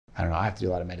I don't know, I have to do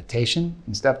a lot of meditation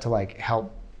and stuff to like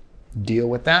help deal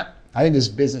with that. I think this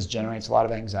business generates a lot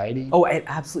of anxiety. Oh, it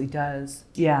absolutely does.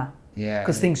 Yeah. Yeah.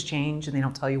 Because things change and they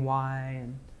don't tell you why.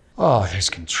 And oh,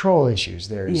 there's control issues.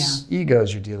 There's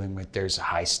egos you're dealing with. There's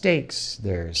high stakes.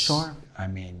 There's, sure. I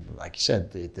mean, like you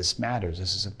said, this matters.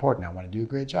 This is important. I want to do a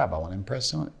great job. I want to impress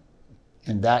someone.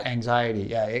 And that anxiety,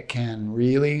 yeah, it can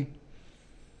really,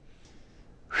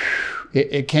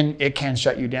 it can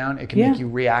shut you down. It can make you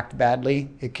react badly.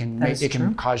 It can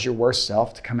can cause your worst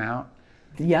self to come out.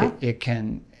 Yeah. It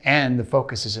can, and the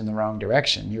focus is in the wrong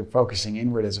direction. You're focusing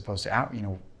inward as opposed to out. You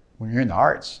know, when you're in the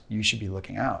arts, you should be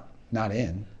looking out, not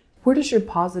in. Where does your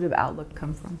positive outlook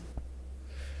come from?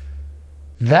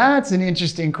 That's an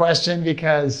interesting question,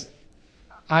 because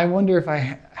I wonder if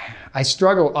I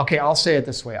struggle. Okay, I'll say it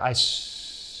this way. I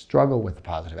struggle with the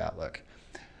positive outlook.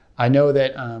 I know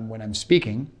that when I'm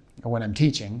speaking or when I'm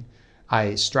teaching,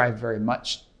 I strive very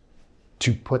much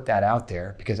to put that out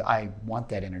there because I want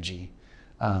that energy.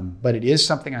 But it is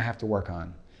something I have to work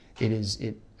on.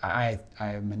 I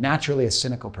am naturally a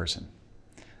cynical person,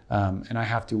 and I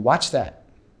have to watch that.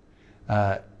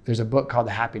 There's a book called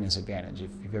The Happiness Advantage, if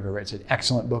you've ever read it. It's an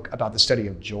excellent book about the study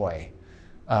of joy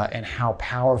and how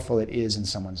powerful it is in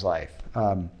someone's life.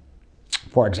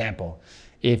 For example,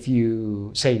 if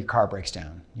you say your car breaks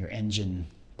down, your engine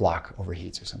block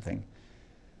overheats or something,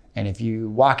 and if you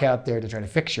walk out there to try to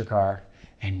fix your car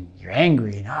and you're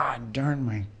angry and darn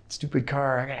my stupid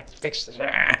car, I gotta fix this.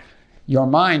 Your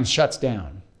mind shuts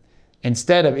down.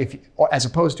 Instead of as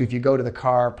opposed to if you go to the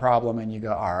car problem and you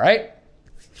go, all right,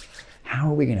 how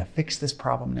are we gonna fix this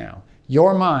problem now?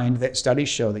 Your mind, that studies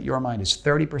show that your mind is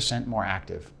 30% more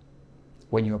active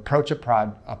when you approach a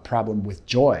problem with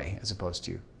joy as opposed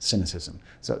to cynicism.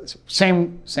 So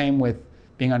same with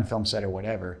being on a film set or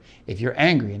whatever. If you're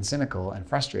angry and cynical and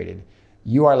frustrated,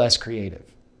 you are less creative.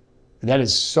 That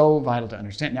is so vital to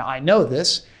understand. Now I know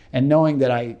this, and knowing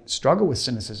that I struggle with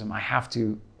cynicism, I have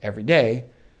to every day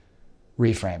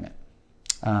reframe it.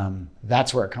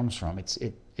 That's where it comes from. That's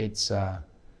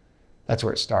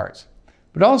where it starts.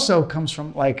 But also comes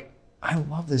from like, I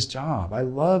love this job. I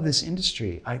love this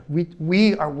industry.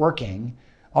 We are working,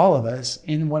 all of us,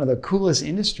 in one of the coolest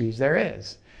industries there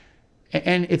is.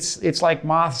 And it's like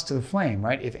moths to the flame,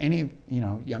 right? If any,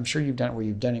 I'm sure you've done it where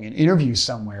you've done an interview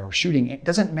somewhere or shooting. It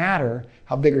doesn't matter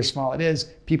how big or small it is,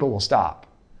 people will stop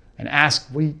and ask,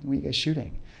 what are you guys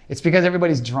shooting? It's because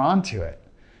everybody's drawn to it.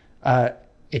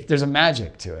 If there's a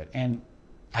magic to it. And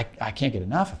I can't get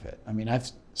enough of it. I mean,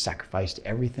 I've sacrificed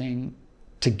everything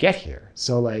to get here.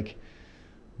 So like,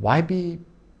 why be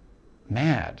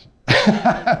mad?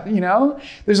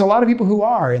 There's a lot of people who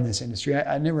are in this industry.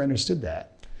 I never understood that.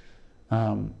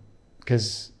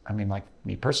 Because I mean, like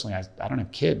me personally, I don't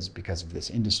have kids because of this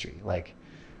industry. Like,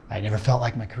 I never felt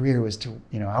like my career was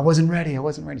I wasn't ready.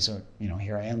 So,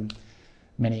 here I am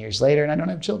many years later and I don't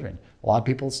have children. A lot of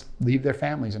people leave their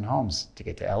families and homes to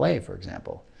get to LA, for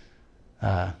example.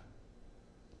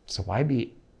 So why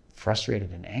be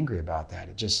frustrated and angry about that?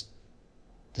 This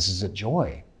is a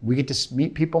joy. We get to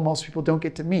meet people most people don't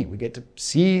get to meet. We get to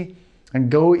see and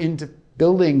go into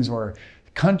buildings or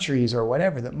countries or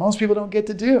whatever that most people don't get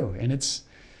to do. And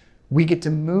we get to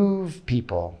move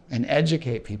people and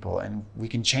educate people, and we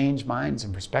can change minds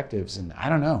and perspectives. And I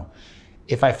don't know,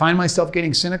 if I find myself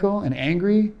getting cynical and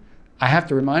angry, I have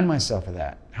to remind myself of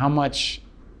that, how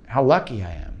lucky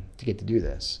I am to get to do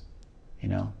this.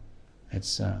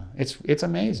 It's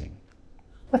amazing.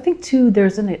 I think too,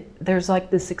 there's like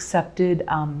this accepted,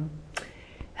 I'm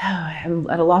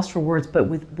at a loss for words, but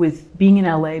with being in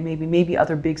LA, maybe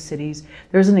other big cities,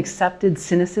 there's an accepted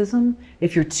cynicism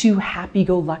if you're too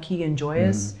happy-go-lucky and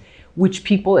joyous, which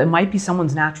people, it might be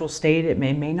someone's natural state, it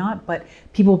may not, but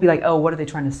people will be like, oh, what are they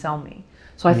trying to sell me?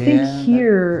 So I think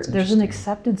here, there's an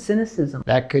accepted cynicism.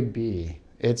 That could be.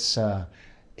 It's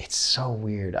so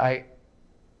weird. I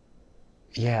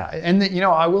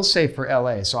will say for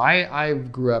LA, so I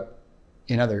grew up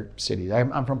in other cities.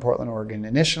 I'm from Portland, Oregon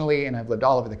initially, and I've lived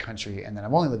all over the country, and then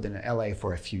I've only lived in LA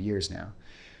for a few years now.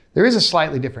 There is a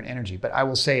slightly different energy, but I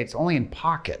will say it's only in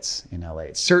pockets in LA.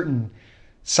 It's certain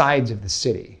sides of the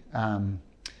city. And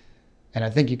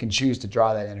I think you can choose to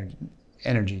draw that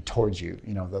energy towards you,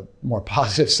 the more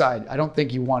positive side. I don't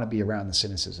think you want to be around the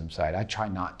cynicism side. I try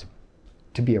not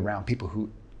to be around people who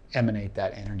emanate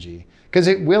that energy, because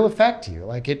it will affect you.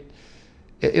 Like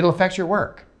it'll affect your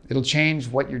work. It'll change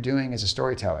what you're doing as a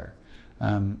storyteller.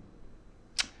 And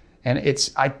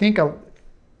I think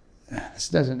this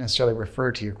doesn't necessarily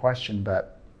refer to your question,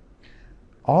 but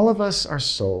all of us are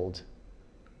sold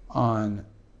on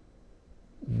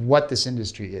what this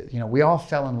industry is. We all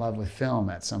fell in love with film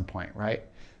at some point, right?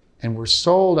 And we're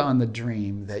sold on the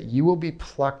dream that you will be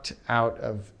plucked out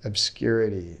of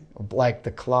obscurity, like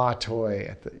the claw toy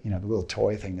at the, the little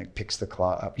toy thing that picks the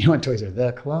claw up. You know what toys are?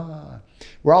 The claw.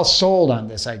 We're all sold on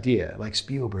this idea, like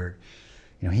Spielberg.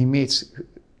 He meets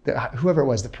whoever it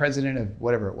was, the president of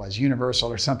whatever it was,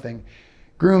 Universal or something,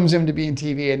 grooms him to be in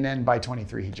TV, and then by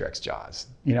 23 he directs Jaws.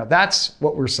 That's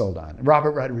what we're sold on.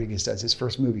 Robert Rodriguez does his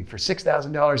first movie for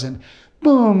 $6,000, and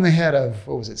boom, the head of,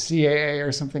 what was it, CAA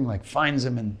or something, like finds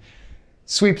him and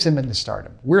sweeps him into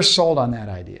stardom. We're sold on that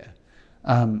idea.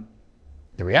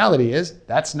 The reality is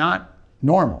that's not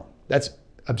normal. That's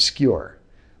obscure.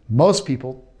 Most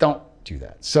people don't do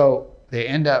that. So they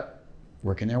end up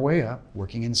working their way up,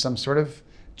 working in some sort of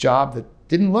job that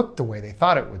didn't look the way they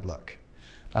thought it would look.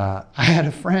 I had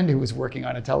a friend who was working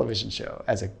on a television show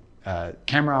as a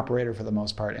camera operator for the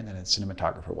most part, and then a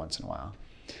cinematographer once in a while.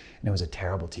 And it was a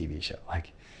terrible TV show.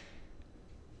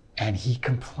 And he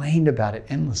complained about it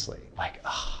endlessly.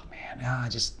 Oh man,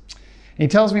 and he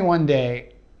tells me one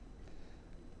day,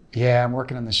 yeah, I'm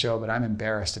working on the show, but I'm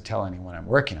embarrassed to tell anyone I'm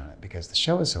working on it because the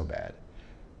show is so bad.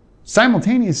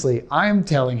 Simultaneously, I'm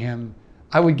telling him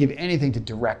I would give anything to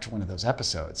direct one of those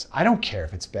episodes. I don't care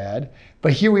if it's bad,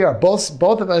 but here we are. Both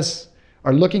of us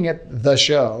are looking at the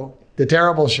show, the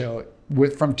terrible show,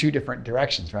 from two different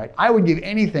directions, right? I would give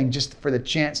anything just for the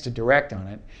chance to direct on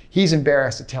it. He's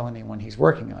embarrassed to tell anyone he's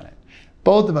working on it.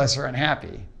 Both of us are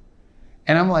unhappy.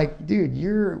 And I'm like, dude,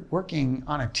 you're working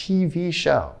on a TV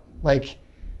show.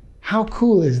 How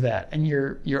cool is that? And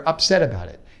you're upset about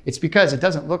it. It's because it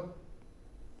doesn't look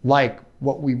like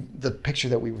the picture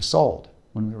that we were sold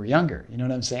when we were younger. You know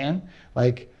what I'm saying?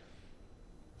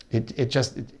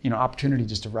 Opportunity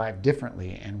just arrived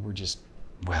differently, and we're just,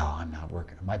 well, I'm not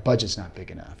working. My budget's not big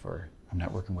enough, or I'm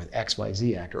not working with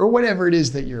XYZ actor, or whatever it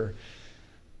is that your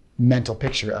mental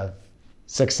picture of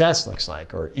success looks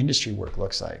like, or industry work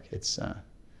looks like.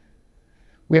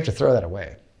 We have to throw that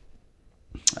away.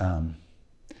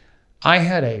 I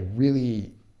had a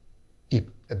really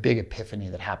a big epiphany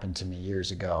that happened to me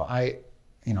years ago. I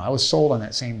was sold on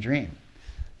that same dream.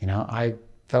 I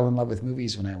fell in love with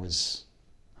movies when I was,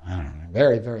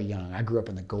 very, very young. I grew up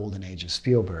in the golden age of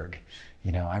Spielberg.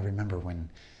 I remember when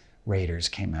Raiders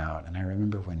came out, and I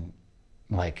remember when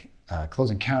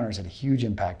Close Encounters had a huge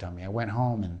impact on me. I went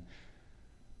home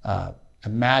and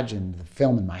imagined the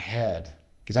film in my head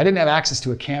because I didn't have access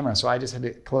to a camera, so I just had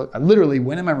to I literally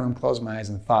went in my room, closed my eyes,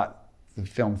 and thought the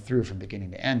film through from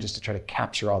beginning to end just to try to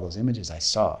capture all those images I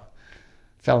saw.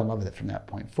 Fell in love with it from that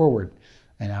point forward.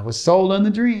 And I was sold on the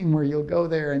dream where you'll go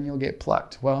there and you'll get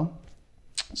plucked. Well,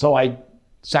 so I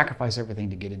sacrificed everything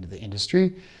to get into the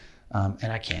industry. And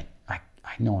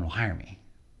no one will hire me,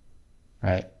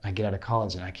 right? I get out of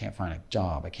college and I can't find a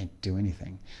job. I can't do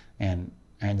anything. And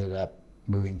I ended up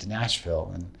moving to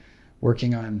Nashville and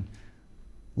working on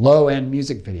low-end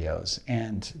music videos.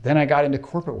 And then I got into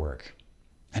corporate work.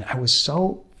 And I was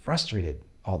so frustrated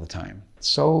all the time.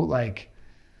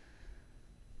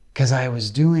 Because I was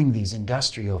doing these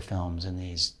industrial films and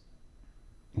these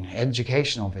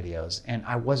educational videos, and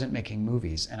I wasn't making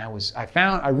movies. And I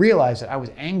realized that I was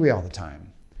angry all the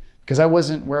time because I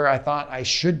wasn't where I thought I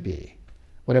should be,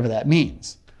 whatever that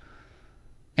means.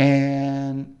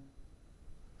 And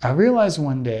I realized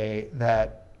one day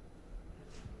that,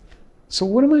 so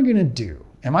what am I gonna do?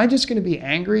 Am I just gonna be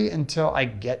angry until I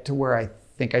get to where I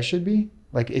think I should be?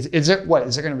 Is there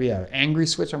gonna be an angry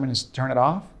switch? I'm gonna turn it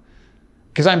off?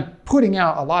 Because I'm putting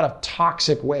out a lot of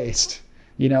toxic waste,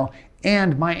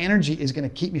 and my energy is going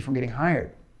to keep me from getting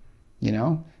hired.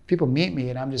 People meet me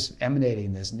and I'm just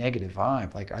emanating this negative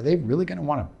vibe. Are they really going to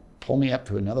want to pull me up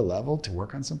to another level to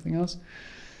work on something else?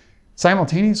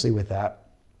 Simultaneously with that,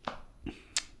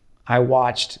 I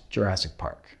watched Jurassic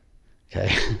Park.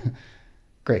 Okay,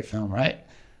 great film, right?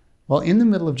 Well, in the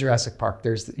middle of Jurassic Park,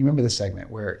 you remember the segment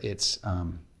where it's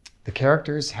the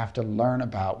characters have to learn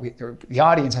about, the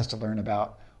audience has to learn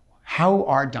about how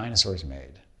are dinosaurs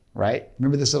made, right?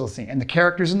 Remember this little thing. And the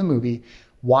characters in the movie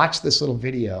watch this little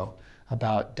video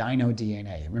about dino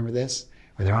DNA. Remember this?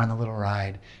 Where they're on the little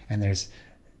ride and there's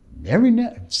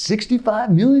 65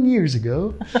 million years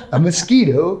ago, a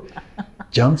mosquito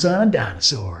jumps on a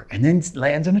dinosaur and then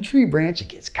lands on a tree branch and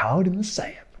gets caught in the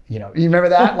sand. You remember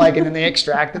that? And then they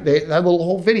extracted that little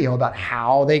whole video about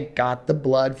how they got the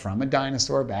blood from a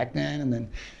dinosaur back then. And then,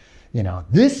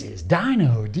 this is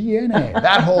dino DNA.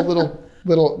 That whole little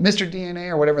Mr. DNA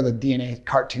or whatever the DNA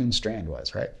cartoon strand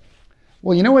was, right?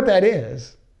 Well, you know what that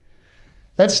is?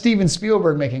 That's Steven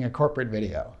Spielberg making a corporate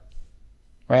video,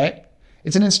 right?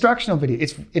 It's an instructional video.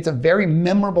 It's a very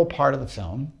memorable part of the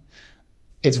film.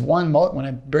 It's one, when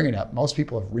I bring it up, most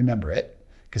people remember it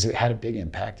because it had a big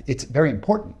impact. It's very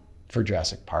important. for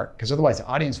Jurassic Park, because otherwise the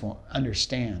audience won't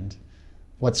understand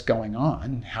what's going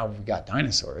on, how we got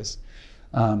dinosaurs.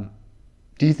 Do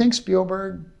you think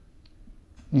Spielberg,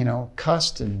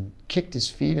 cussed and kicked his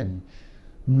feet and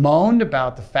moaned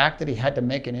about the fact that he had to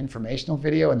make an informational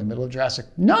video in the middle of Jurassic?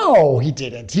 No, he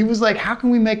didn't. He was like, how can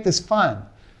we make this fun,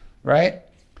 right?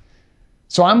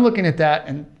 So I'm looking at that,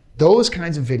 and those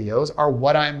kinds of videos are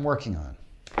what I'm working on.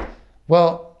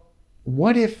 Well,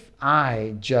 what if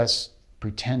I just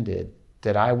pretended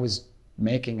that I was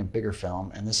making a bigger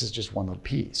film and this is just one little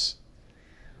piece?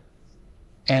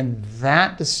 And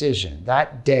that decision,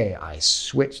 that day I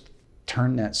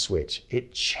turned that switch,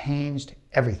 it changed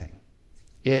everything.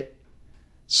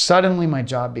 Suddenly my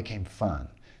job became fun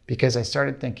because I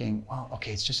started thinking, well,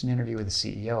 okay, it's just an interview with the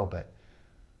CEO, but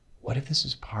what if this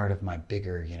is part of my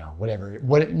bigger,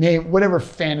 whatever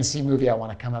fantasy movie I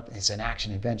want to come up, it's an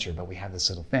action adventure, but we have this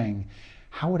little thing.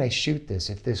 How would I shoot this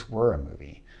if this were a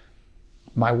movie?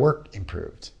 My work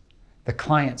improved. The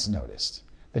clients noticed.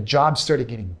 The jobs started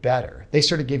getting better. They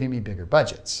started giving me bigger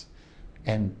budgets.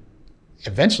 And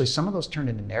eventually some of those turned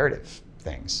into narrative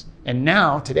things. And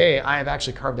now, today, I have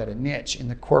actually carved out a niche in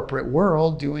the corporate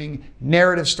world doing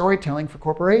narrative storytelling for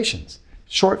corporations,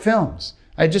 short films.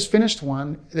 I just finished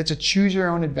one that's a choose your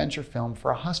own adventure film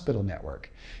for a hospital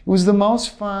network. It was the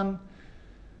most fun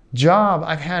job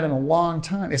I've had in a long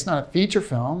time. It's not a feature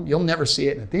film. You'll never see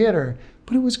it in a theater,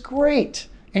 but it was great.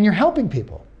 And you're helping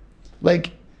people.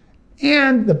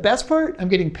 And the best part, I'm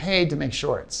getting paid to make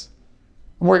shorts.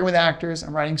 I'm working with actors,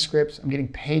 I'm writing scripts, I'm getting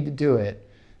paid to do it,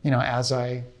 as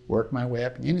I work my way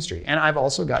up in the industry. And I've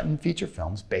also gotten feature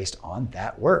films based on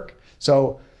that work.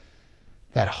 So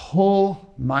that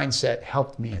whole mindset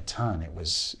helped me a ton. It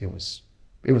was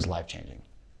life-changing.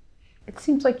 It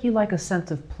seems like you like a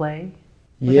sense of play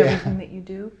with everything that you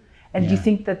do. And do you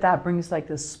think that brings like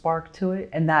this spark to it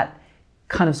and that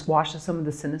kind of squashes some of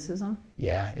the cynicism?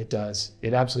 Yeah, it does.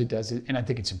 It absolutely does. And I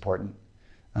think it's important.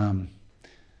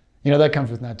 That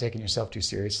comes with not taking yourself too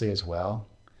seriously as well.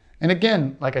 And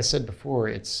again, like I said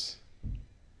before,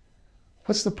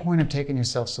 what's the point of taking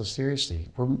yourself so seriously?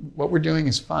 What we're doing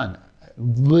is fun.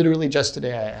 Literally just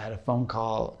today, I had a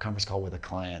conference call with a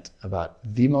client about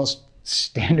the most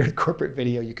standard corporate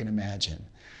video you can imagine.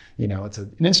 It's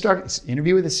an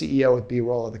interview with the CEO with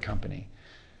B-roll of the company.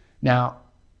 Now,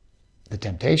 the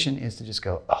temptation is to just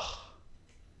go, oh.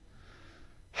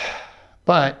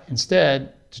 But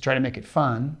instead, to try to make it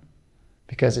fun,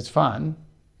 because it's fun,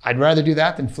 I'd rather do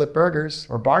that than flip burgers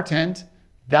or bartend.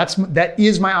 That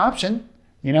is my option,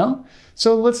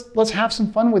 So let's have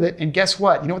some fun with it. And guess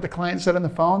what? You know what the client said on the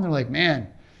phone? They're like, man,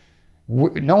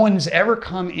 no one's ever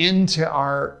come into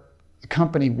our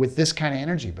company with this kind of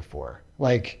energy before.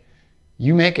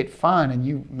 You make it fun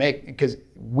and because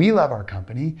we love our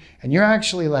company and you're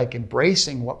actually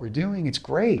embracing what we're doing. It's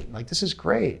great. This is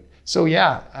great. So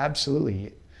yeah,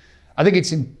 absolutely. I think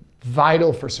it's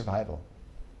vital for survival.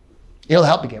 It'll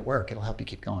help you get work. It'll help you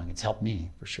keep going. It's helped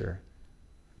me for sure.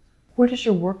 Where does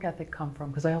your work ethic come from?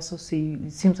 Because I also see,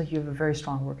 it seems like you have a very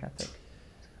strong work ethic.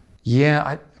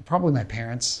 Yeah, probably my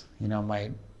parents.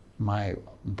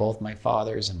 Both my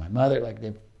fathers and my mother,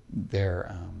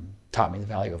 they're taught me the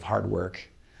value of hard work.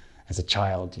 As a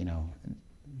child,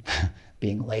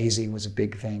 being lazy was a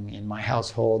big thing in my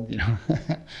household.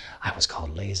 I was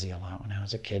called lazy a lot when I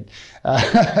was a kid.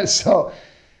 So,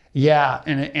 yeah,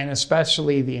 and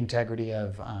especially the integrity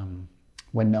of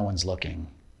when no one's looking,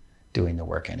 doing the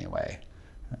work anyway.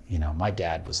 My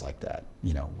dad was like that.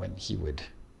 When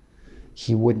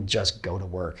he wouldn't just go to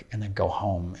work and then go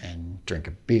home and drink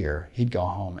a beer. He'd go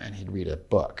home and he'd read a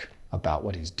book about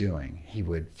what he's doing. He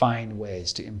would find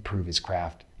ways to improve his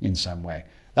craft in some way.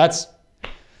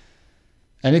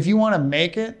 And if you want to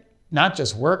make it, not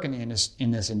just work in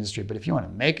this industry, but if you want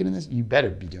to make it in this, you better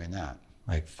be doing that,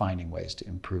 finding ways to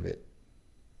improve it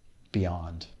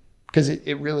beyond. Because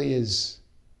it really is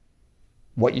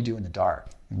what you do in the dark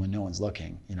and when no one's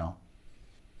looking,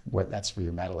 that's where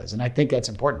your metal is. And I think that's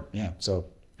important, yeah. So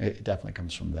it definitely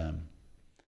comes from them.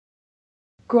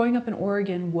 Growing up in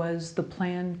Oregon, was the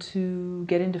plan to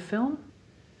get into film?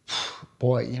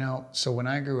 Boy, so when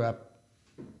I grew up,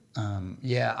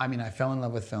 I fell in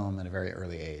love with film at a very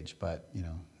early age, but,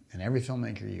 and every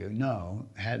filmmaker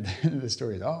had the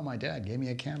story of, my dad gave me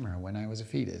a camera when I was a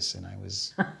fetus and I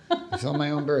filmed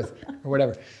my own birth or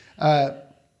whatever.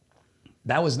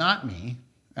 That was not me.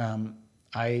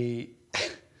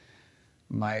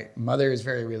 My mother is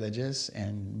very religious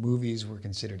and movies were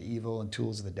considered evil and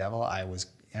tools of the devil.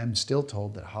 I'm still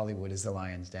told that Hollywood is the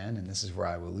lion's den and this is where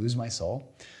I will lose my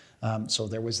soul. So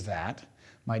there was that.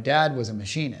 My dad was a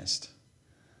machinist,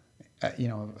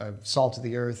 a salt of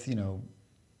the earth,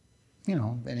 you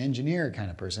know, an engineer kind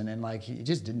of person, and like he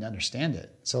just didn't understand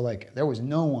it. So like there was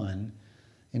no one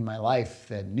in my life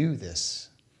that knew this,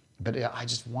 but I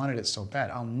just wanted it so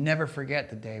bad. I'll never forget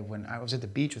the day when I was at the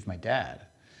beach with my dad,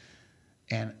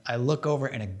 and I look over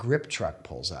and a grip truck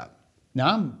pulls up.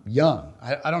 Now I'm young.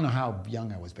 I don't know how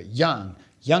young I was, but young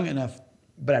enough,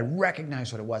 but I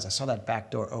recognized what it was. I saw that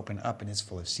back door open up and it's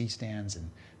full of C-stands and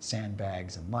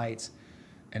sandbags and lights.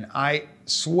 And I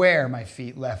swear my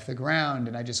feet left the ground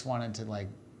and I just wanted to like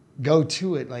go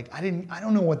to it. Like I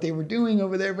don't know what they were doing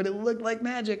over there, but it looked like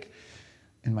magic.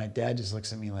 And my dad just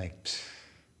looks at me like,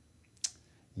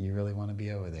 you really want to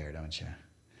be over there, don't you?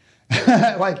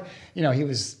 Like, you know, he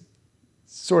was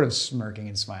sort of smirking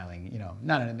and smiling, you know,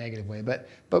 not in a negative way, but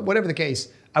whatever the case,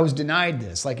 I was denied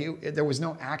this. Like there was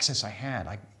no access I had.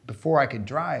 Like before I could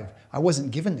drive, I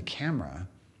wasn't given the camera.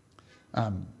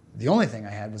 The only thing I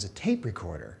had was a tape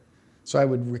recorder. So I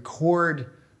would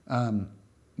record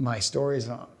my stories,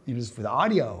 you know, just with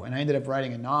audio. And I ended up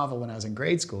writing a novel when I was in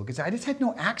grade school because I just had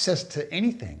no access to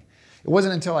anything. It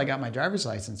wasn't until I got my driver's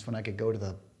license when I could go to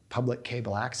the public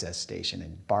cable access station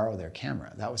and borrow their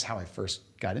camera. That was how I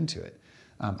first got into it.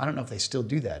 I don't know if they still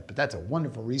do that, but that's a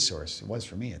wonderful resource. It was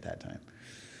for me at that time.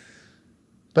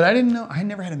 But I didn't know, I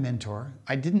never had a mentor.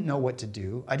 I didn't know what to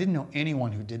do. I didn't know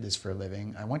anyone who did this for a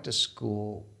living. I went to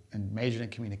school and majored in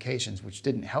communications, which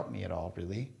didn't help me at all,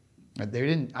 really. I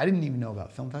didn't even know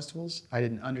about film festivals. I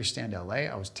didn't understand LA.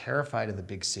 I was terrified of the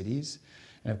big cities.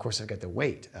 And of course, I got the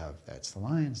weight of that's the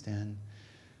Lion's Den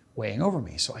weighing over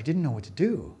me. So I didn't know what to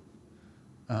do.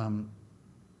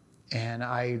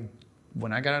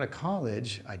 When I got out of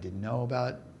college, I didn't know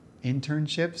about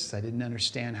internships. I didn't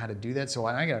understand how to do that. So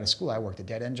when I got out of school, I worked a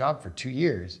dead-end job for 2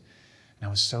 years. And I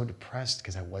was so depressed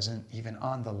because I wasn't even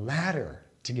on the ladder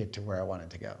to get to where I wanted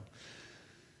to go.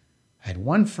 I had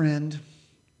one friend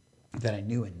that I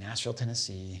knew in Nashville,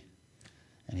 Tennessee.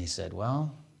 And he said,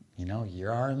 well, you know, you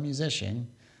are a musician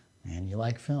and you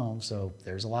like film. So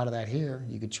there's a lot of that here.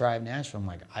 You could try Nashville. I'm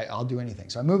like, I'll do anything.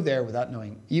 So I moved there without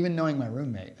even knowing my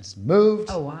roommate. I just moved.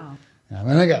 Oh, wow. And I'm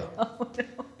gonna go. Oh,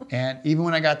 no. And even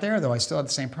when I got there, though, I still had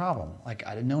the same problem. Like,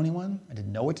 I didn't know anyone. I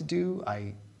didn't know what to do.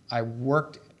 I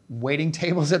worked waiting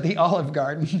tables at the Olive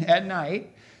Garden at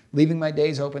night, leaving my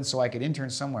days open so I could intern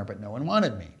somewhere, but no one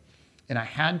wanted me. And I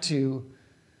had to,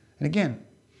 and again,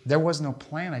 there was no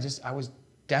plan. I was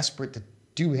desperate to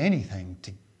do anything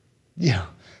to, you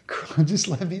know, just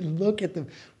let me look at the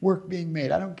work being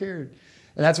made. I don't care.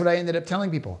 And that's what I ended up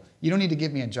telling people. You don't need to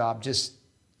give me a job, just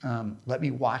let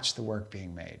me watch the work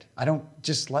being made.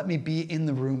 Just let me be in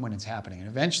the room when it's happening. And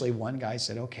eventually one guy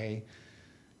said, okay,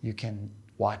 you can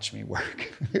watch me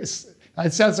work.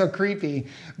 It sounds so creepy,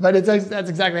 but that's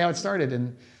exactly how it started.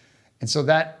 And so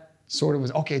that sort of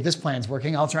was, okay, this plan's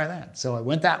working, I'll try that. So I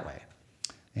went that way.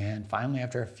 And finally,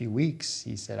 after a few weeks,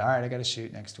 he said, all right, I got to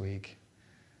shoot next week.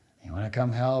 You want to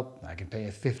come help? I can pay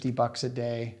you $50 a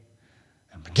day.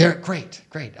 I'm like, great.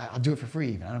 I'll do it for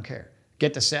free even, I don't care.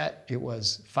 Get to set. It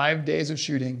was 5 days of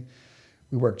shooting.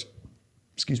 We worked,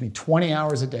 20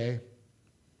 hours a day.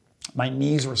 My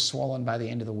knees were swollen by the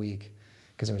end of the week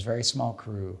because it was a very small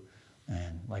crew.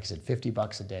 And like I said,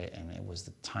 $50 a day, and it was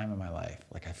the time of my life.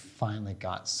 Like I finally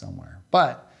got somewhere.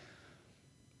 But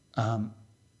the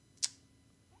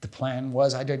plan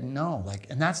was I didn't know.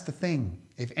 And that's the thing.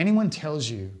 If anyone tells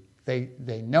you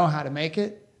they know how to make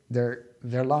it, they're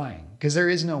lying, because there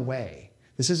is no way.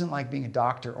 This isn't like being a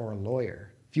doctor or a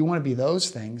lawyer. If you want to be those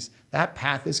things, that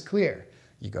path is clear.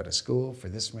 You go to school for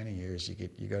this many years, you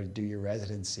go to do your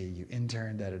residency, you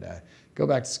intern, go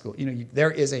back to school. There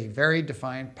is a very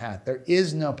defined path. There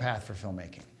is no path for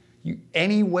filmmaking.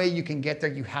 Any way you can get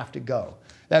there, you have to go.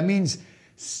 That means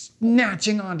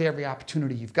snatching onto every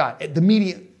opportunity you've got. The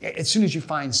media, as soon as you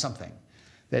find something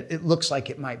that it looks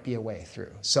like it might be a way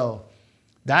through. So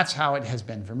that's how it has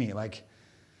been for me. An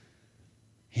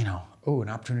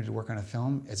opportunity to work on a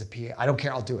film as a PA, I don't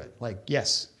care, I'll do it.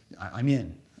 Yes, I'm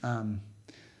in.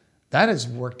 That has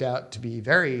worked out to be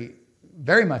very,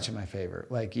 very much in my favor.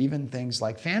 Even things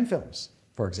like fan films,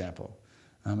 for example.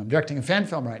 I'm directing a fan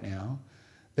film right now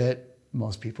that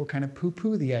most people kind of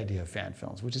poo-poo the idea of fan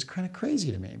films, which is kind of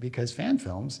crazy to me because fan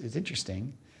films is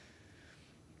interesting.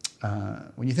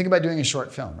 When you think about doing a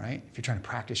short film, right? If you're trying to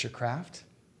practice your craft,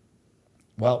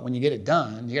 well, when you get it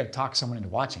done, you got to talk someone into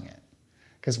watching it.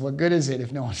 Because what good is it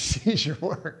if no one sees your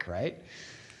work, right?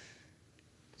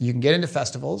 You can get into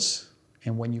festivals,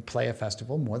 and when you play a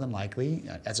festival, more than likely,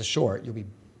 as a short, you'll be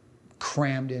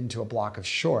crammed into a block of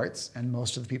shorts, and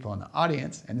most of the people in the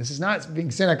audience, and this is not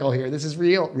being cynical here, this is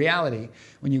reality.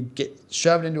 When you get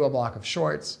shoved into a block of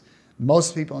shorts,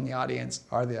 most people in the audience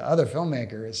are the other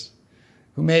filmmakers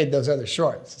who made those other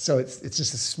shorts. So it's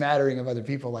just a smattering of other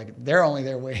people. Like they're only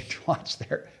there waiting to watch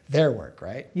their work,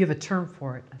 right? You have a term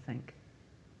for it, I think.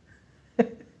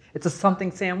 It's a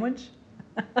something sandwich?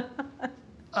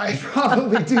 I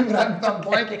probably do, but I'm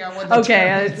blanking on what the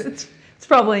term is. It's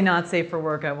probably not safe for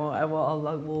work.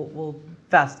 We'll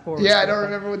fast forward. Yeah, I don't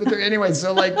remember what the term. Anyway,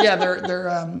 so like, yeah, they're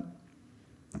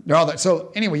all that.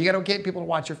 So anyway, you got to get people to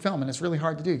watch your film, and it's really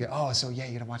hard to do. You go, oh, so yeah,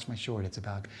 you got to watch my short. It's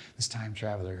about this time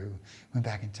traveler who went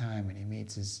back in time and he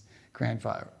meets his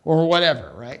grandfather or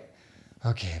whatever, right?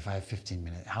 Okay, if I have 15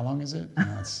 minutes, how long is it?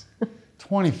 No, it's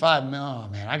 25 minutes. Oh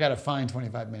man, I got to find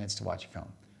 25 minutes to watch a film.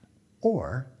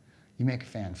 Or you make a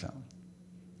fan film,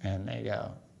 and they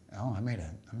go, oh, I'm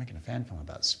making a fan film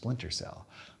about Splinter Cell.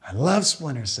 I love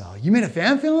Splinter Cell. You made a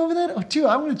fan film over that? Oh, too,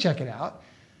 I want to check it out.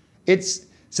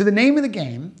 So the name of the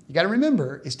game, you got to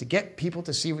remember, is to get people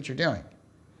to see what you're doing.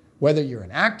 Whether you're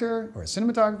an actor or a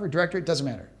cinematographer, director, it doesn't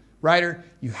matter. Writer,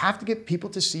 you have to get people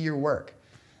to see your work.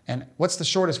 And what's the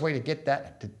shortest way to get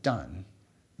that done?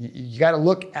 You got to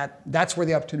look at, that's where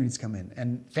the opportunities come in.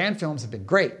 And fan films have been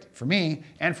great for me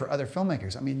and for other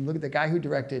filmmakers. I mean, look at the guy who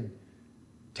directed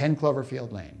 10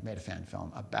 Cloverfield Lane, made a fan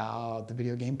film about the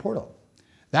video game Portal.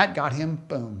 That got him,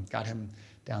 boom, got him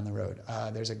down the road.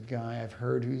 There's a guy I've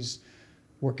heard who's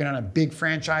working on a big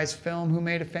franchise film who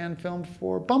made a fan film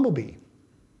for Bumblebee.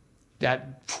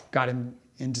 That got him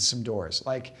into some doors.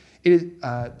 Like,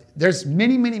 there's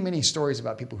many, many, many stories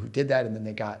about people who did that and then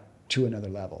they got to another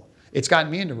level. It's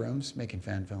gotten me into rooms making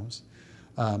fan films.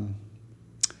 And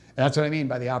that's what I mean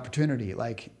by the opportunity.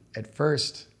 Like, at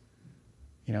first,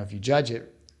 you know, if you judge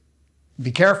it,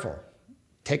 be careful.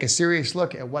 Take a serious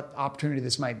look at what opportunity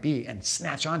this might be and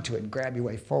snatch onto it and grab your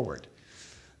way forward.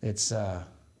 It's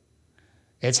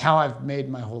how I've made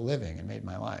my whole living and made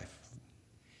my life.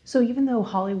 So even though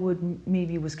Hollywood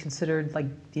maybe was considered like,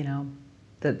 you know,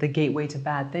 the gateway to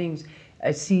bad things,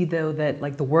 I see though that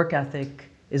like the work ethic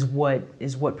is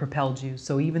what propelled you.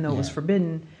 So even though it was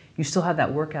forbidden, you still had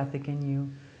that work ethic in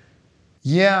you.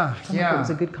 Yeah, Like it was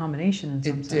a good combination in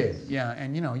some sense. It did, yeah.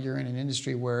 And you know, you're in an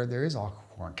industry where there is all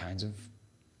kinds of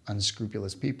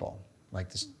unscrupulous people. Like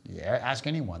this, yeah, ask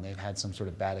anyone. They've had some sort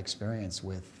of bad experience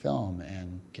with film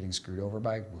and getting screwed over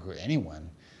by anyone.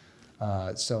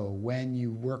 So when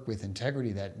you work with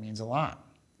integrity, that means a lot.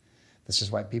 This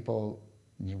is why people,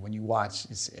 when you watch,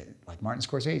 like Martin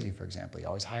Scorsese, for example, he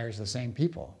always hires the same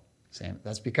people.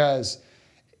 That's because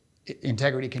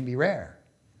integrity can be rare.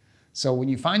 So when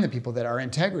you find the people that are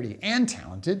integrity and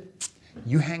talented,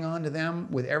 you hang on to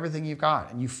them with everything you've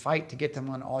got and you fight to get them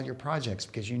on all your projects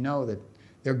because you know that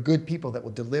they're good people that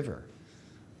will deliver.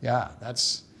 Yeah,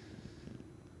 that's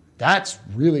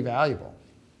really valuable.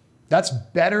 That's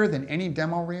better than any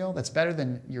demo reel. That's better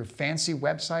than your fancy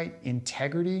website.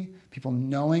 Integrity, people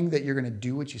knowing that you're going to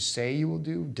do what you say you will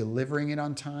do, delivering it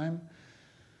on time.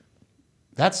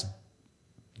 That's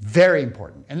very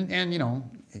important. And you know,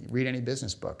 read any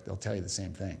business book, they'll tell you the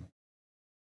same thing.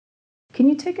 Can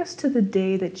you take us to the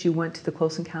day that you went to the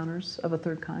Close Encounters of a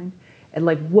Third Kind? And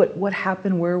like what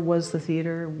happened? Where was the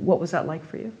theater? What was that like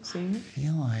for you, seeing it? I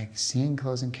feel like seeing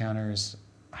Close Encounters,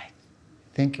 I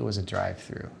think it was a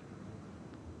drive-through.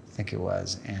 I think it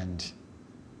was. And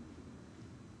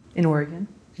in Oregon?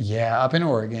 Yeah, up in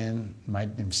Oregon. I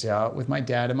was out with my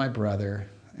dad and my brother,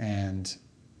 and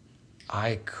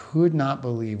I could not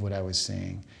believe what I was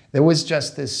seeing. There was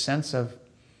just this sense of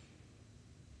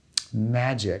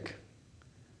magic.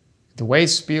 The way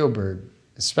Spielberg,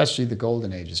 especially the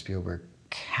golden age of Spielberg,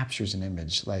 captures an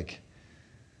image. Like,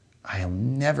 I'll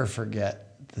never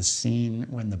forget the scene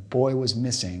when the boy was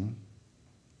missing.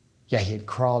 Yeah, he had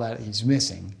crawled out, he's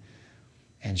missing.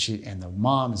 And the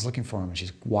mom is looking for him, and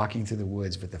she's walking through the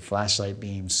woods with the flashlight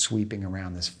beam sweeping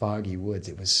around this foggy woods.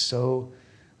 It was so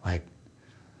like,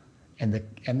 and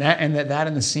that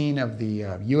in the scene of the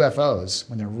UFOs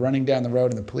when they're running down the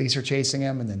road and the police are chasing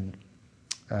him, and then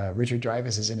Richard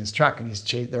Dreyfuss is in his truck and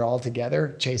they're all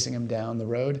together chasing him down the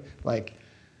road. Like,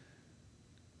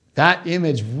 that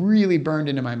image really burned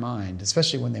into my mind,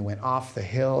 especially when they went off the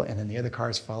hill and then the other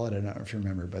cars followed. I don't know if you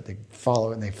remember, but they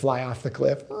follow and they fly off the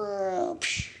cliff.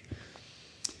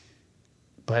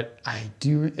 But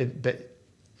but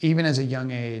even as a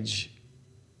young age,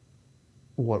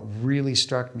 what really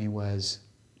struck me was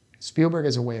Spielberg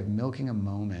as a way of milking a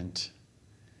moment.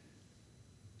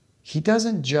 He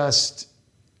doesn't just,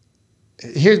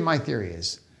 here's my theory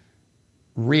is,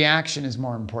 reaction is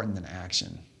more important than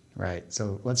action, right?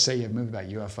 So let's say you have a movie about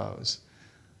UFOs.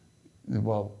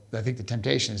 Well, I think the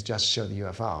temptation is just to show the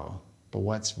UFO, but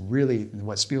what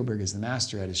Spielberg is the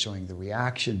master at is showing the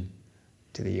reaction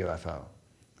to the UFO.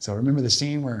 So remember the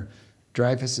scene where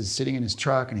Dreyfuss is sitting in his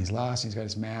truck and he's lost and he's got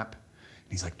his map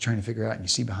and he's like trying to figure out, and you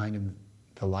see behind him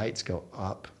the lights go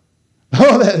up.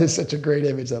 Oh, that is such a great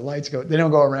image. The lights go, they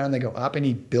don't go around, they go up, and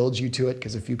he builds you to it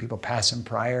because a few people pass him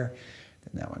prior.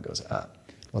 Then that one goes up.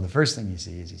 Well, the first thing you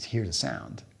see is he hears a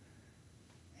sound.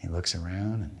 He looks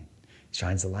around and he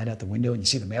shines the light out the window, and you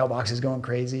see the mailboxes going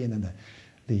crazy, and then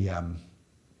the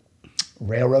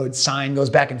railroad sign goes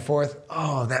back and forth.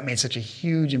 Oh, that made such a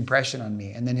huge impression on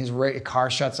me. And then his car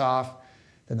shuts off.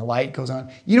 Then the light goes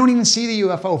on. You don't even see the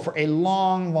UFO for a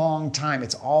long, long time.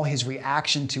 It's all his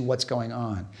reaction to what's going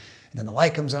on. And then the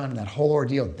light comes on and that whole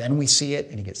ordeal. Then we see it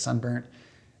and he gets sunburnt.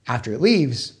 After it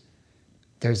leaves,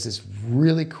 there's this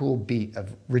really cool beat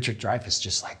of Richard Dreyfuss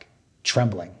just like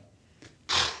trembling.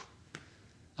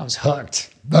 I was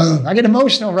hooked. Boom. I get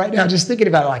emotional right now just thinking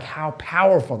about like how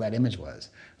powerful that image was.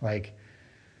 Like,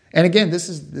 and again, this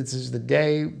is the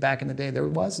day, back in the day, there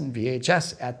wasn't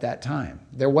VHS at that time.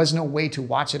 There was no way to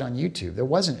watch it on YouTube. There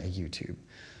wasn't a YouTube.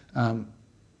 And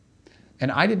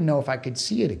I didn't know if I could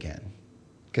see it again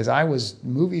because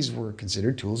movies were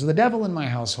considered tools of the devil in my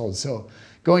household. So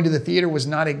going to the theater was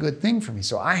not a good thing for me.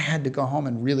 So I had to go home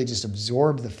and really just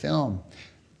absorb the film.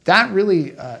 That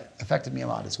really affected me a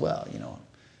lot as well, you know,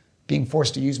 being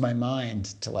forced to use my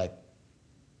mind to like,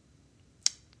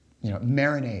 you know,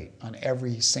 marinate on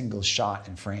every single shot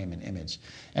and frame and image.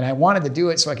 And I wanted to do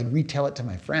it so I could retell it to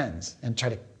my friends and try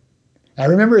to, I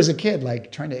remember as a kid,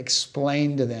 like trying to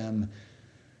explain to them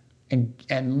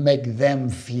and make them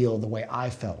feel the way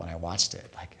I felt when I watched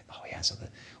it. Like, oh yeah, so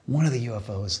one of the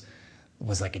UFOs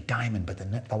was like a diamond, but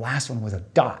the last one was a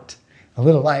dot, a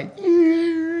little like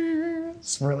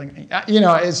swirling. You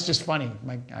know, it's just funny.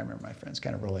 I remember my friends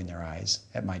kind of rolling their eyes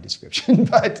at my description,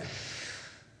 but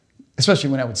especially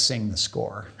when I would sing the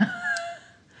score.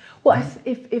 Well,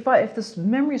 if this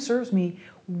memory serves me,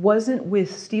 wasn't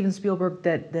with Steven Spielberg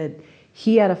that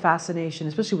he had a fascination,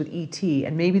 especially with E.T.,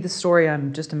 and maybe the story,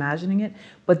 I'm just imagining it,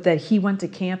 but that he went to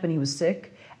camp and he was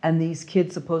sick, and these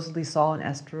kids supposedly saw an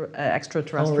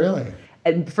extraterrestrial. Oh, really?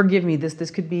 And forgive me,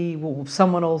 this could be, well,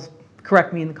 someone will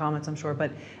correct me in the comments, I'm sure,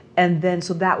 but, and then,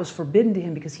 so that was forbidden to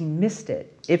him because he missed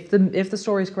it, if the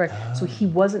story is correct. Oh. So he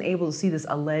wasn't able to see this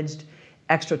alleged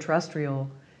extraterrestrial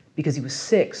because he was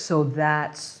sick, so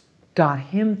that's got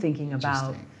him thinking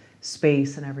about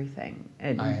space and everything.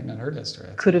 And I had not heard that story.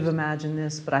 Could have imagined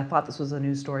this, but I thought this was a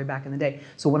news story back in the day.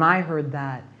 So when I heard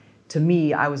that, to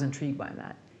me, I was intrigued by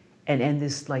that. And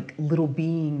this like little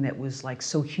being that was like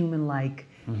so human-like,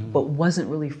 but wasn't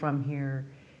really from here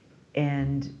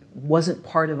and wasn't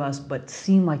part of us, but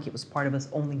seemed like it was part of us,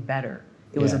 only better.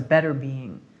 It was a better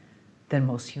being than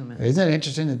most humans. Isn't it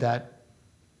interesting that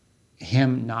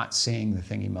him not seeing the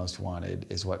thing he most wanted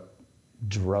is what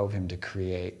drove him to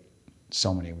create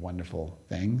so many wonderful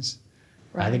things?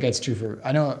 Right. I think that's true for,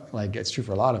 I know like it's true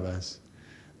for a lot of us.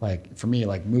 Like for me,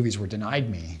 like movies were denied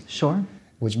me. Sure.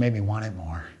 Which made me want it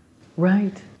more.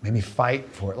 Right. Made me fight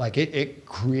for it. Like it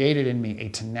created in me a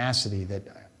tenacity that,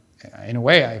 in a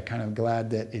way, I'm kind of glad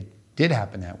that it did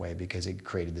happen that way because it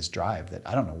created this drive that,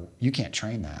 I don't know, you can't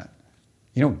train that.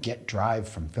 You don't get drive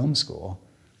from film school.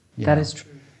 That is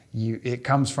true. It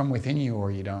comes from within you,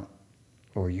 or you don't,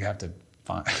 or you have to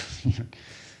find,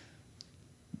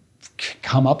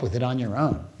 come up with it on your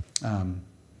own.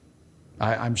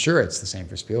 I'm sure it's the same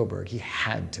for Spielberg. He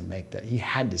had to make that. He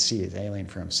had to see his Alien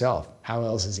for himself. How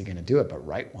else is he going to do it but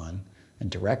write one and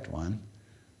direct one?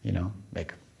 You know,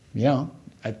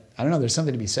 I don't know. There's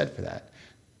something to be said for that.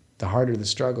 The harder the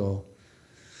struggle,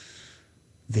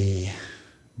 the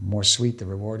more sweet the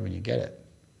reward when you get it.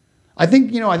 I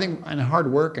think and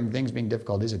hard work and things being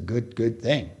difficult is a good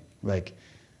thing. Like,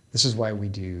 this is why we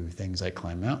do things like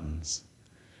climb mountains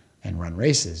and run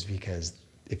races, because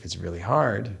if it's really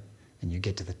hard and you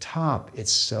get to the top,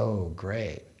 it's so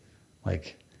great.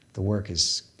 Like, the work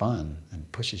is fun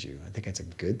and pushes you. I think it's a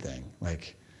good thing.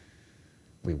 Like,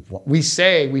 we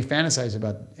fantasize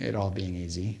about it all being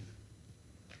easy,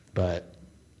 but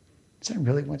is that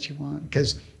really what you want?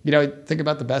 Because, think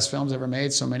about the best films ever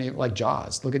made. So many, like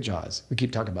Jaws. Look at Jaws. We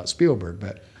keep talking about Spielberg,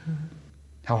 but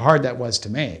how hard that was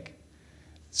to make.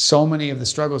 So many of the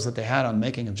struggles that they had on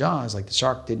making of Jaws, like the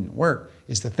shark didn't work,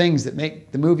 is the things that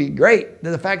make the movie great.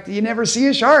 The fact that you never see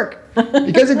a shark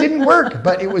because it didn't work.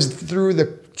 But it was through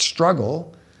the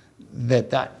struggle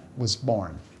that was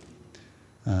born.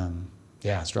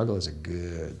 Struggle is a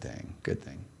good thing. Good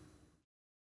thing.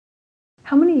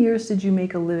 How many years did you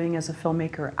make a living as a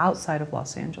filmmaker outside of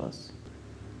Los Angeles?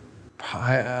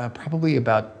 Probably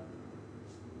about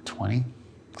 20,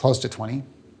 close to 20.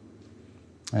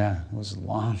 Yeah, it was a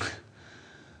long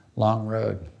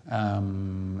road.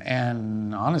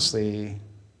 And honestly,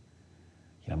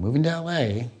 moving to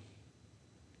LA,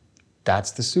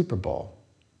 that's the Super Bowl.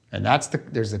 And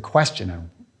there's the question of,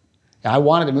 I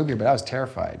wanted to move here, but I was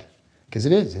terrified. Because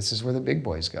it is, this is where the big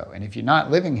boys go. And if you're not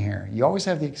living here, you always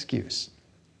have the excuse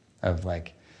of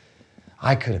like,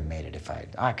 I could have made it if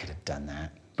I could have done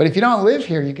that. But if you don't live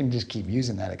here, you can just keep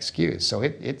using that excuse. So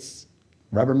it's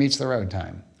rubber meets the road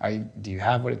time. Do you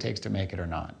have what it takes to make it or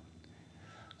not?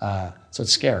 So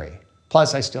it's scary.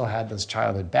 Plus, I still had this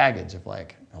childhood baggage of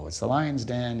like, oh, it's the lion's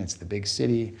den, it's the big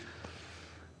city.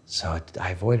 So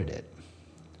I avoided it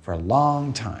for a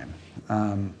long time.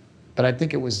 But I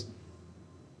think it was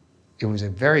a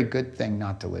very good thing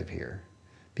not to live here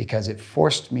because it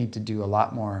forced me to do a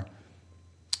lot more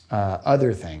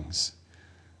other things.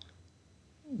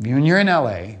 When you're in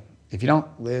LA, if you don't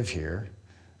live here,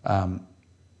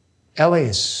 LA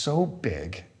is so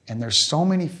big and there's so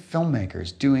many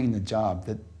filmmakers doing the job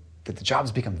that the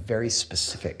jobs become very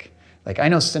specific. Like I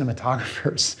know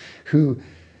cinematographers who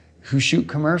shoot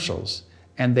commercials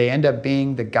and they end up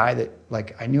being the guy that,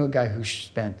 like I knew a guy who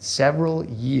spent several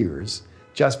years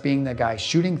just being the guy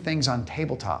shooting things on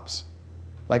tabletops,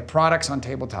 like products on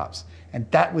tabletops. And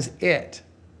that was it.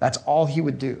 That's all he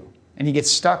would do. And he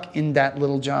gets stuck in that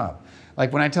little job.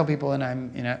 Like when I tell people, and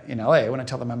I'm in LA, when I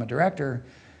tell them I'm a director,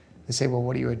 they say, well,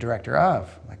 what are you a director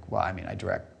of? I'm like, well, I mean, I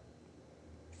direct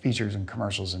features and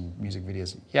commercials and music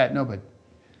videos. Yeah, no, but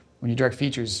when you direct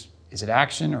features, is it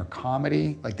action or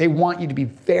comedy? Like they want you to be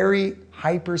very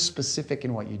hyper specific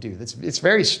in what you do. It's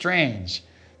very strange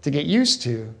to get used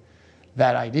to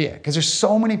that idea because there's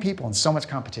so many people and so much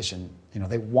competition.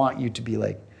 They want you to be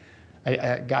like,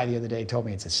 a guy the other day told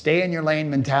me it's a stay in your lane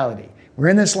mentality. We're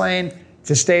in this lane,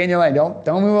 to stay in your lane. Don't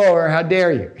move over, how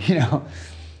dare you?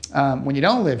 When you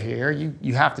don't live here,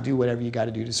 you have to do whatever you got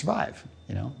to do to survive.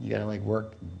 You got to like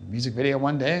work music video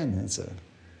one day and it's a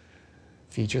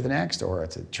feature the next, or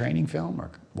it's a training film or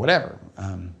whatever.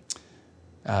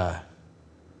 I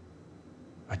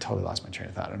totally lost my train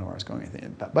of thought. I don't know where I was going with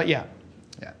it, but yeah.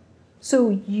 So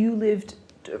you lived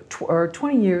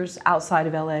 20 years outside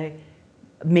of LA,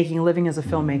 making a living as a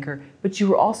filmmaker, but you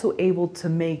were also able to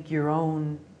make your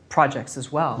own projects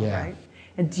as well, right?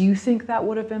 And do you think that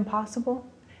would have been possible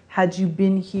had you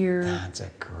been here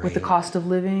with the cost of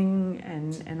living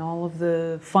and all of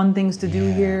the fun things to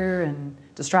do here and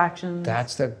distractions?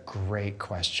 That's a great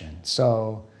question.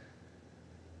 So,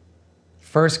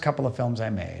 first couple of films I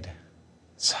made,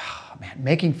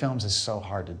 making films is so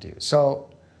hard to do. So,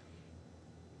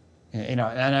 and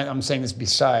I'm saying this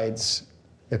besides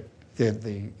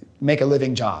the make a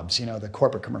living jobs, the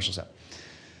corporate commercial stuff.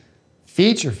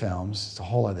 Feature films is a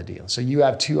whole other deal. So you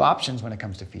have two options when it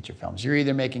comes to feature films. You're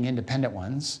either making independent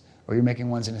ones or you're making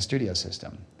ones in a studio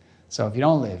system. So if you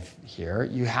don't live here,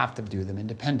 you have to do them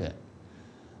independent.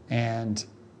 And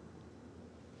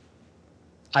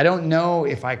I don't know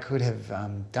if I could have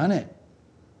done it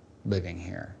living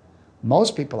here.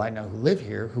 Most people I know who live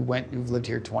here, who've lived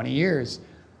here 20 years,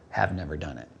 have never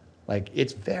done it. Like,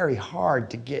 it's very hard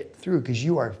to get through because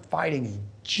you are fighting a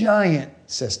giant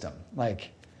system,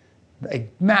 like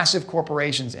massive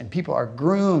corporations, and people are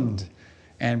groomed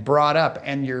and brought up,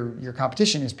 and your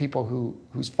competition is people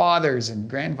whose fathers and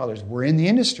grandfathers were in the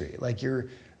industry. Like,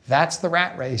 that's the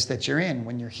rat race that you're in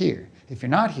when you're here. If you're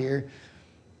not here,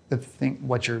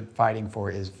 what you're fighting for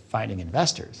is finding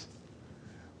investors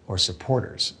or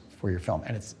supporters for your film.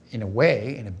 And it's, in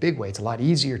a big way, it's a lot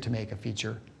easier to make a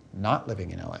feature not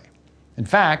living in LA. In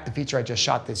fact, the feature I just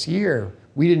shot this year,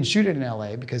 we didn't shoot it in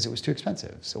LA because it was too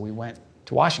expensive. So we went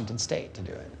to Washington State to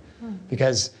do it.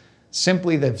 Because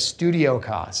simply the studio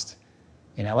cost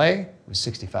in LA was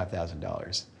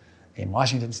 $65,000. In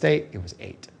Washington State, it was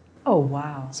 $8,000. Oh,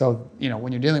 wow. So,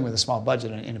 when you're dealing with a small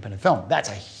budget on an independent film, that's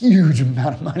a huge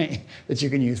amount of money that you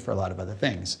can use for a lot of other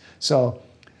things. So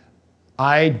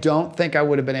I don't think I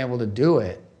would have been able to do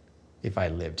it if I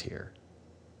lived here.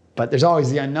 But there's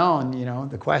always the unknown,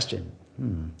 the question,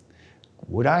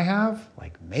 would I have?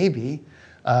 Like, maybe.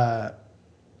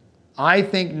 I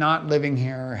think not living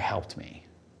here helped me.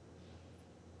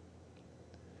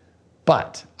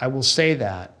 But I will say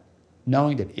that,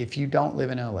 knowing that if you don't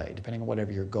live in LA, depending on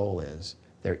whatever your goal is,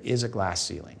 there is a glass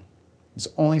ceiling. It's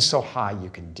only so high you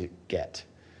can get.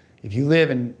 If you live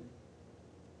in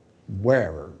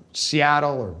wherever,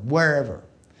 Seattle or wherever,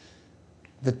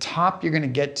 the top you're going to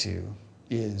get to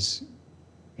is,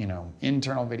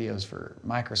 internal videos for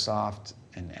Microsoft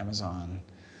and Amazon.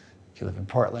 If you live in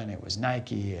Portland, it was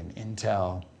Nike and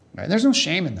Intel. Right? There's no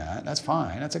shame in that. That's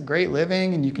fine. That's a great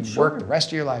living, and you can work the rest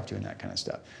of your life doing that kind of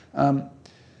stuff.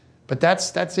 But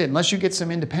that's it. Unless you get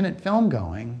some independent film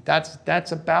going,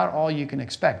 that's about all you can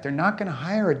expect. They're not going to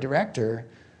hire a director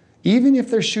even if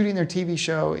they're shooting their TV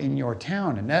show in your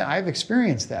town, and I've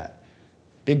experienced that.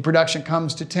 Big production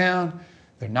comes to town,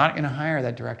 they're not going to hire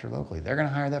that director locally. They're going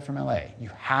to hire that from LA. You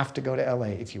have to go to LA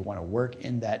if you want to work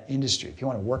in that industry, if you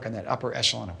want to work on that upper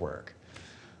echelon of work.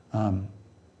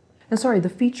 And sorry,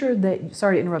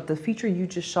 sorry to interrupt, the feature you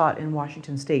just shot in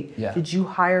Washington State, Yeah. Did you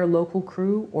hire local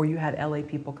crew or you had LA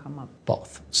people come up?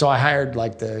 Both. So I hired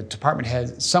like the department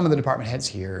heads, some of the department heads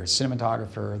here,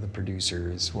 cinematographer, the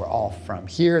producers were all from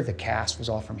here. The cast was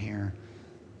all from here.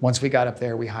 Once we got up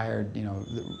there, we hired,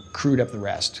 crewed up the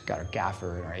rest, got our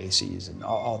gaffer and our ACs and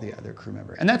all the other crew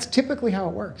members. And that's typically how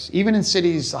it works. Even in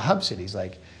cities, hub cities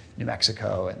like New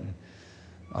Mexico and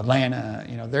Atlanta,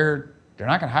 they're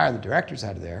not going to hire the directors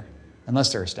out of there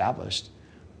unless they're established.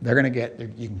 They're going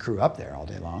to you can crew up there all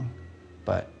day long,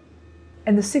 but.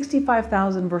 And the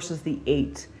 65,000 versus the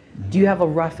 8, do you have a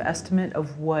rough estimate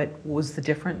of what was the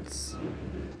difference?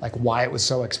 Like why it was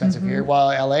so expensive here? Well,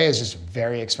 LA is just a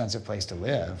very expensive place to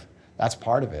live. That's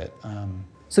part of it.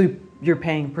 So you're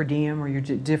paying per diem or you're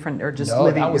different or just No,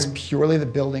 living? that was purely the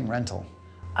building rental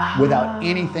without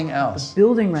anything else. The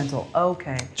building rental,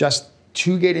 okay. Just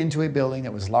to get into a building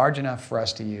that was large enough for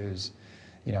us to use,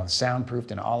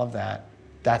 soundproofed and all of that,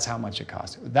 that's how much it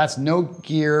cost. That's no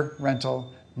gear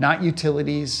rental, not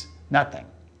utilities, nothing.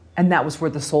 And that was where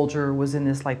the soldier was in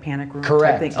this like panic room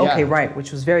Correct, type thing? yeah. Okay, right,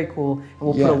 which was very cool. And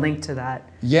we'll put a link to that.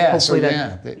 Yeah, Hopefully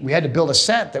we had to build a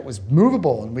set that was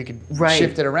movable and we could Right.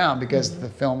 shift it around because the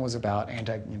film was about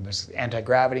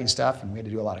anti-gravity and stuff, and we had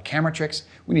to do a lot of camera tricks.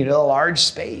 We needed a large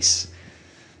space.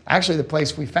 Actually, the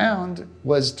place we found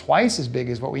was twice as big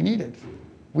as what we needed.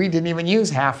 We didn't even use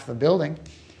half the building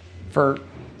for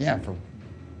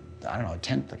I don't know, a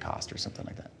tenth the cost or something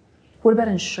like that. What about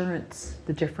insurance,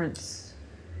 the difference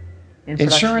in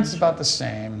production? Insurance is about the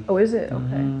same. Oh, is it?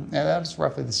 Okay. Yeah, that was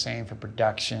roughly the same for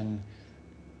production.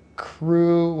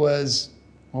 Crew was,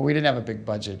 well, we didn't have a big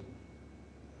budget.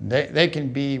 They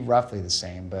can be roughly the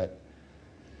same, but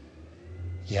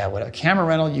yeah, what a camera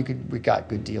rental we got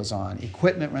good deals on.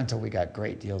 Equipment rental we got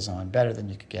great deals on, better than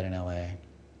you could get in LA.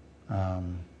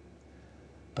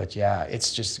 But yeah,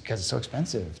 it's just because it's so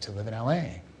expensive to live in LA.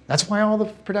 That's why all the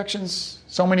productions,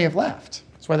 so many have left.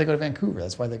 That's why they go to Vancouver.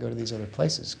 That's why they go to these other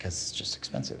places, because it's just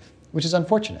expensive, which is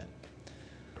unfortunate.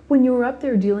 When you were up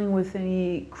there dealing with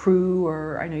any crew,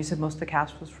 or I know you said most of the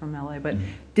cast was from LA, but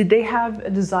did they have a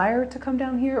desire to come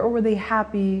down here or were they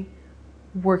happy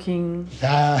working?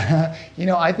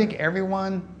 I think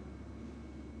everyone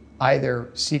either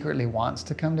secretly wants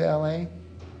to come to LA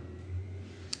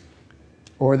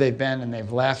or they've been and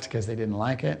they've left because they didn't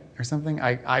like it or something.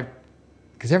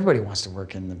 Because everybody wants to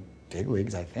work in the big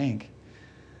leagues, I think.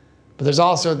 But there's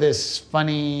also this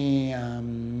funny,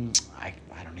 I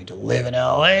don't need to live in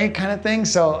LA kind of thing.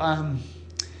 So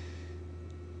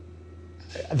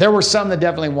there were some that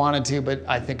definitely wanted to, but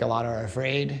I think a lot are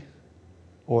afraid,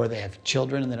 or they have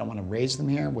children and they don't want to raise them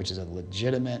here, which is a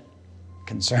legitimate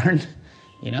concern,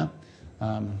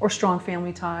 Or strong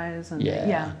family ties. And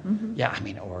Yeah. Mm-hmm. Yeah,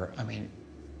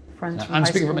 Friends from I'm high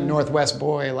speaking from a school. Northwest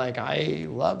boy. Like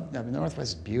the Northwest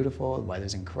is beautiful. The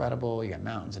weather's incredible. You got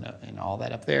mountains and all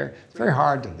that up there. It's very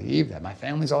hard to leave that. My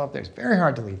family's all up there. It's very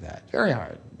hard to leave that. Very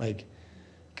hard. Like,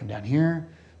 come down here.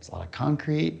 There's a lot of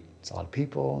concrete. There's a lot of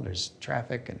people. There's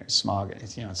traffic and there's smog.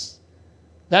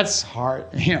 That's hard.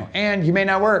 And you may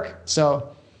not work.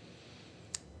 So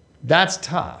that's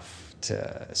tough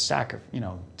to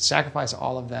sacrifice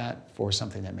all of that for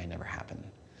something that may never happen.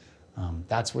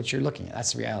 That's what you're looking at.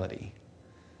 That's the reality.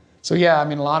 So yeah,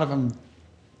 a lot of them,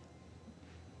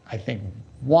 I think,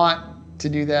 want to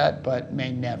do that, but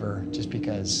may never, just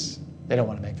because they don't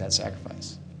want to make that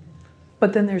sacrifice.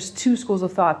 But then there's two schools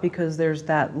of thought, because there's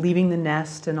that leaving the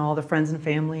nest and all the friends and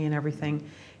family and everything,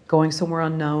 going somewhere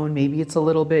unknown. Maybe it's a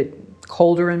little bit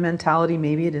colder in mentality,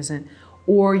 maybe it isn't.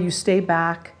 Or you stay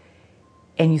back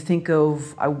and you think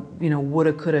of,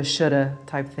 woulda, coulda, shoulda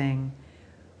type thing.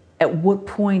 At what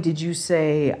point did you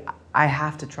say, I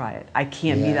have to try it? I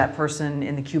can't be that person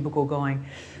in the cubicle going,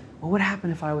 well, what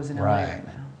happened if I was in LA right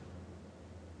now?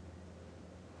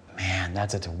 Man,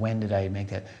 when did I make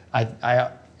that?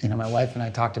 My wife and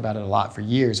I talked about it a lot for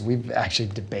years. We've actually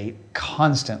debate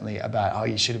constantly about, oh,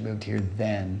 you should have moved here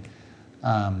then.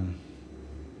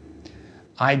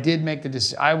 I did make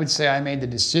I would say I made the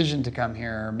decision to come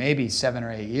here maybe 7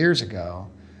 or 8 years ago,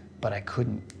 but I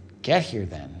couldn't get here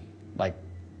then,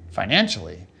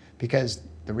 financially, because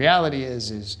the reality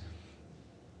is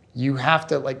you have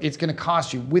to, it's going to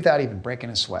cost you, without even breaking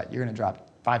a sweat, you're going to drop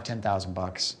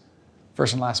 $5,000-$10,000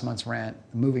 first and last month's rent,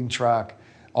 the moving truck,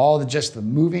 just the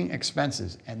moving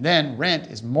expenses, and then rent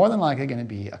is more than likely going to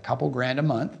be a couple grand a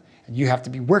month, and you have to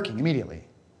be working immediately.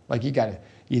 Like you gotta,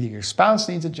 either your spouse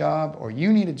needs a job or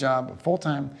you need a job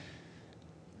full-time.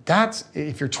 That's,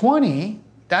 if you're 20,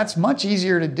 that's much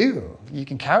easier to do. You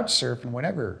can couch surf and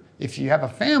whatever. If you have a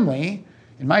family,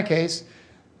 in my case,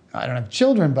 I don't have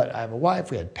children, but I have a wife,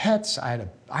 we had pets, I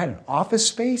had an office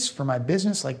space for my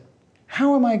business. Like,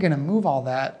 how am I gonna move all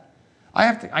that?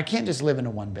 I can't just live in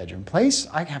a 1-bedroom place.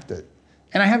 I have to,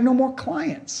 and I have no more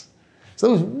clients. So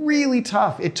it was really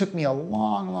tough. It took me a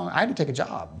I had to take a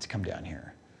job to come down here.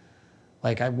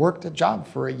 Like I worked a job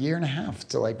for a year and a half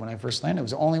to like when I first landed. It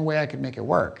was the only way I could make it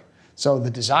work. So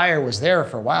the desire was there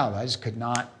for a while, but I just could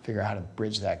not figure out how to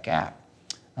bridge that gap.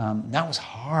 That was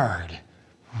hard,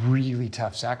 really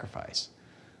tough sacrifice.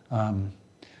 And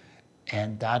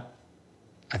that,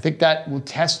 I think that will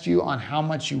test you on how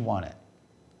much you want it.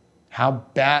 How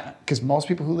bad, because most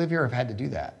people who live here have had to do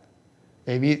that.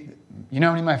 You know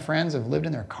how many of my friends have lived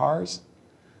in their cars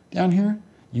down here?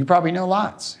 You probably know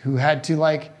lots who had to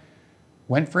like,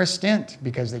 went for a stint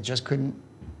because they just couldn't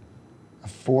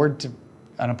afford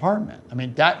an apartment. I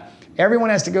mean, everyone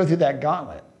has to go through that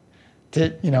gauntlet.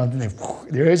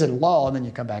 There is a lull and then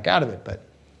you come back out of it, but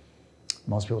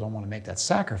most people don't want to make that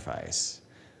sacrifice,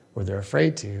 or they're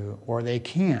afraid to, or they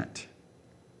can't,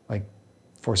 like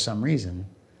for some reason,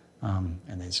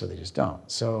 so they just don't.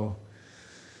 So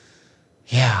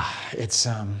yeah, it's,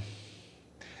 and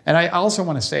I also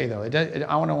want to say though, I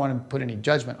don't want to put any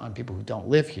judgment on people who don't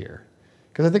live here,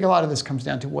 because I think a lot of this comes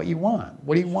down to what you want.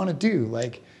 What do you want to do?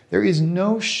 Like, there is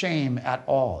no shame at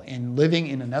all in living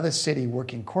in another city,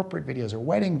 working corporate videos or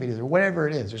wedding videos or whatever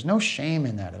it is. There's no shame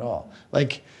in that at all.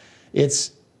 Like, it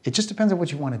just depends on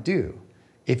what you want to do.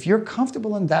 If you're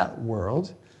comfortable in that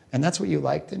world and that's what you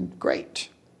like, then great.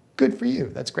 Good for you.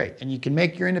 That's great. And you can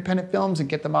make your independent films and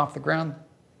get them off the ground.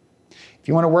 If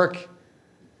you want to work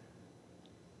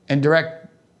and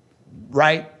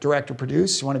write, direct, or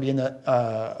produce, you want to be in the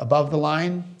above the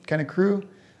line kind of crew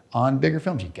on bigger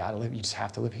films, you just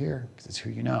have to live here because it's who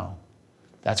you know.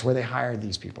 That's where they hired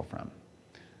these people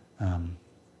from.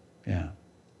 Yeah.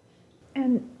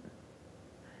 And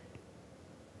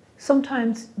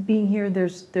sometimes being here,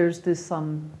 there's this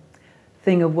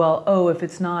thing of, well, oh, if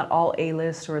it's not all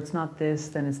A-list or it's not this,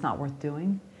 then it's not worth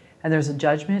doing. And there's a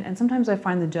judgment. And sometimes I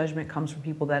find the judgment comes from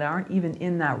people that aren't even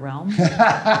in that realm,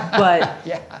 but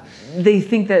yeah. They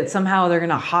think that somehow they're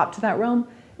gonna hop to that realm.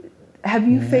 Have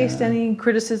you faced any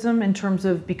criticism in terms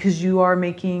of, because you are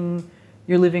making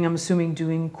your living, I'm assuming,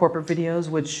 doing corporate videos,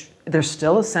 which there's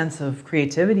still a sense of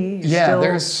creativity.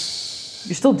 You're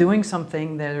still doing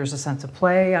something. There's a sense of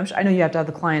play. I know you have to have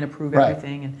the client approve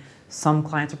everything, and some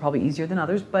clients are probably easier than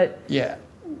others, but yeah.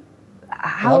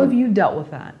 How have you dealt with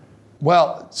that?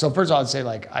 Well, so first of all, I'd say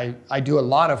like I do a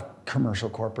lot of commercial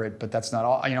corporate, but that's not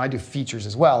all. I do features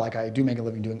as well. Like I do make a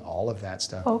living doing all of that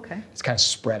stuff. Oh, okay. It's kind of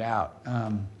spread out.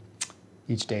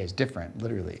 Each day is different,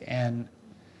 literally. And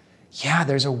yeah,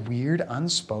 there's a weird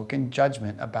unspoken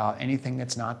judgment about anything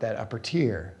that's not that upper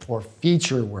tier or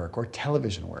feature work or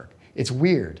television work. It's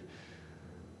weird.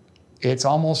 It's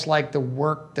almost like the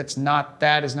work that's not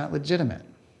that is not legitimate,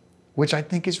 which I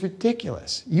think is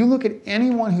ridiculous. You look at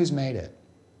anyone who's made it,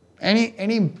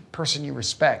 any person you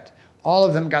respect, all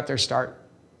of them got their start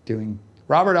doing.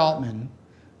 Robert Altman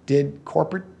did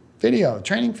corporate video,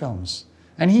 training films,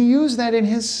 and he used that in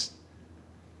his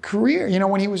career,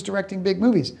 when he was directing big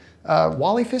movies.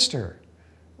 Wally Pfister,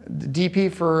 the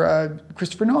DP for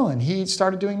Christopher Nolan, he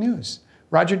started doing news.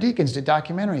 Roger Deakins did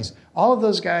documentaries. All of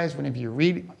those guys, whenever you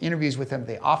read interviews with them,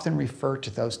 they often refer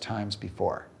to those times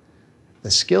before.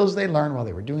 The skills they learned while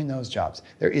they were doing those jobs.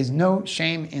 There is no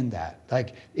shame in that.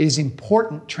 Like, it is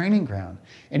important training ground.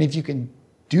 And if you can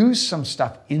do some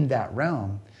stuff in that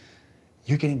realm,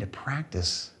 you're getting to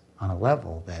practice on a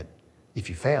level that if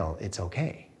you fail, it's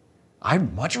okay.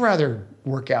 I'd much rather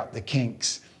work out the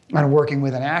kinks on working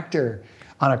with an actor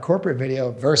on a corporate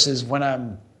video versus when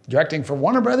I'm directing for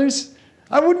Warner Brothers.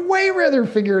 I would way rather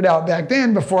figure it out back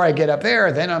then before I get up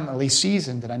there. Then I'm at least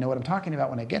seasoned and I know what I'm talking about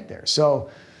when I get there.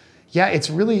 So yeah, it's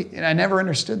really, and I never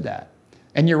understood that.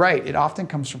 And you're right, it often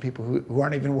comes from people who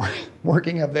aren't even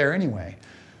working up there anyway.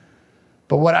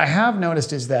 But what I have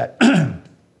noticed is that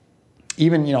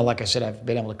even, like I said, I've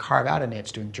been able to carve out a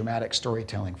niche doing dramatic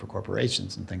storytelling for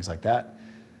corporations and things like that.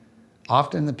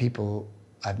 Often the people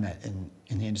I've met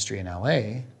in the industry in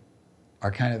LA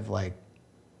are kind of like,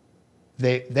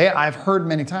 I've heard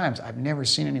many times, I've never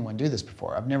seen anyone do this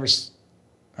before. I'm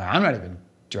not even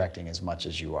directing as much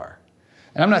as you are.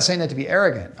 And I'm not saying that to be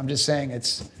arrogant. I'm just saying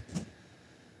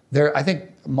I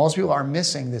think most people are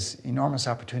missing this enormous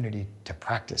opportunity to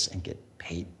practice and get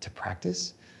paid to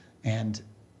practice. And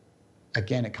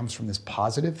again, it comes from this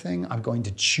positive thing. I'm going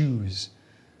to choose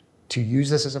to use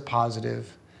this as a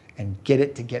positive and get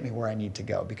it to get me where I need to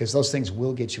go, because those things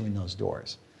will get you in those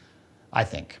doors, I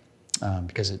think.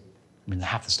 Because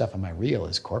half the stuff on my reel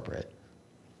is corporate.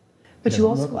 But you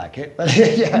also look like it, but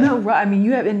yeah. No, right. I mean,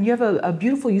 you have a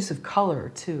beautiful use of color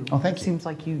too. Oh, thank you. It seems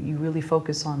like you really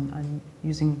focus on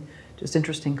using just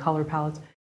interesting color palettes.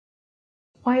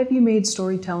 Why have you made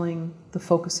storytelling the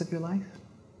focus of your life?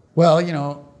 Well,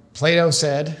 Plato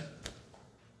said,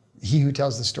 "He who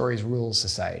tells the stories rules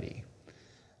society."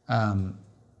 And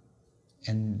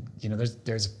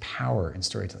there's power in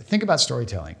storytelling. Think about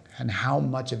storytelling and how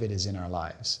much of it is in our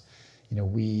lives.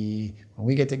 When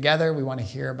we get together, we want to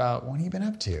hear about, what have you been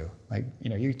up to? Like,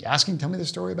 you're asking, tell me the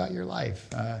story about your life.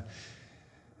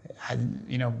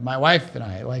 My wife and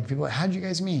I, like, people, how did you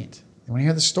guys meet? They want to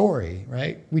hear the story,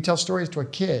 right? We tell stories to our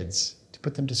kids to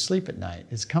put them to sleep at night.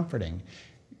 It's comforting.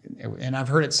 And I've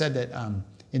heard it said that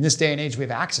in this day and age, we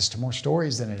have access to more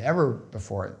stories than ever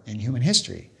before in human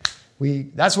history.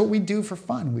 That's what we do for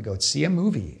fun. We go see a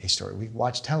movie, a story. We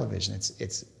watch television.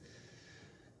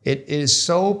 It is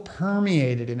so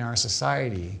permeated in our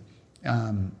society.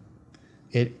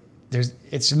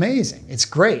 It's amazing. It's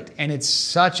great, and it's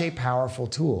such a powerful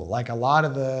tool. Like a lot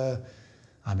of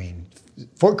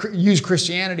use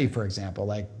Christianity for example.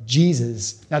 Like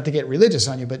Jesus, not to get religious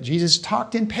on you, but Jesus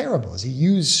talked in parables. He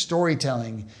used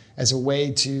storytelling as a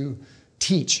way to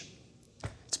teach.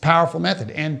 It's a powerful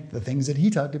method, and the things that he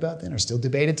talked about then are still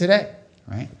debated today,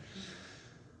 right?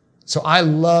 So I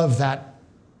love that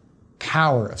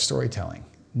power of storytelling,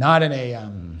 not in a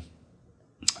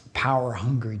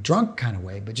power-hungry, drunk kind of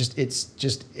way, but it's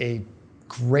just a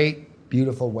great,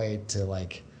 beautiful way to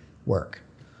work.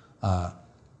 And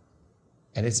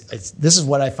this is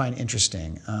what I find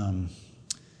interesting.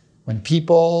 When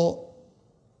people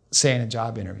say in a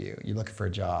job interview, you're looking for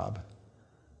a job,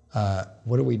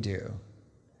 what do we do?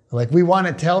 We want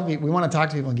to talk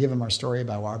to people and give them our story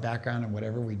about our background and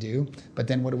whatever we do. But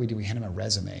then what do? We hand them a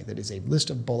resume that is a list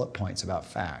of bullet points about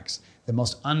facts. The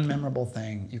most unmemorable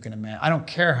thing you can imagine. I don't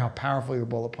care how powerful your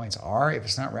bullet points are. If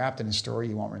it's not wrapped in a story,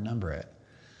 you won't remember it.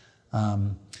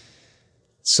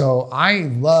 So I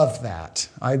love that.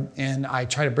 And I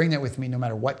try to bring that with me no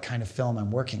matter what kind of film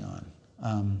I'm working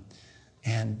on.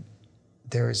 And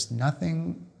there is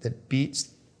nothing that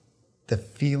beats the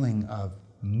feeling of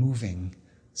moving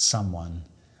someone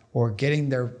or getting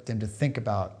them to think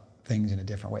about things in a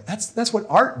different way. That's what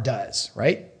art does,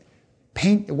 right?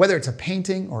 Whether it's a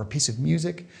painting or a piece of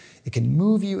music, it can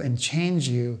move you and change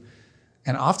you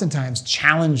and oftentimes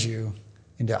challenge you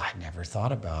into, I never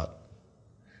thought about,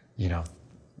 a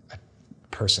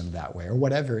person that way or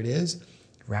whatever it is.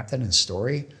 Wrap that in a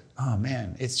story. Oh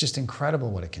man, it's just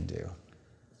incredible what it can do.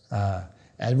 A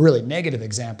really negative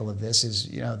example of this is,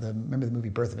 remember the movie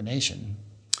Birth of a Nation?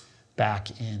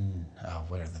 Back in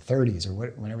the 30s or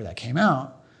whenever that came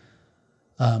out,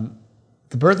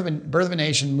 the Birth of a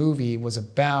Nation movie was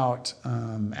about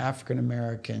African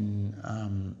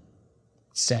American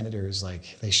senators.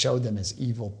 They showed them as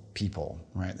evil people,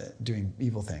 right, doing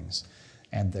evil things,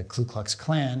 and the Ku Klux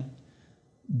Klan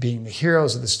being the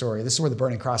heroes of the story. This is where the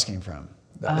Burning Cross came from.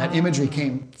 That imagery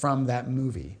came from that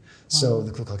movie. Wow. So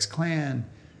the Ku Klux Klan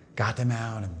got them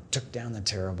out and took down the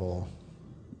terrible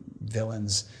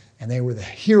villains. And they were the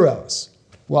heroes.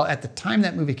 Well, at the time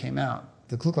that movie came out,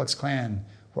 the Ku Klux Klan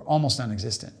were almost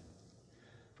non-existent.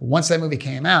 But once that movie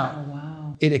came out,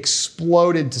 It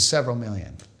exploded to several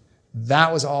million.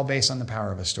 That was all based on the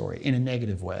power of a story in a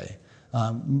negative way.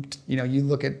 You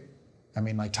look at,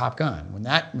 like Top Gun, when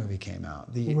that movie came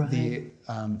out, the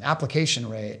application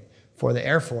rate for the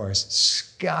Air Force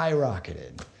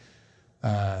skyrocketed.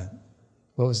 What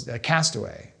was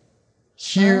Castaway?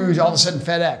 Huge, all of a sudden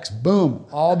FedEx, boom,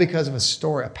 all because of a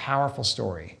story, a powerful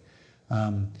story.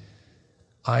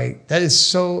 That is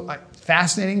so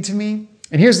fascinating to me.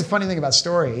 And here's the funny thing about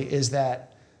story is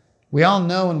that we all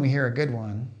know when we hear a good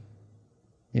one,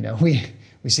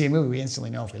 we see a movie, we instantly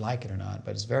know if we like it or not,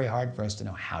 but it's very hard for us to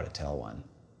know how to tell one.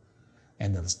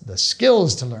 And the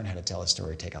skills to learn how to tell a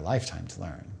story take a lifetime to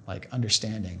learn, like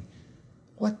understanding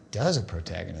what does a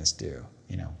protagonist do?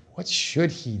 What should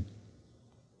he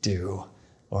do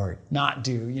or not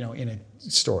do, in a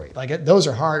story. Those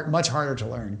are much harder to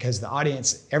learn because the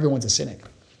audience, everyone's a cynic,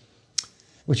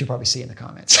 which you probably see in the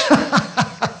comments.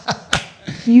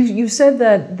 You've said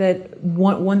that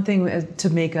one thing to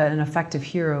make an effective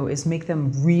hero is make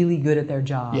them really good at their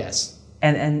job. Yes.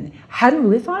 And hadn't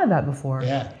really thought of that before.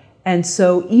 Yeah. And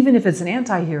so even if it's an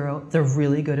anti-hero, they're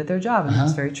really good at their job, and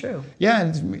that's very true. Yeah,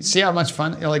 and see how much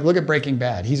fun, look at Breaking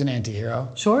Bad. He's an anti-hero.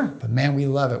 Sure. But man, we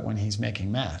love it when he's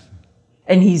making meth.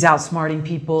 And he's outsmarting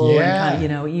people, Yeah. and kind of, you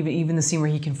know, even the scene where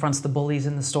he confronts the bullies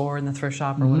in the store, in the thrift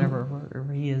shop, or whatever,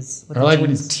 wherever he is. With Or the like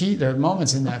when jeans. he's there are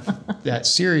moments in that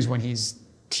series when he's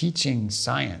teaching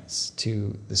science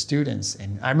to the students.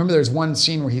 And I remember there's one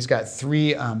scene where he's got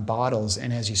 3 bottles,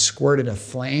 and as he squirted a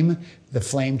flame, the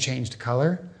flame changed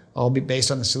color, all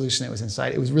based on the solution that was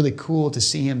inside. It was really cool to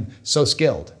see him so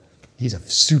skilled. He's a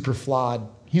super flawed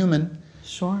human.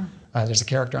 Sure. There's a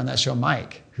character on that show,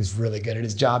 Mike, who's really good at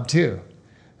his job too.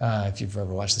 If you've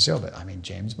ever watched the show, but I mean,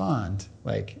 James Bond,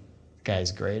 like, the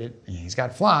guy's great at, he's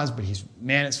got flaws, but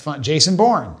man, it's fun. Jason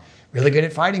Bourne, really good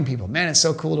at fighting people. Man, it's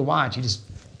so cool to watch. You just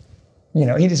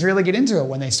really get into it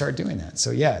when they start doing that.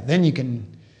 So yeah, then you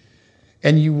can,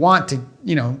 and you want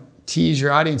to, tease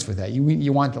your audience with that.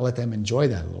 You want to let them enjoy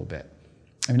that a little bit.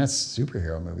 I mean, that's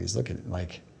superhero movies. Look at it,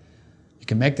 like, you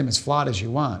can make them as flawed as you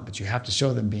want, but you have to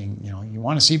show them being, you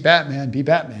want to see Batman, be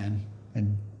Batman,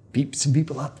 and beat some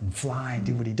people up and fly and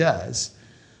do what he does.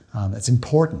 That's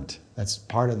important. That's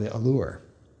part of the allure.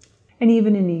 And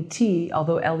even in E.T.,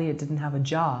 although Elliot didn't have a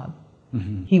job,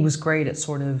 he was great at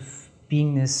sort of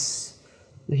being this,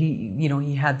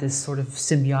 he had this sort of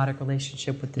symbiotic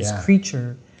relationship with this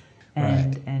creature,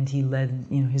 and he led,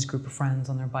 his group of friends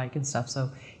on their bike and stuff. So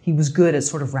he was good at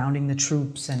sort of rounding the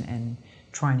troops and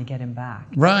trying to get him back.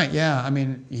 Right, yeah. I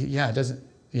mean, it doesn't,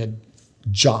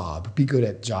 job, be good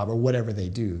at job or whatever they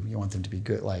do. You want them to be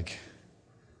good, like,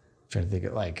 try to think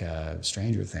of like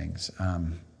Stranger Things.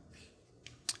 In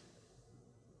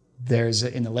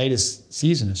the latest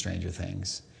season of Stranger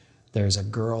Things, there's a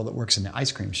girl that works in the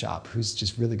ice cream shop who's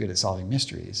just really good at solving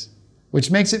mysteries,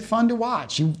 which makes it fun to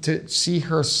watch. To see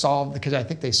her solve, because I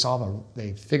think they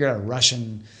figured out a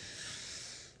Russian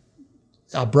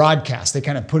broadcast. They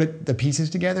kind of put the pieces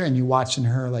together, and you watching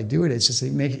her like do it. It's just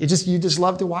you just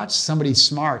love to watch somebody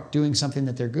smart doing something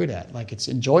that they're good at. Like, it's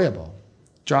enjoyable,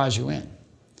 draws you in.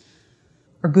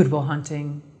 Or Good Will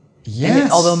Hunting. Yes.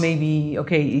 Although maybe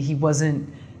he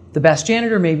wasn't the best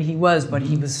janitor, maybe he was, but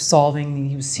he was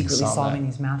secretly solving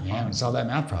these math problems. Yeah, we solved that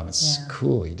math problem. It's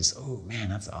cool. You just, oh man,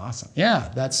 that's awesome.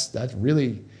 Yeah, that's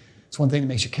really, it's one thing that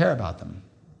makes you care about them.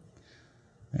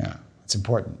 Yeah, it's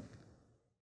important.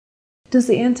 Does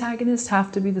the antagonist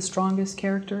have to be the strongest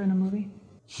character in a movie?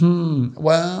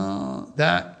 Well,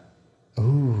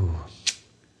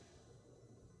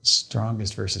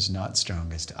 strongest versus not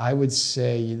strongest. I would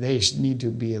say they need to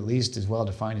be at least as well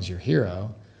defined as your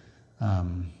hero.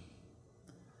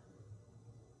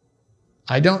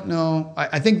 I don't know.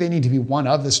 I think they need to be one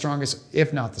of the strongest,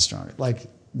 if not the strongest. Like,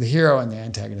 the hero and the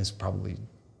antagonist probably,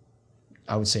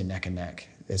 I would say, neck and neck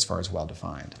as far as well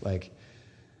defined. Like,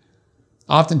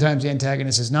 oftentimes the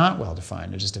antagonist is not well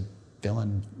defined. They're just a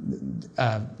villain.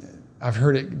 I've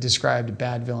heard it described,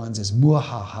 bad villains as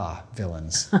muahaha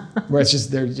villains, where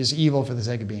they're just evil for the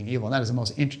sake of being evil. And that is the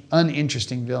most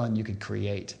uninteresting villain you could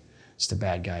create. Just a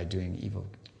bad guy doing evil,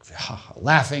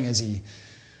 laughing as he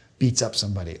beats up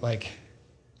somebody. Like,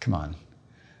 come on.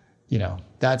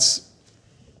 That's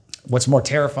what's more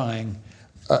terrifying.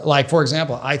 Like, for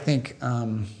example, I think,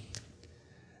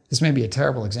 this may be a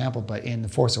terrible example, but in The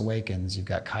Force Awakens, you've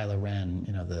got Kylo Ren,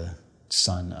 the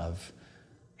son of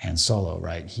Han Solo,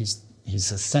 right? He's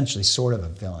essentially sort of a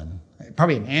villain,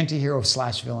 probably an anti-hero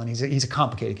 / villain. He's a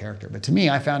complicated character, but to me,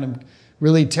 I found him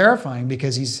really terrifying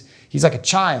because he's like a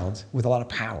child with a lot of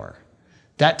power.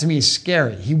 That to me is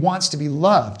scary. He wants to be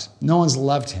loved. No one's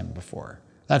loved him before.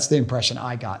 That's the impression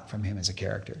I got from him as a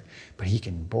character. But he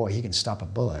can stop a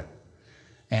bullet.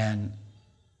 And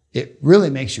it really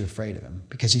makes you afraid of him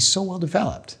because he's so well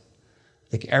developed.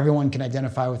 Like, everyone can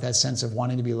identify with that sense of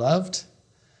wanting to be loved.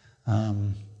 I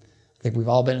think we've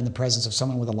all been in the presence of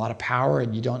someone with a lot of power,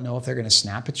 and you don't know if they're going to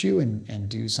snap at you and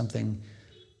do something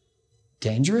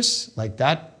dangerous. Like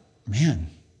that, man,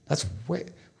 that's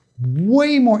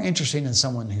way more interesting than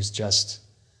someone who's just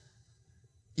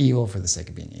evil for the sake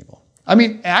of being evil. I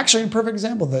mean, actually, a perfect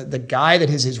example, the guy that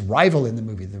is his rival in the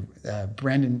movie,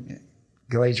 Brandon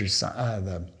Glazer's son,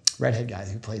 the redhead guy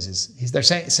who plays they're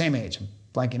same age. I'm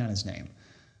blanking on his name.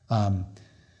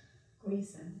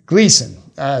 Gleason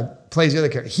plays the other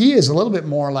character. He is a little bit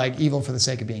more like evil for the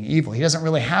sake of being evil. He doesn't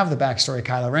really have the backstory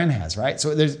Kylo Ren has, right?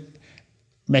 So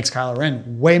makes Kylo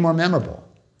Ren way more memorable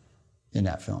in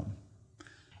that film.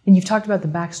 And you've talked about the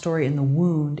backstory and the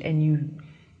wound, and you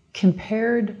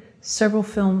compared several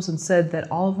films and said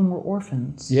that all of them were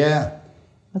orphans. Yeah.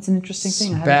 That's an interesting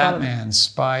thing. Batman,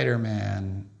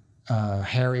 Spider-Man,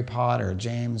 Harry Potter,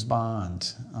 James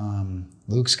Bond,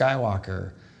 Luke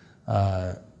Skywalker.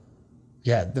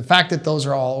 The fact that those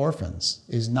are all orphans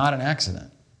is not an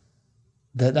accident.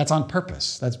 That's on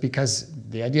purpose. That's because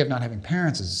the idea of not having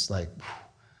parents is like,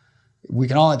 we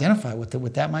can all identify with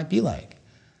what that might be like.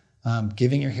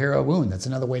 Giving your hero a wound, that's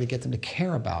another way to get them to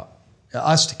care about,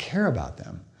 us to care about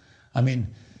them. I mean,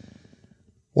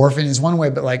 orphan is one way,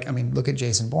 but like, I mean, look at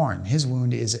Jason Bourne. His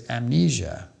wound is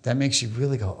amnesia. That makes you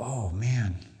really go, oh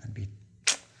man,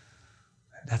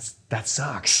 that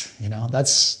sucks. You know,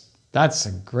 that's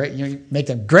a great, you know, you make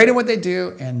them great at what they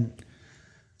do, and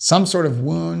some sort of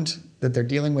wound that they're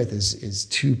dealing with is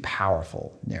too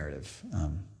powerful narrative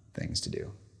things to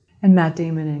do. And Matt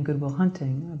Damon in Good Will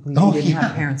Hunting, I believe he didn't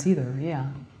have parents either, yeah.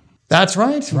 That's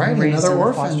right, right. Another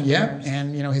orphan, yeah. Cares.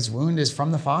 And you know, his wound is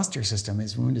from the foster system.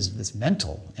 His wound is this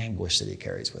mental anguish that he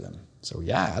carries with him. So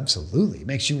yeah, absolutely. It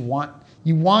makes you want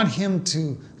him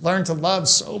to learn to love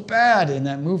so bad in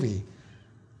that movie.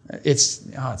 It's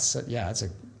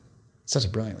such a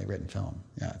brilliantly written film.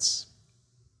 Yeah, it's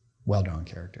well-drawn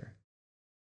character.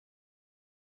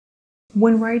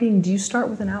 When writing, do you start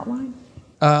with an outline?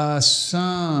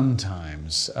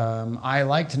 Sometimes. I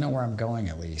like to know where I'm going,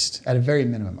 at least. At a very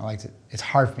minimum. It's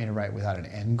hard for me to write without an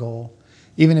end goal.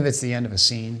 Even if it's the end of a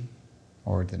scene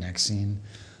or the next scene.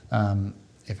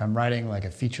 If I'm writing like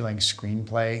a feature-length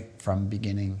screenplay from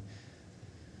beginning,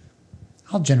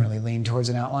 I'll generally lean towards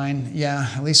an outline. Yeah,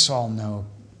 at least so I'll know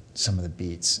some of the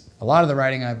beats. A lot of the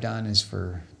writing I've done is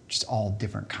for just all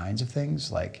different kinds of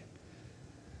things, like,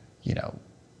 you know,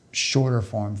 shorter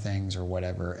form things or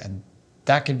whatever. And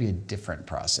that can be a different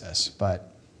process,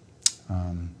 but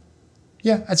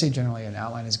yeah, I'd say generally an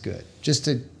outline is good, just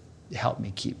to help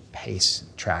me keep pace,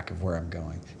 track of where I'm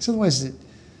going. Because otherwise,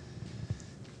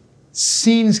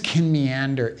 scenes can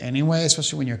meander anyway,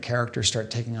 especially when your characters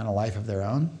start taking on a life of their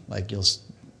own. Like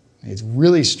it's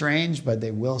really strange, but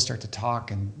they will start to talk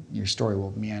and your story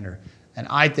will meander. And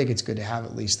I think it's good to have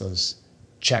at least those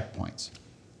checkpoints.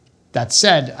 That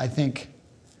said, I think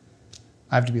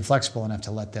I have to be flexible enough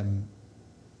to let them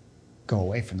go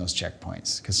away from those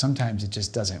checkpoints, because sometimes it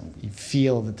just doesn't. You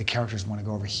feel that the characters want to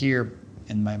go over here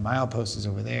and my milepost is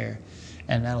over there,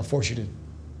 and that'll force you to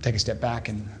take a step back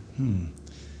and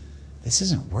this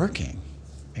isn't working.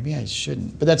 Maybe I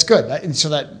shouldn't. But that's good. And so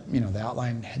that, you know, the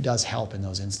outline does help in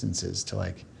those instances to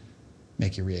like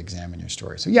make you re-examine your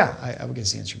story. So yeah, I would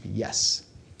guess the answer would be yes.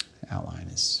 The outline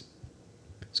is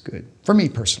good for me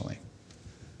personally.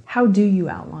 How do you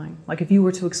outline? Like if you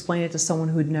were to explain it to someone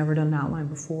who had never done an outline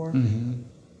before, how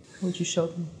would you show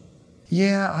them?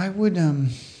 Yeah, I would,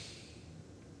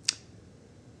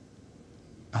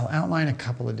 I'll outline a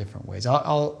couple of different ways. I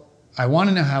want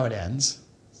to know how it ends.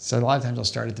 So a lot of times I'll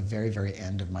start at the very, very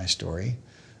end of my story.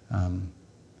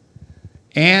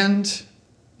 And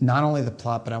not only the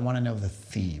plot, but I want to know the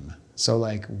theme. So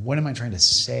like, what am I trying to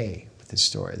say with this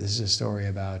story? This is a story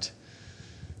about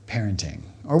parenting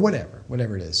or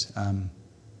whatever it is.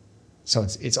 So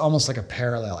it's almost like a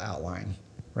parallel outline,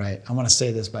 right? I want to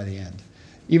say this by the end.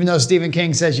 Even though Stephen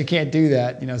King says you can't do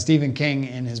that, you know, Stephen King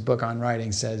in his book on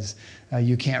writing says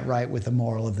you can't write with the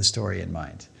moral of the story in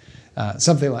mind.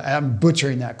 Something like, I'm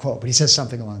butchering that quote, but he says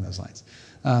something along those lines.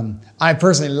 I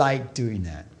personally like doing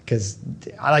that because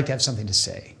I like to have something to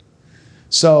say.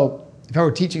 So if I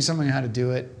were teaching someone how to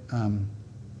do it,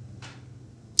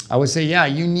 I would say, yeah,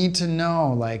 you need to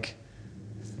know like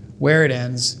where it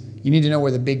ends. You need to know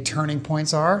where the big turning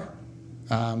points are.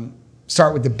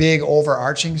 Start with the big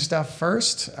overarching stuff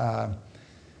first. At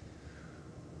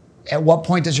what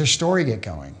point does your story get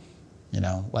going? You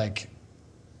know, like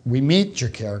we meet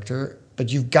your character,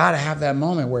 but you've got to have that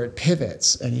moment where it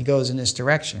pivots and he goes in this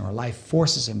direction, or life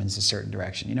forces him in a certain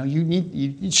direction. You know,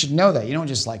 you should know that. You don't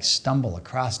just like stumble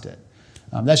across it.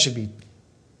 That should be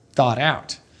thought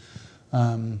out.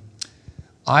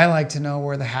 I like to know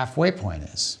where the halfway point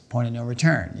is, point of no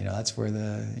return. You know, that's where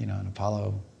in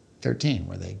Apollo 13,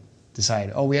 where they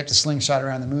decide, oh, we have to slingshot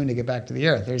around the moon to get back to the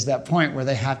Earth. There's that point where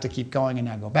they have to keep going and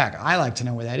not go back. I like to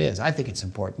know where that is. I think it's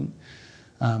important.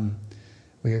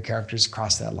 Where your characters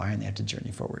cross that line, they have to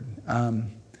journey forward.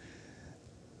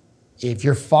 If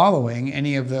you're following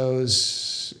any of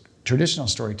those traditional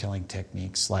storytelling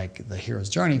techniques, like the hero's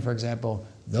journey, for example,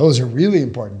 those are really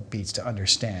important beats to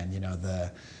understand. You know,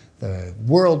 the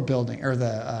world building, or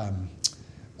the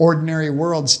ordinary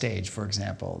world stage, for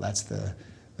example. That's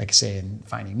like say in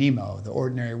Finding Nemo, the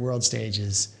ordinary world stage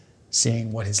is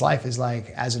seeing what his life is like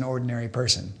as an ordinary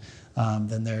person.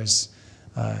 Then there's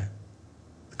the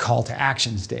call to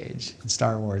action stage. In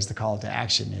Star Wars, the call to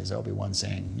action is Obi-Wan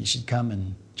saying, you should come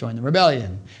and join the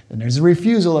rebellion. Then there's a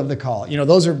refusal of the call. You know,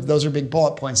 those are big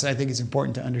bullet points that I think is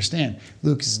important to understand.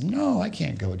 Luke says, no, I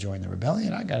can't go join the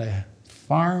rebellion. I gotta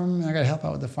farm, I gotta help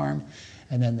out with the farm.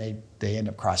 And then they end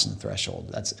up crossing the threshold.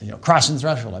 That's, you know, crossing the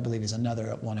threshold, I believe, is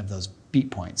another one of those beat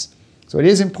points. So it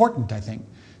is important, I think,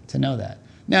 to know that.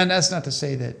 Now, that's not to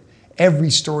say that every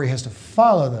story has to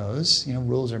follow those. You know,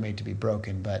 rules are made to be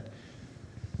broken, but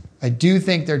I do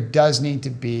think there does need to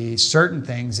be certain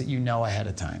things that you know ahead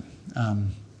of time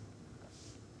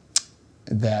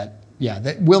that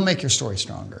will make your story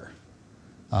stronger.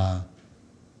 And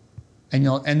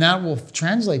that will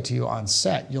translate to you on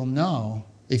set. You'll know,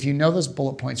 if you know those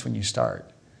bullet points when you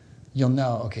start, you'll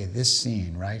know, okay, this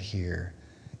scene right here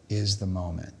is the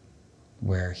moment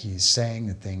where he's saying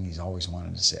the thing he's always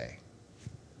wanted to say.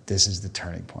 This is the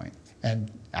turning point.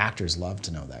 And actors love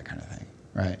to know that kind of thing,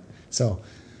 right? So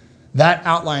that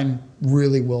outline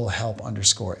really will help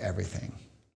underscore everything.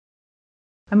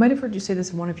 I might have heard you say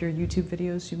this in one of your YouTube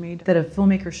videos you made, that a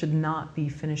filmmaker should not be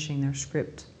finishing their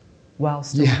script while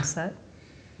still on set.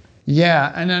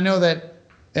 Yeah, and I know that,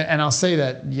 and I'll say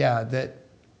that, that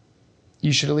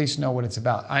you should at least know what it's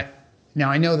about.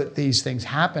 Now I know that these things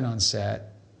happen on set.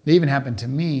 They even happen to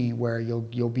me where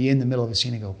you'll be in the middle of a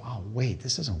scene and go, wow, wait,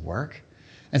 this doesn't work.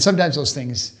 And sometimes those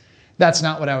things, that's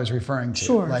not what I was referring to.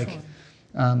 Sure.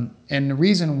 And the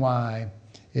reason why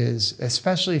is,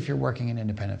 especially if you're working in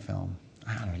independent film,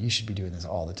 I don't know, you should be doing this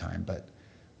all the time, but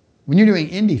when you're doing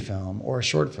indie film or a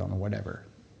short film or whatever,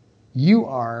 you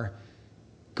are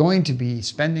going to be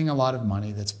spending a lot of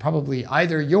money that's probably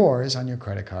either yours on your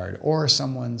credit card or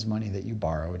someone's money that you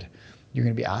borrowed. You're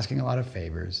going to be asking a lot of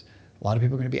favors. A lot of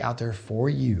people are going to be out there for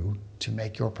you to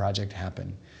make your project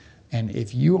happen. And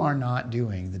if you are not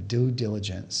doing the due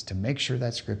diligence to make sure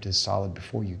that script is solid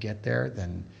before you get there,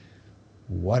 then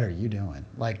what are you doing?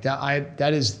 Like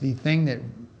that is the thing that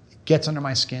gets under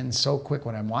my skin so quick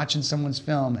when I'm watching someone's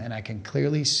film and I can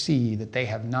clearly see that they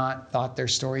have not thought their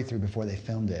story through before they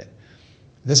filmed it.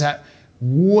 This happened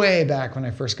way back when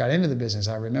I first got into the business.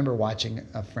 I remember watching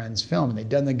a friend's film and they'd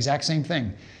done the exact same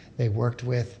thing. They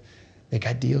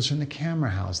got deals from the camera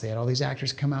house. They had all these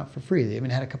actors come out for free. They even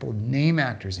had a couple of name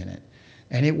actors in it.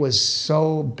 And it was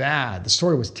so bad. The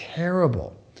story was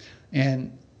terrible.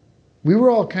 And we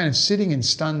were all kind of sitting in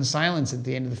stunned silence at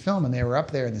the end of the film, and they were up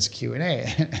there in this Q&A.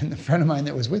 And the friend of mine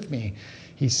that was with me,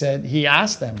 he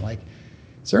asked them, like,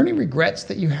 is there any regrets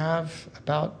that you have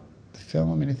about the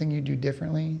film, anything you do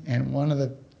differently? And one of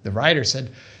the writers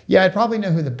said, yeah, I'd probably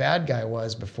know who the bad guy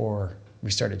was before we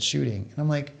started shooting. And I'm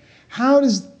like, how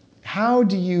does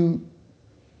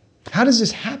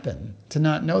this happen to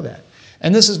not know that?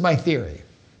 And this is my theory.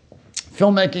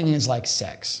 Filmmaking is like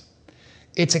sex.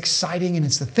 It's exciting and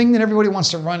it's the thing that everybody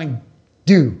wants to run and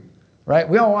do, right?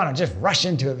 We all want to just rush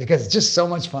into it because it's just so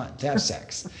much fun to have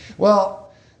sex.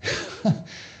 Well,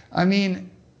 I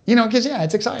mean, because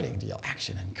it's exciting to yell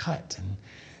action and cut and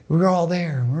we're all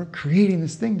there and we're creating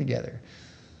this thing together.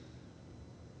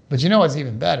 But what's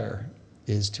even better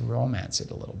is to romance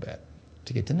it a little bit,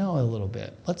 to get to know it a little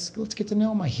bit. Let's get to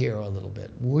know my hero a little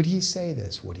bit. Would he say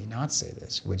this? Would he not say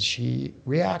this? Would she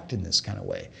react in this kind of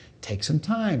way? Take some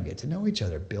time, get to know each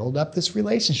other, build up this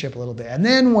relationship a little bit. And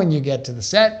then when you get to the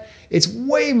set, it's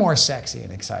way more sexy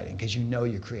and exciting because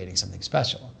you're creating something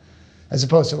special. As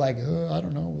opposed to like, I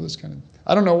don't know,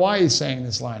 I don't know why he's saying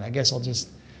this line. I guess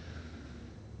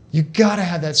you gotta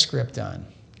have that script done.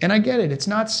 And I get it, it's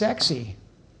not sexy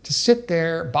to sit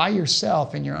there by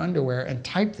yourself in your underwear and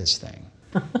type this thing.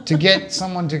 To get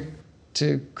someone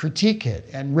to critique it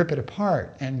and rip it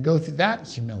apart and go through that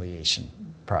humiliation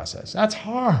process. That's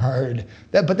hard,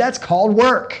 but that's called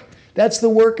work. That's the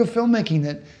work of filmmaking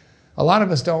that a lot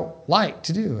of us don't like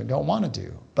to do and don't want to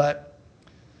do, but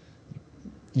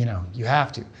you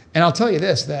have to. And I'll tell you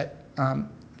this, that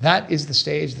that is the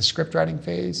stage, the script writing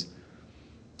phase.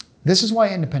 This is why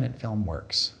independent film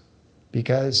works,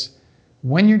 because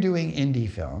when you're doing indie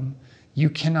film, you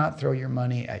cannot throw your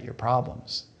money at your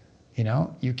problems.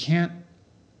 You can't,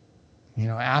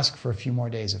 ask for a few more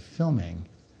days of filming.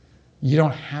 You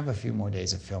don't have a few more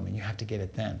days of filming. You have to get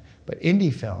it then. But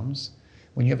indie films,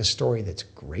 when you have a story that's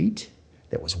great,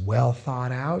 that was well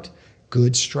thought out,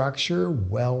 good structure,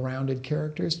 well-rounded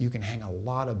characters, you can hang a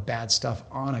lot of bad stuff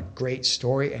on a great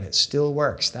story and it still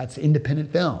works. That's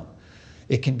independent film.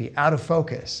 It can be out of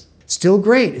focus. Still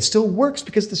great. It still works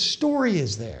because the story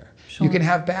is there. Sure. You can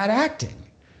have bad acting.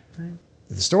 Right.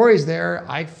 The story's there.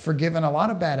 I've forgiven a lot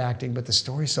of bad acting, but the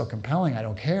story's so compelling, I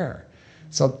don't care.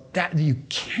 So that you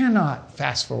cannot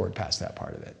fast forward past that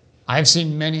part of it. I've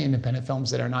seen many independent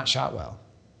films that are not shot well.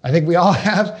 I think we all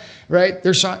have, right?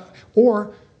 They're shot,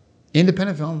 or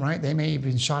independent film, right? They may have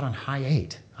been shot on high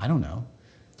 8. I don't know.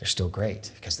 They're still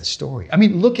great because the story. I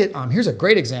mean, look at, here's a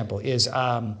great example, is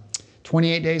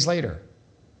 28 Days Later,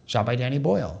 shot by Danny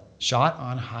Boyle, shot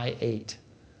on high 8.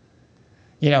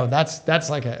 that's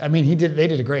like I mean, they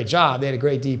did a great job. They had a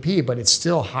great DP, but it's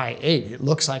still high 8. It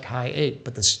looks like high 8,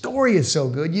 but the story is so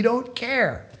good, you don't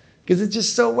care because it's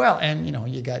just so well. And,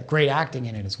 you got great acting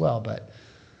in it as well, but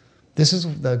this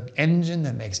is the engine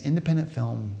that makes independent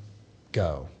film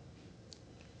go.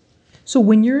 So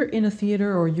when you're in a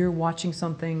theater or you're watching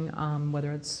something,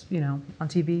 whether it's, on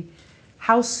TV,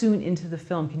 how soon into the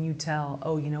film can you tell,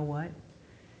 oh, you know what?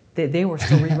 They were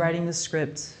still rewriting the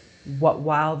script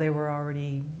while they were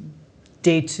already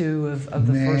day 2 of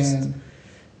the first,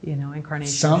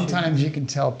 incarnation. Sometimes you can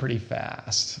tell pretty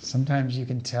fast. Sometimes you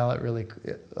can tell it really,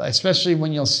 especially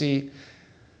when you'll see,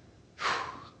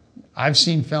 I've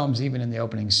seen films even in the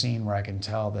opening scene where I can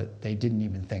tell that they didn't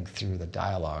even think through the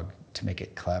dialogue to make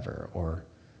it clever or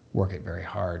work it very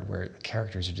hard, where the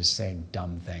characters are just saying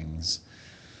dumb things.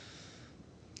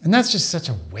 And that's just such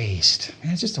a waste.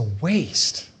 Man, it's just a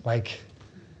waste. Like,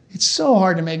 it's so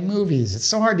hard to make movies. It's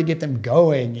so hard to get them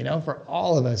going, for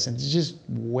all of us. And to just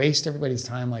waste everybody's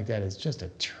time like that is just a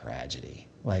tragedy.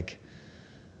 Like,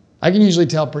 I can usually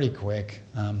tell pretty quick.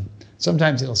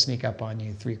 Sometimes it'll sneak up on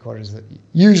you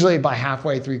usually by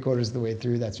halfway, 3/4 of the way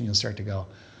through, that's when you'll start to go,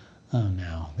 oh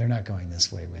no, they're not going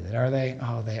this way with it, are they?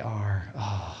 Oh, they are.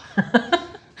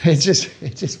 Oh. it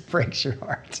just breaks your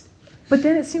heart. But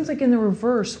then it seems like in the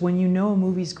reverse, when you know a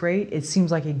movie's great, it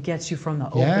seems like it gets you from the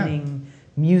opening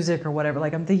music or whatever.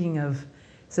 Like I'm thinking of,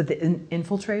 is it The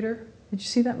Infiltrator? Did you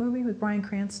see that movie with Bryan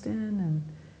Cranston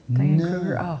and Diane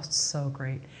Kruger? Oh, it's so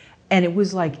great. And it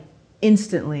was like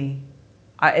instantly,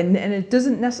 and it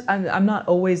doesn't necessarily, I'm not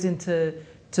always into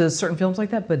certain films like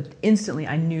that, but instantly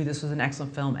I knew this was an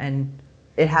excellent film, and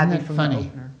it had me from the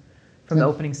opener, from the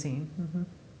opening scene. Mm-hmm.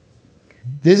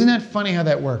 Isn't that funny how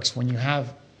that works when you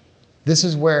have, this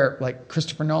is where like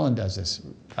Christopher Nolan does this,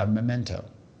 Memento,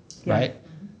 right?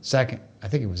 Mm-hmm. I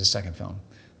think it was the second film.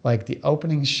 Like the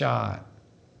opening shot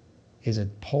is a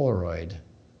Polaroid,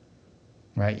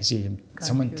 right? You see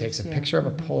someone takes a picture of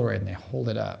a Polaroid and they hold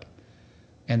it up,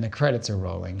 and the credits are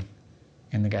rolling,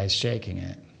 and the guy's shaking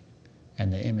it,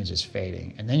 and the image is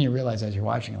fading. And then you realize as you're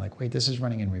watching, you're like, wait, this is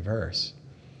running in reverse.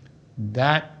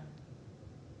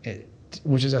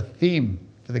 Which is a theme,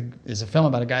 is a film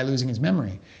about a guy losing his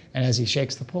memory. And as he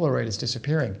shakes the Polaroid, it's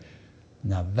disappearing.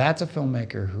 Now that's a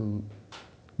filmmaker who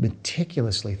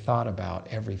meticulously thought about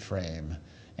every frame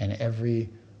and every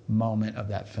moment of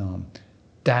that film.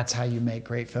 That's how you make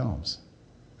great films.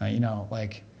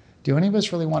 Do any of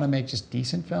us really want to make just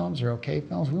decent films or okay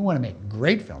films? We want to make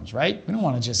great films, right? We don't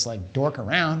want to just like dork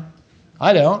around.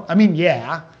 I don't. I mean,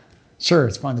 yeah, sure,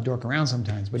 it's fun to dork around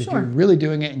sometimes, but if you're really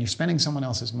doing it and you're spending someone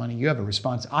else's money, you have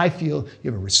I feel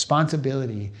you have a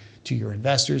responsibility to your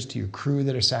investors, to your crew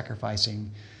that are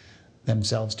sacrificing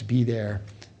themselves to be there,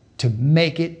 to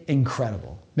make it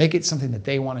incredible. Make it something that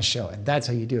they want to show. And that's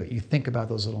how you do it. You think about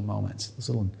those little moments, those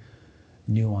little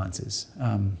nuances.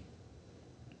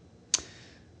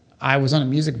 I was on a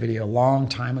music video a long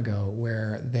time ago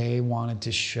where they wanted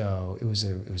to show, it was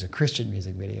a Christian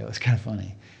music video, it's kind of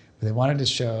funny, but they wanted to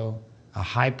show a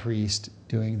high priest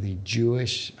doing the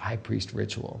Jewish high priest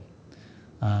ritual.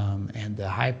 And the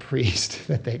high priest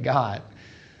that they got,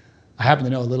 I happen to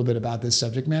know a little bit about this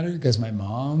subject matter because my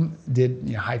mom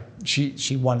did, she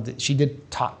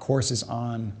did taught courses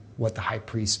on what the high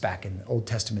priests back in the Old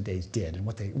Testament days did and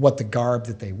what the garb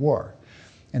that they wore.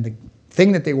 And the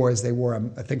thing that they wore is they wore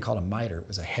a thing called a mitre. It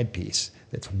was a headpiece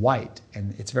that's white,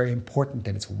 and it's very important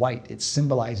that it's white. It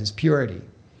symbolizes purity.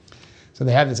 So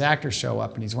they have this actor show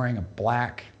up, and he's wearing a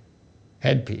black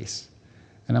headpiece,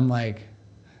 and I'm like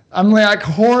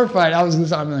horrified.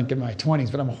 I'm like in my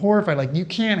 20s, but I'm horrified. Like you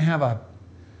can't have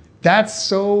that's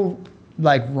so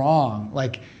like wrong.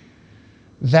 Like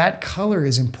that color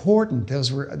is important.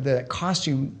 Those were the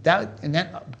costume that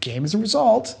came as a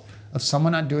result of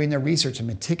someone not doing their research and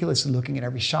meticulously looking at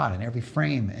every shot and every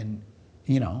frame and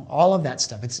all of that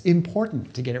stuff. It's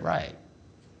important to get it right.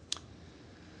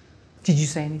 Did you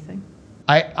say anything?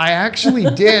 I actually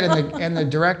did, and the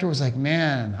director was like,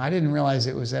 man, I didn't realize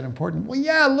it was that important. Well,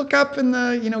 yeah, look up in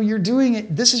you're doing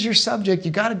it. This is your subject.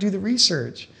 You got to do the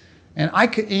research. And I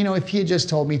could, if he had just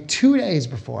told me 2 days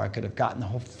before, I could have gotten the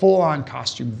whole full-on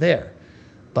costume there.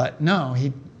 But no,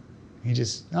 he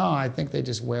just, no, I think they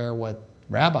just wear what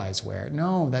rabbis wear.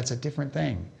 No, that's a different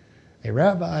thing. A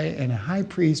rabbi and a high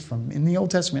priest in the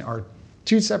Old Testament are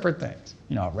two separate things.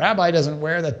 A rabbi doesn't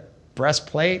wear the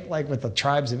breastplate like with the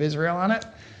tribes of Israel on it,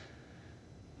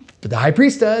 but the high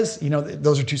priest does.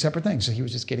 Those are two separate things. So he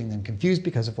was just getting them confused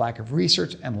because of lack of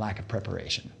research and lack of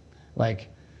preparation. Like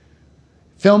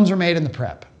films are made in the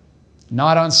prep,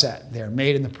 not on set. They're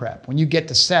made in the prep. When you get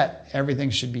to set, everything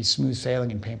should be smooth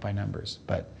sailing and paint by numbers.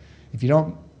 But if you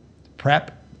don't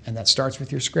prep, and that starts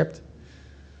with your script,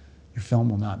 your film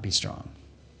will not be strong.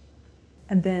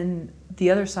 And then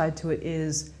the other side to it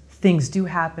is things do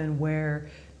happen where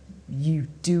you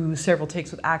do several takes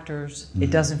with actors,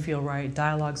 it doesn't feel right,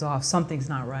 dialogue's off, something's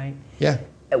not right. Yeah.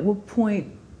 At what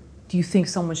point do you think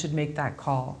someone should make that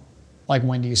call? Like,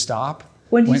 when do you stop?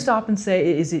 When do you stop and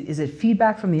say, is it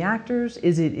feedback from the actors?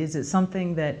 Is it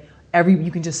something that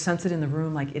you can just sense it in the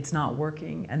room, like it's not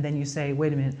working, and then you say,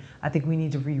 wait a minute, I think we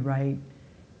need to rewrite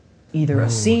either a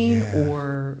scene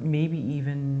or maybe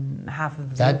even half of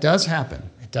the... That does happen.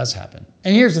 It does happen.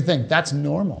 And here's the thing, that's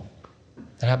normal.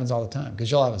 That happens all the time, because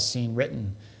you'll have a scene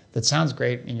written that sounds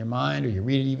great in your mind, or you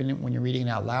read it even when you're reading it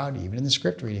out loud, even in the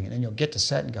script reading it, and you'll get to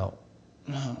set and go,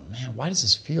 oh man, why does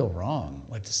this feel wrong?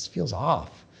 Like, this feels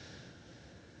off.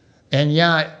 And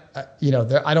yeah,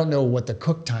 I don't know what the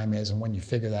cook time is and when you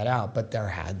figure that out, but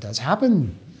that does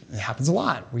happen. It happens a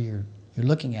lot where you're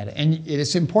looking at it. And it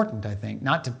is important, I think,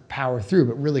 not to power through,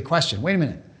 but really question, wait a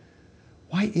minute,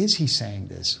 why is he saying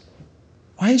this?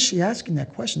 Why is she asking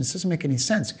that question? This doesn't make any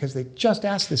sense, because they just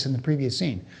asked this in the previous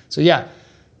scene. So yeah,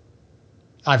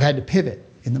 I've had to pivot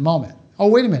in the moment. Oh,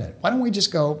 wait a minute, why don't we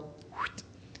just go,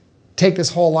 take this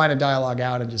whole line of dialogue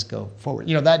out and just go forward?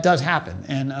 That does happen.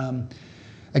 And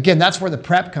again, that's where the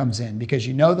prep comes in, because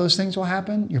you know those things will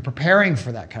happen. You're preparing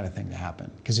for that kind of thing to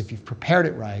happen. Because if you've prepared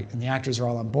it right and the actors are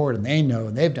all on board and they know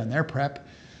and they've done their prep,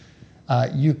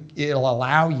 it'll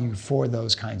allow you for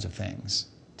those kinds of things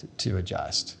to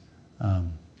adjust.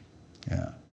 Yeah.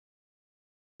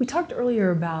 We talked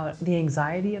earlier about the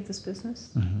anxiety of this business.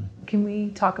 Can we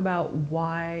talk about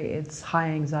why it's high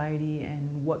anxiety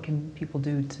and what can people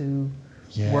do to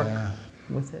work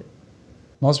with it?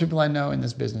 Most people I know in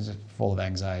this business are full of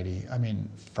anxiety. I mean,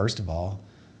 first of all,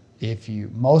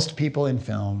 most people in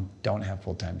film don't have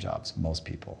full-time jobs, most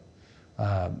people.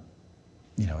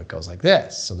 It goes like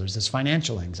this. So there's this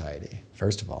financial anxiety,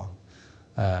 first of all.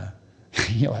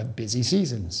 You'll have busy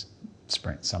seasons.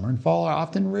 Spring, summer, and fall are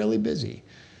often really busy.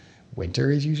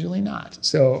 Winter is usually not.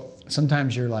 So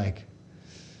sometimes you're like,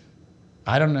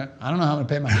 I don't know how I'm gonna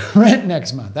pay my rent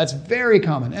next month. That's very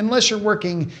common. Unless you're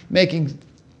making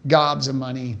gobs of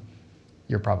money,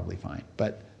 you're probably fine.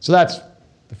 So that's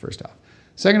the first off.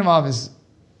 Second of all is,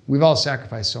 we've all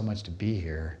sacrificed so much to be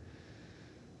here.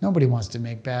 Nobody wants to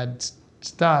make bad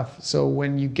stuff. So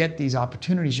when you get these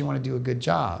opportunities, you want to do a good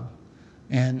job.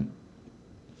 And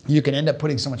you can end up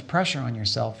putting so much pressure on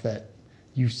yourself that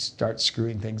you start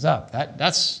screwing things up.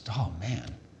 Oh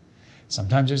man.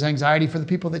 Sometimes there's anxiety for the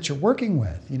people that you're working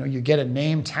with. You get a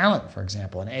named talent, for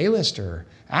example, an A-lister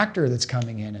actor that's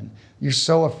coming in, and you're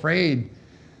so afraid.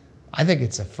 I think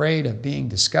it's afraid of being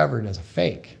discovered as a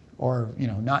fake, or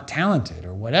not talented,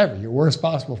 or whatever. Your worst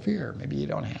possible fear. Maybe you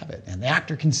don't have it, and the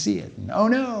actor can see it. And oh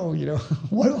no,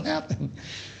 what will happen?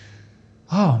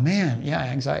 Oh man, yeah,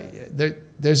 anxiety.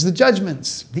 There's the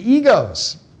judgments, the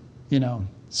egos.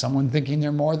 Someone thinking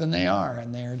they're more than they are,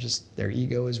 and their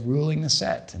ego is ruling the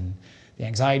set, and the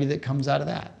anxiety that comes out of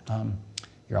that.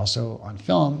 You're also on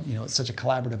film, it's such a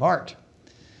collaborative art.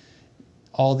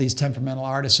 All these temperamental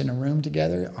artists in a room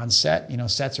together on set,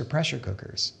 sets are pressure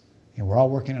cookers. We're all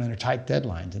working under tight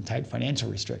deadlines and tight financial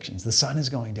restrictions. The sun is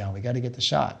going down, we got to get the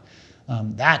shot.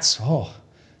 That's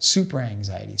super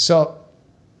anxiety. So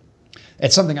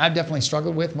it's something I've definitely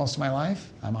struggled with most of my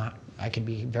life. I can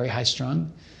be very high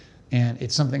strung, and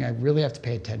it's something I really have to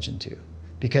pay attention to,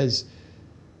 because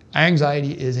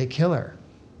anxiety is a killer.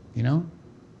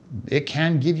 It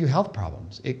can give you health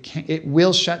problems. It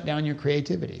will shut down your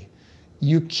creativity.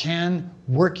 You can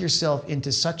work yourself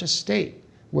into such a state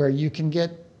where you can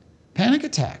get panic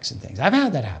attacks and things. I've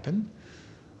had that happen.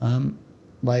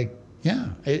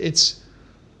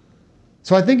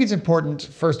 So I think it's important,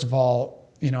 first of all,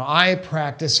 I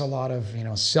practice a lot of,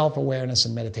 self-awareness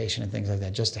and meditation and things like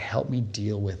that, just to help me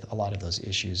deal with a lot of those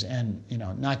issues. And,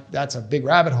 that's a big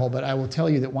rabbit hole, but I will tell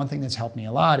you that one thing that's helped me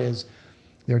a lot is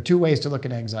there are two ways to look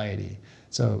at anxiety.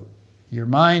 So your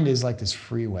mind is like this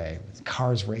freeway with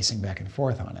cars racing back and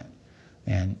forth on it.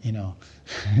 And,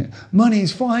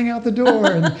 money's flying out the door,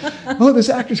 and, oh, this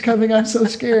actor's coming, I'm so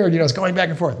scared. It's going back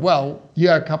and forth. Well, you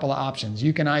have a couple of options.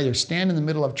 You can either stand in the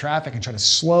middle of traffic and try to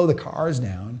slow the cars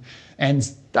down and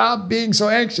stop being so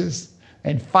anxious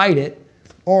and fight it,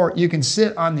 or you can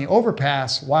sit on the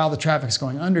overpass while the traffic's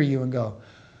going under you and go,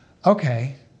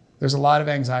 okay, there's a lot of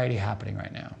anxiety happening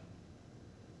right now.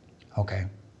 Okay.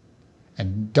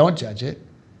 And don't judge it,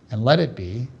 and let it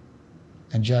be,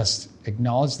 and just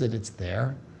acknowledge that it's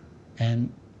there,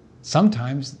 and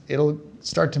sometimes it'll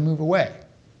start to move away.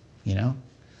 You're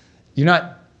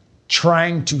not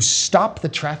trying to stop the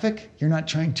traffic. You're not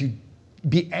trying to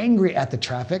be angry at the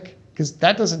traffic, because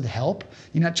that doesn't help.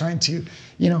 You're not trying to,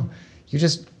 you're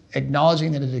just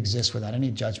acknowledging that it exists without any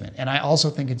judgment. And I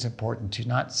also think it's important to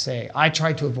not say, I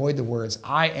try to avoid the words,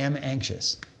 I am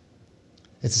anxious.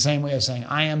 It's the same way of saying,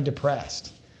 I am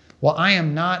depressed. Well, I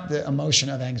am not the emotion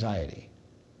of anxiety.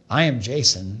 I am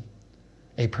Jason,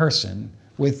 a person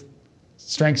with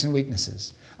strengths and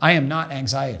weaknesses. I am not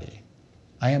anxiety.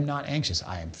 I am not anxious.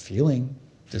 I am feeling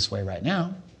this way right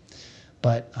now,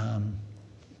 but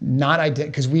not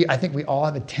because I think we all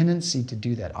have a tendency to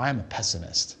do that. I am a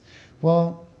pessimist.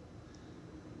 Well,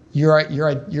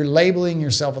 you're labeling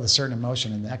yourself with a certain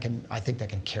emotion, and I think that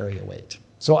can carry a weight.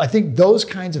 So I think those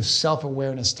kinds of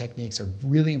self-awareness techniques are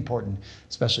really important,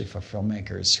 especially for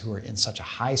filmmakers who are in such a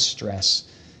high-stress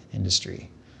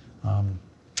industry. And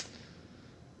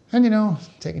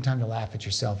taking time to laugh at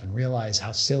yourself and realize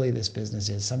how silly this business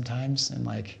is sometimes. And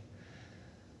like,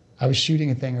 I was shooting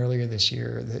a thing earlier this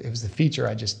year. It was the feature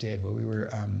I just did where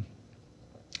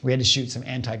we had to shoot some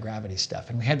anti-gravity stuff,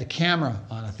 and we had the camera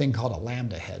on a thing called a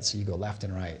lambda head, so you go left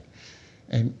and right.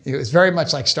 And it was very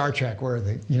much like Star Trek, where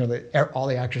all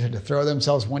the actors had to throw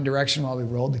themselves one direction while we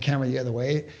rolled the camera the other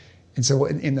way. And so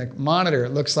in the monitor,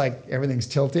 it looks like everything's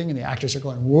tilting, and the actors are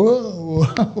going, whoa,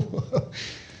 whoa.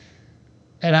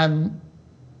 And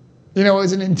it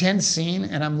was an intense scene,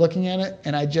 and I'm looking at it,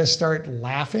 and I just start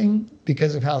laughing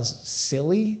because of how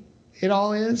silly it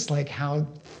all is, like how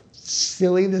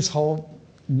silly this whole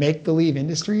make-believe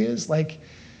industry is.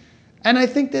 And I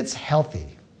think that's healthy,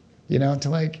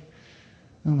 to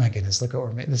oh my goodness, look what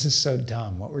we're making. This is so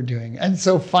dumb what we're doing. And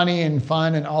so funny and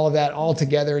fun and all of that all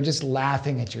together, and just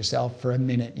laughing at yourself for a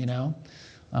minute,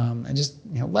 and just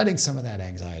letting some of that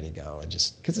anxiety go, and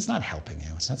just because it's not helping you,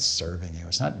 it's not serving you,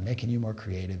 it's not making you more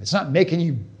creative, it's not making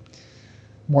you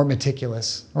more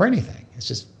meticulous or anything. It's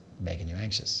just making you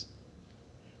anxious.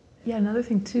 Yeah, another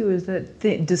thing too is that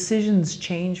decisions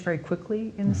change very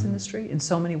quickly in this industry in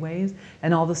so many ways,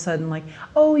 and all of a sudden like,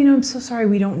 oh, I'm so sorry,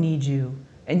 we don't need you.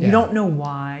 And you don't know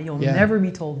why, you'll never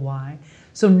be told why.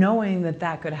 So knowing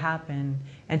that could happen,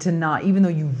 and to not, even though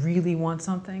you really want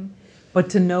something, but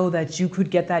to know that you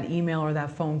could get that email or that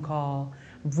phone call,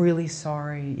 really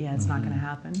sorry, it's not gonna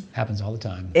happen. Happens all the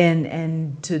time.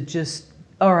 And to just,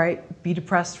 all right, be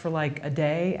depressed for like a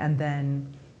day and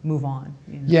then move on.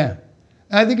 Yeah,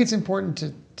 I think it's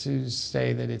important to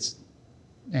say that it's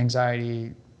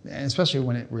anxiety, and especially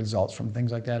when it results from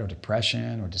things like that, or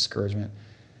depression or discouragement.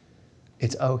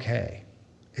 It's okay.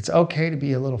 It's okay to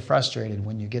be a little frustrated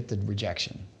when you get the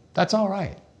rejection. That's all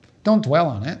right. Don't dwell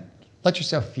on it. Let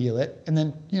yourself feel it, and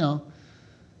then,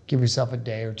 give yourself a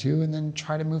day or two, and then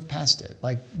try to move past it.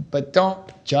 But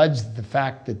don't judge the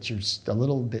fact that you're a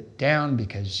little bit down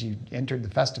because you entered the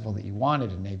festival that you wanted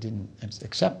and they didn't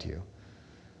accept you.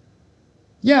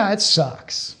 Yeah, it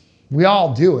sucks. We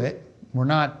all do it.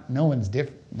 No one's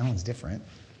different.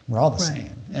 We're all the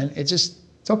same. And it's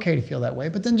okay to feel that way,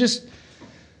 but then just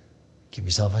give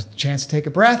yourself a chance to take a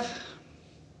breath,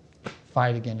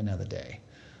 fight again another day.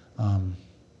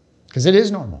 Because it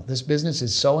is normal. This business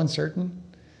is so uncertain.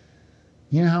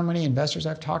 You know how many investors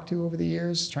I've talked to over the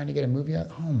years trying to get a movie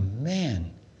out? Oh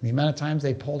man, the amount of times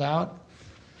they pulled out,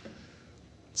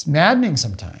 it's maddening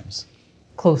sometimes.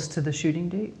 Close to the shooting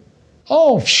date?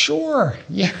 Oh, sure.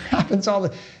 Yeah, it happens all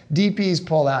the DPs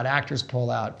pull out, actors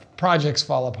pull out, projects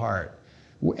fall apart.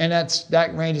 And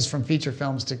that ranges from feature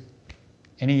films to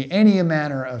any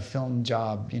manner of film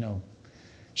job,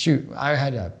 shoot. I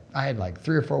had like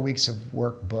 3 or 4 weeks of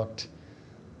work booked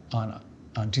on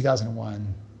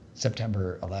 2001,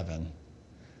 September 11.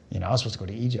 I was supposed to go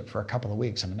to Egypt for a couple of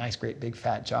weeks on a nice, great, big,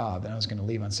 fat job, and I was going to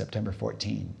leave on September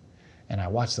 14. And I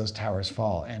watched those towers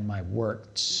fall, and my work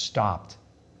stopped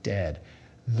dead.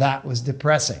 That was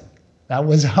depressing. That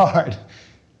was hard.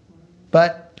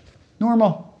 But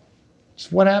normal.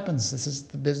 It's what happens. This is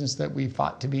the business that we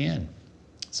fought to be in.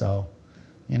 So,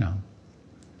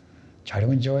 try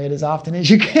to enjoy it as often as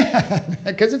you can,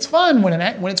 because it's fun when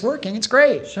it's working. It's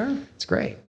great. Sure. It's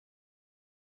great.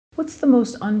 What's the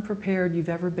most unprepared you've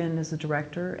ever been as a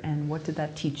director, and what did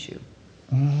that teach you?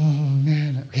 Oh,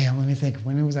 man. Okay, let me think.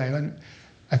 When was I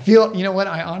feel,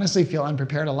 I honestly feel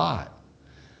unprepared a lot.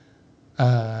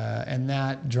 And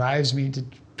that drives me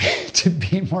to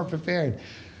be more prepared.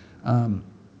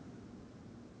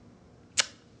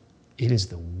 It is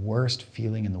the worst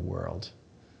feeling in the world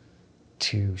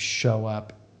to show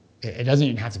up. It doesn't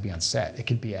even have to be on set. It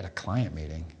could be at a client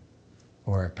meeting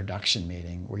or a production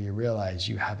meeting where you realize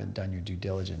you haven't done your due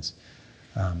diligence.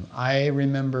 I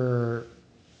remember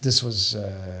this was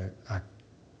a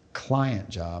client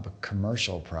job, a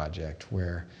commercial project,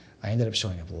 where I ended up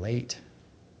showing up late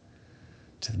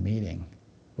to the meeting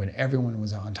when everyone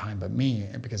was on time but me,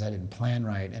 because I didn't plan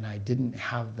right and I didn't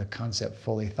have the concept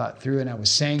fully thought through, and I was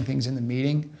saying things in the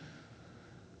meeting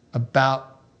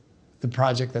about the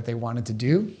project that they wanted to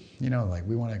do. You know, like,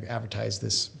 we want to advertise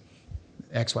this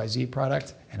XYZ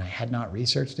product, and I had not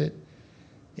researched it.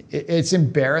 It's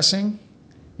embarrassing.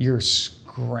 You're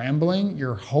scrambling.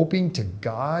 You're hoping to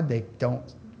God they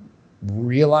don't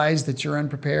realize that you're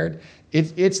unprepared.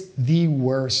 It's the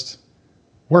worst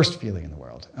feeling in the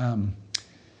world.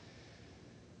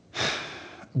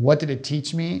 What did it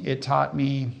teach me? It taught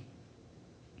me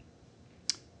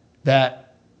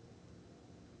that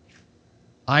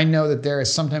I know that there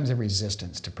is sometimes a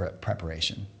resistance to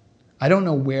preparation. I don't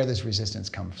know where this resistance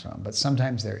comes from, but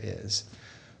sometimes there is.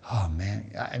 Oh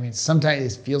man, I mean,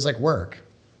 sometimes it feels like work.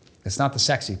 It's not the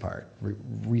sexy part,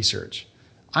 research.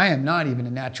 I am not even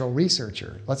a natural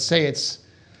researcher. Let's say it's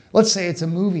a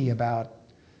movie about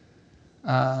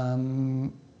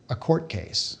a court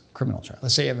case, criminal trial.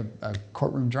 Let's say you have a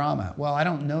courtroom drama. Well, I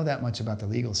don't know that much about the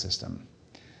legal system,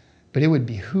 but it would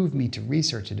behoove me to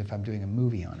research it if I'm doing a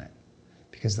movie on it.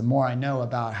 Because the more I know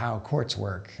about how courts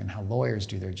work and how lawyers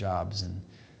do their jobs and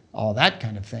all that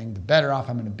kind of thing, the better off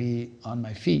I'm going to be on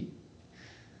my feet.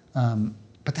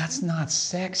 But that's not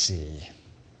sexy.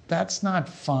 That's not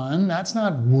fun. That's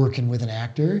not working with an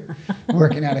actor,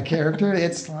 working out a character.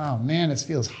 It's, oh man, it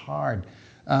feels hard.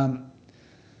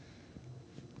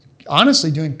 Honestly,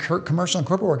 doing commercial and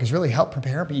corporate work has really helped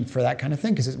prepare me for that kind of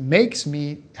thing, because it makes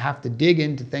me have to dig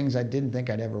into things I didn't think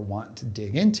I'd ever want to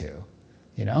dig into,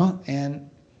 you know, and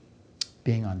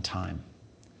being on time.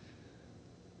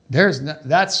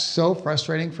 That's so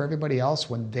frustrating for everybody else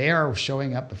when they are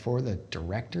showing up before the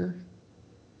director.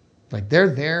 Like, they're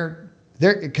there,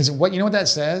 because you know what that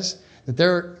says? That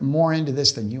they're more into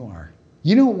this than you are.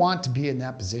 You don't want to be in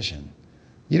that position.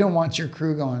 You don't want your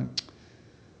crew going,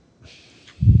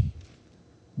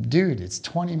 dude, it's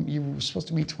 20, you were supposed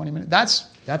to meet 20 minutes.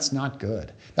 That's not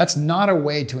good. That's not a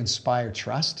way to inspire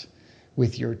trust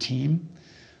with your team,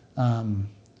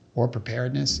 or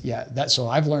preparedness. Yeah, so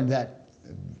I've learned that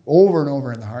over and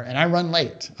over in the heart, and I run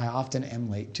late. I often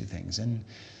am late to things, and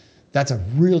that's a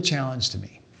real challenge to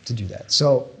me to do that.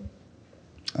 So,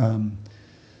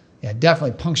 yeah,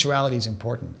 definitely punctuality is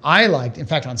important. In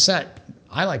fact, on set,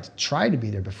 I like to try to be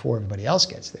there before everybody else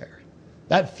gets there.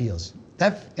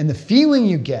 And the feeling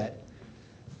you get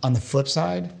on the flip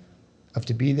side of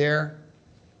to be there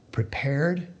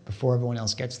prepared before everyone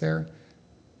else gets there,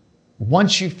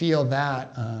 once you feel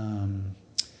that,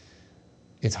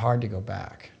 it's hard to go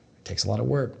back. It takes a lot of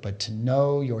work, but to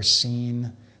know your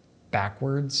scene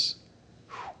backwards,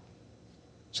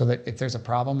 so that if there's a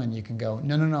problem and you can go,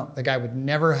 no, the guy would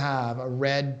never have a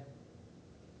red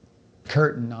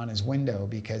curtain on his window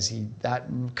because that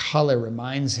color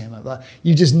reminds him of,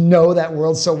 you just know that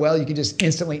world so well, you can just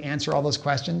instantly answer all those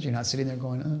questions. You're not sitting there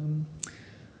going,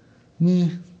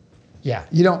 yeah,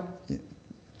 you don't.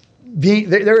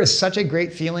 There is such a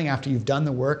great feeling after you've done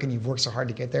the work and you've worked so hard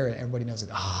to get there, and everybody knows it.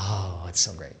 Oh, it's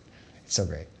so great. It's so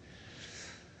great.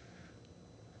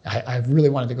 I really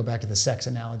wanted to go back to the sex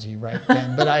analogy right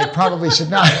then, but I probably should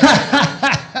not.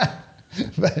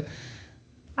 But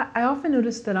I often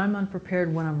notice that I'm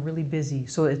unprepared when I'm really busy.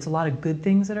 So it's a lot of good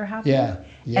things that are happening. Yeah.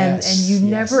 Yes. And you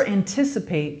never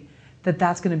anticipate that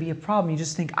that's going to be a problem. You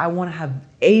just think, I want to have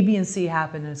A, B, and C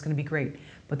happen, and it's going to be great.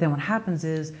 But then what happens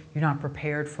is you're not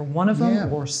prepared for one of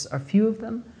them or a few of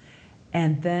them,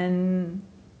 and then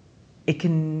it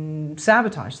can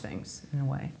sabotage things in a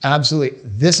way. Absolutely.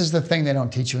 This is the thing they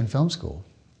don't teach you in film school,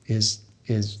 is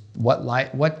what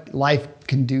life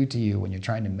can do to you when you're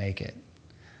trying to make it.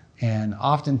 And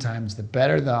oftentimes, the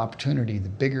better the opportunity, the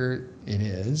bigger it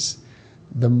is,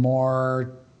 the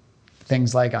more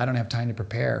things like, I don't have time to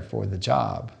prepare for the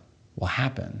job will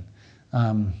happen.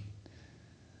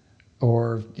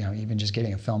 Or, you know, even just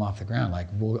getting a film off the ground. Like,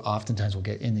 oftentimes we'll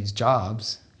get in these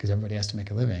jobs, because everybody has to make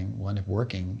a living, we'll end up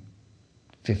working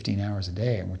 15 hours a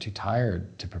day, and we're too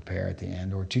tired to prepare at the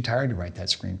end, or too tired to write that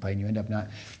screenplay, and you end up not.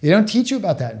 They don't teach you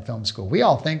about that in film school. We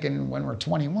all think when we're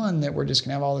 21 that we're just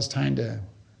gonna have all this time to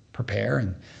prepare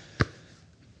and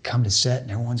come to set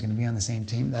and everyone's gonna be on the same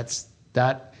team. That's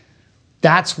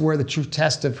where the true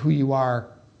test of who you are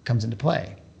comes into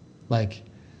play. Like,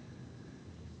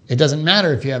 it doesn't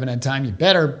matter if you haven't had time, you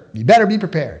better be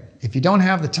prepared. If you don't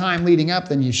have the time leading up,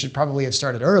 then you should probably have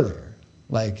started earlier,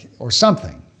 or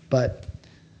something. But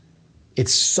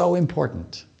it's so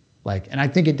important. And I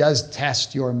think it does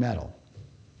test your mettle,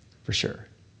 for sure.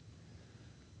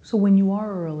 So when you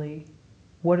are early,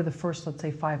 what are the first, let's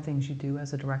say, 5 things you do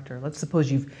as a director? Let's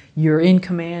suppose you're in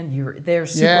command, you're there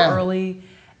super early,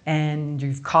 and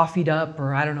you've coffeed up,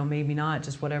 or I don't know, maybe not,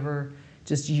 just whatever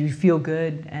Just you feel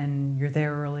good and you're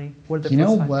there early? What are the You first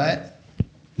know 5 what? minutes?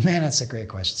 Man, that's a great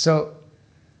question. So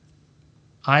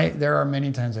there are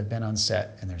many times I've been on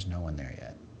set and there's no one there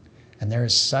yet. And there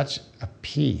is such a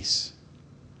peace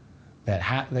that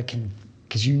can,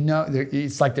 because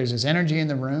it's like there's this energy in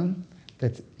the room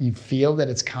that you feel that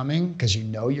it's coming because you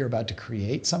know you're about to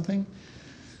create something.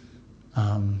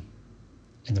 And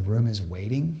the room is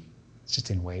waiting. It's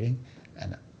just in waiting.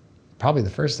 And probably the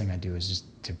first thing I do is just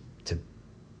to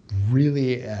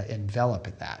really envelop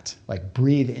at that, like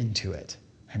breathe into it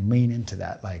and lean into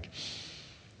that, like,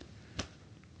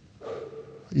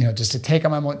 just to take a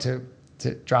moment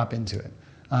to drop into it.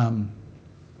 I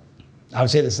would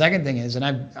say the second thing is, and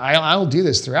I'll do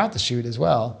this throughout the shoot as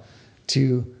well,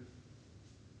 to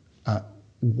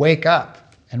wake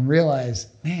up and realize,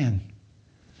 man,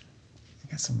 I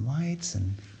got some lights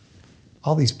and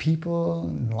all these people,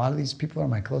 and a lot of these people are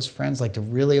my close friends, like to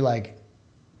really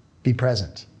be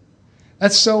present.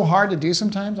 That's so hard to do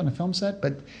sometimes on a film set,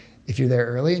 but if you're there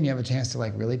early and you have a chance to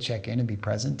really check in and be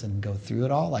present and go through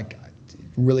it all,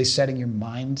 really setting your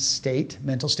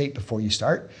mental state before you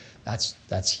start,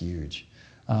 that's huge.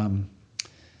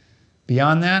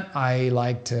 Beyond that, I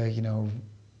like to,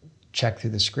 check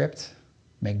through the script,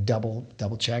 make double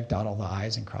check, dot all the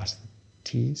I's and cross the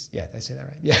T's. Yeah, did I say that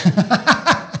right?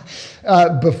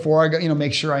 Yeah. Before I go,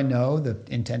 make sure I know the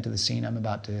intent of the scene I'm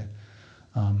about to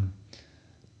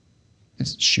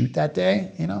shoot that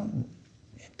day.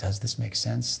 Does this make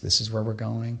sense? This is where we're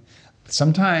going.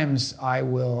 Sometimes I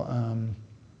will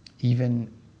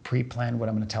even pre-plan what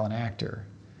I'm going to tell an actor,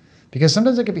 because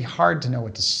sometimes it can be hard to know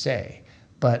what to say.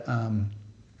 But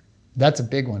that's a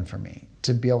big one for me,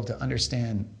 to be able to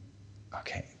understand,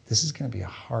 okay, this is going to be a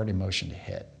hard emotion to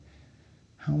hit.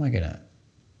 How am I going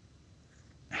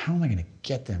to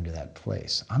get them to that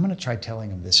place? I'm going to try telling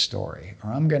them this story,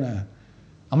 or I'm going to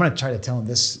try to tell them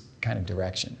this kind of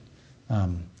direction.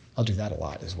 I'll do that a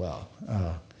lot as well.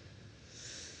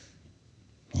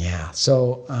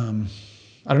 So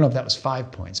I don't know if that was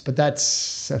 5 points, but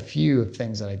that's a few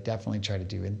things that I definitely try to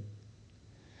do. And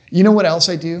you know what else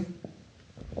I do?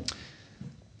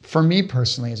 For me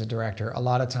personally as a director, a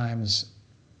lot of times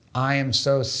I am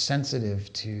so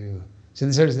sensitive to, so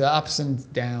there's the ups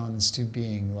and downs to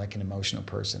being like an emotional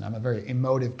person. I'm a very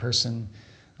emotive person.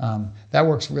 That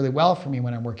works really well for me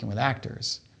when I'm working with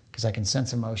actors, because I can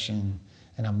sense emotion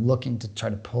and I'm looking to try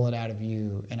to pull it out of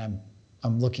you, and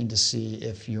I'm looking to see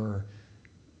if you're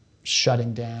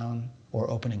shutting down or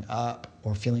opening up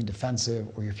or feeling defensive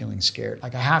or you're feeling scared. You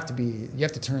have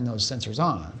to turn those sensors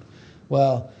on.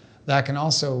 Well, that can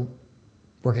also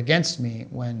work against me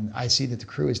when I see that the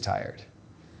crew is tired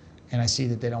and I see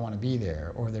that they don't want to be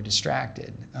there or they're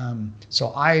distracted. So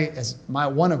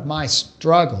one of my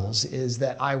struggles is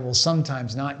that I will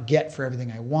sometimes not get for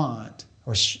everything I want,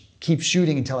 or keep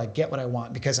shooting until I get what I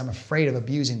want, because I'm afraid of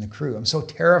abusing the crew. I'm so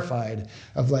terrified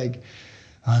of I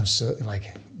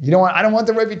don't want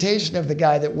the reputation of the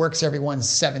guy that works everyone's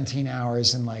 17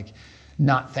 hours and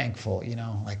not thankful,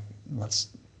 I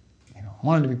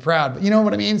want him to be proud, but you know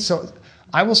what I mean? So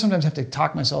I will sometimes have to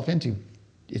talk myself into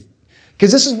it,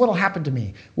 because this is what'll happen to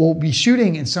me. We'll be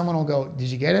shooting and someone will go, "Did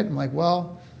you get it?" I'm like,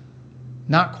 "Well,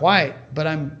 not quite, but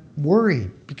I'm worried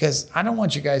because I don't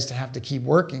want you guys to have to keep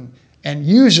working." And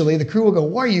usually the crew will go,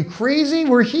 "Why, are you crazy?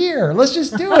 We're here. Let's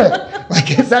just do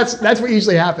it." That's what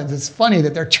usually happens. It's funny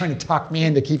that they're trying to talk me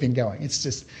into keeping going. It's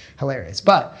just hilarious.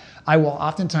 But I will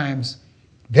oftentimes,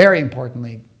 very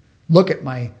importantly, look at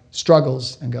my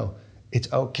struggles and go,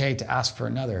 it's okay to ask for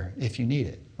another if you need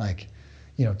it.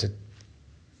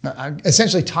 I'm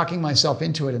essentially talking myself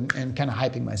into it and kind of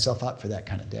hyping myself up for that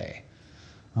kind of day.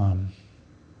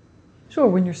 Sure,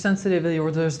 when you're sensitive, or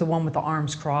there's the one with the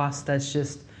arms crossed, that's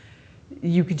just,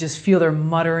 you could just feel they're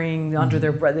muttering under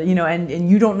their breath, and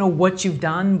you don't know what you've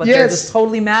done, but they're just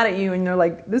totally mad at you, and they're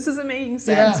like, "This isn't making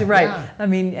sense." Yeah, right. Yeah. I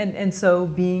mean, and so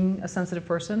being a sensitive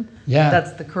person,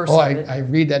 that's the curse of it. I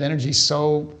read that energy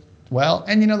so well.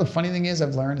 And the funny thing is,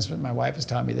 I've learned, my wife has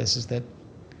taught me this, is that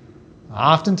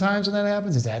oftentimes when that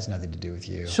happens, it has nothing to do with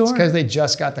you. Sure. It's because they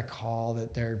just got the call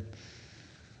that their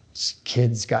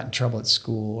kids got in trouble at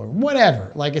school or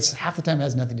whatever. It's half the time it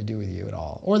has nothing to do with you at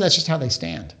all. Or that's just how they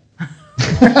stand.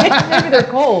 Maybe they're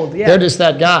cold. Yeah. They're just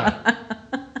that guy.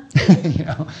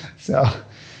 So,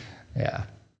 yeah.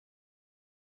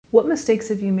 What mistakes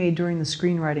have you made during the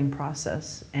screenwriting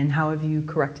process, and how have you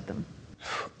corrected them?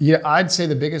 Yeah, I'd say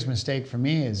the biggest mistake for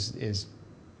me is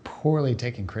poorly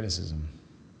taking criticism.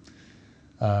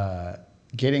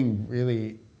 Getting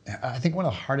really, I think one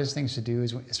of the hardest things to do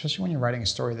is, especially when you're writing a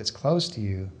story that's close to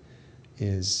you,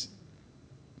 is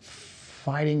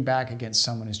fighting back against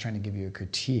someone who's trying to give you a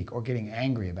critique or getting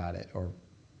angry about it or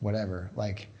whatever.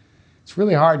 Like, it's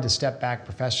really hard to step back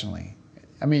professionally.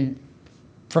 I mean,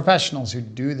 professionals who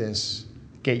do this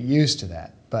get used to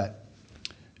that, but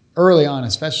early on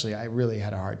especially, I really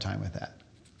had a hard time with that.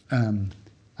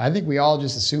 I think we all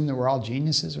just assume that we're all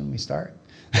geniuses when we start.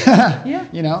 Yeah,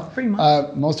 you know, pretty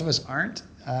much. most of us aren't.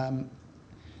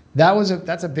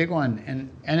 That's a big one,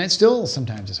 and it still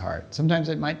sometimes is hard. Sometimes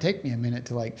it might take me a minute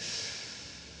to like,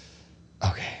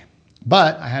 okay.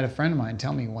 But I had a friend of mine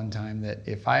tell me one time that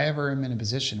if I ever am in a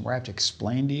position where I have to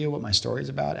explain to you what my story's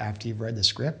about after you've read the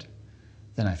script,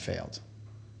 then I failed.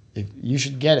 If you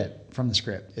should get it from the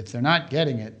script. If they're not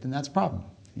getting it, then that's a problem.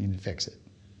 You need to fix it.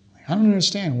 I don't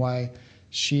understand why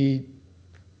she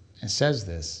says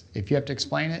this. If you have to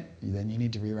explain it, then you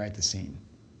need to rewrite the scene.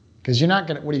 Because you're not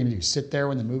gonna, what are you gonna do? Sit there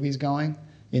when the movie's going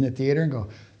in the theater and go,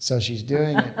 so she's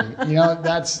doing it. You know,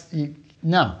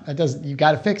 no, that doesn't, you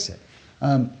gotta fix it.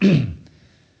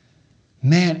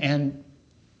 Man, and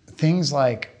things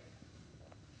like,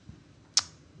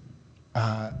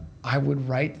 I would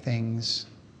write things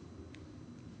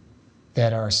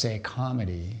that are, say,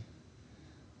 comedy,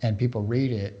 and people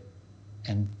read it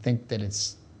and think that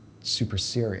it's super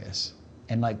serious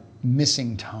and like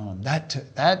missing tone.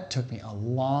 That took me a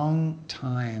long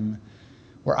time,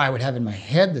 where I would have in my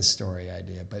head this story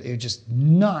idea, but it was just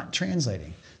not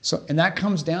translating. So, and that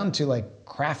comes down to like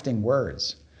crafting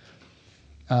words,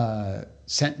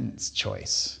 sentence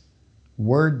choice,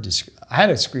 I had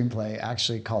a screenplay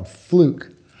actually called Fluke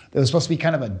that was supposed to be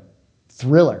kind of a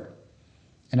thriller.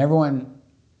 And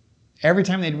every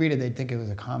time they'd read it, they'd think it was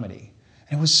a comedy.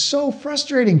 And it was so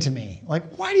frustrating to me.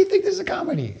 Like, why do you think this is a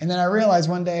comedy? And then I realized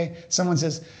one day, someone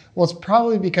says, well, it's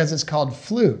probably because it's called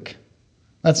Fluke.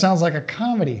 That sounds like a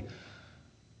comedy.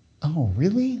 Oh,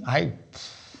 really? I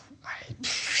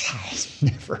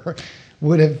never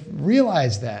would have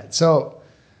realized that. So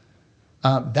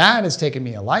that has taken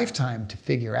me a lifetime to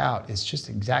figure out. It's just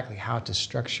exactly how to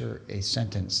structure a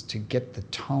sentence to get the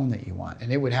tone that you want.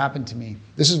 And it would happen to me.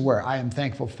 This is where I am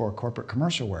thankful for corporate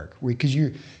commercial work,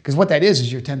 because what that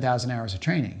is your 10,000 hours of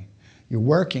training. You're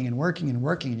working and working and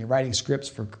working, and you're writing scripts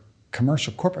for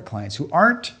commercial corporate clients who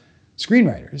aren't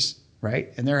screenwriters,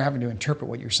 right? And they're having to interpret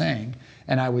what you're saying.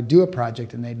 And I would do a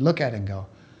project, and they'd look at it and go,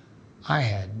 I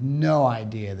had no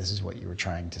idea this is what you were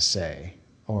trying to say.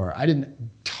 Or I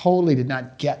totally did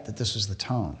not get that this was the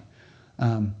tone.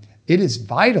 It is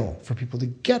vital for people to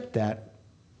get that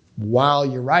while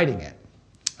you're writing it.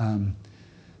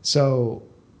 So,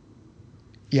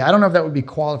 yeah, I don't know if that would be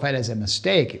qualified as a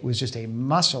mistake. It was just a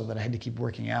muscle that I had to keep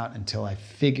working out until I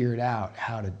figured out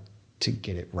how to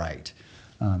get it right.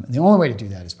 And the only way to do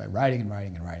that is by writing and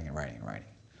writing and writing and writing and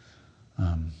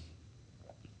writing.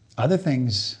 Other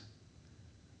things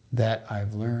that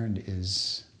I've learned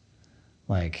is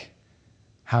like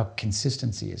how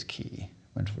consistency is key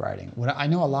when writing. I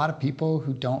know a lot of people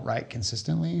who don't write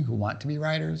consistently, who want to be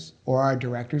writers, or are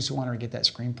directors who want to get that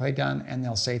screenplay done, and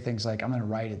they'll say things like, I'm going to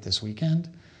write it this weekend.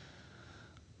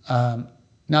 Not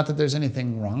that there's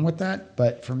anything wrong with that,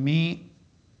 but for me,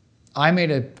 I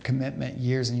made a commitment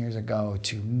years and years ago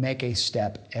to make a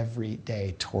step every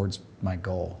day towards my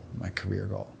goal, my career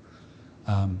goal.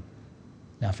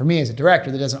 Now, for me as a director,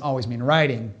 that doesn't always mean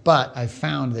writing, but I've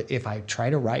found that if I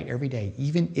try to write every day,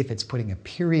 even if it's putting a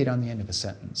period on the end of a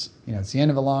sentence, you know, it's the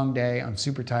end of a long day, I'm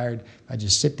super tired, I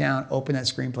just sit down, open that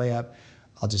screenplay up,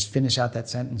 I'll just finish out that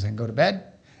sentence and go to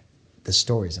bed, the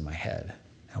story's in my head.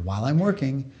 And while I'm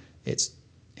working, it's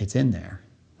in there,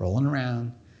 rolling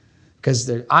around, because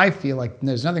I feel like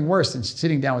there's nothing worse than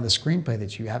sitting down with a screenplay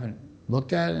that you haven't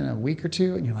looked at in a week or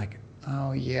two, and you're like,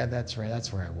 oh yeah, that's right,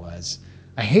 that's where I was.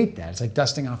 I hate that. It's like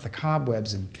dusting off the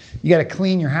cobwebs, and you got to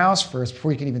clean your house first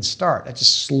before you can even start. That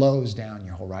just slows down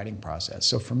your whole writing process.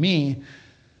 So for me,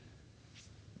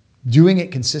 doing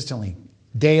it consistently,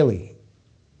 daily,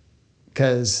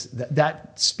 because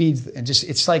that speeds, and just,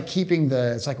 it's like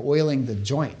it's like oiling the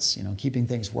joints, you know, keeping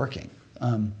things working.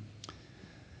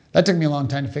 That took me a long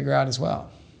time to figure out as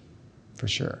well, for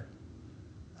sure.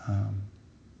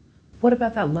 What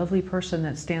about that lovely person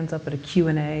that stands up at a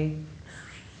Q&A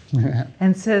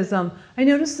and says, I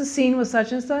noticed the scene was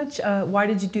such and such. Why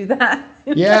did you do that?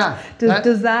 Yeah.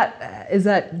 Is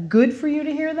that good for you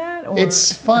to hear that? Or?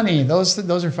 It's funny. Those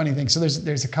are funny things. So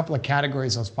there's a couple of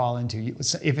categories those fall into.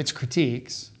 If it's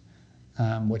critiques,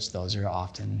 which those are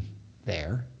often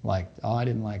there, like, oh, I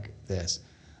didn't like this.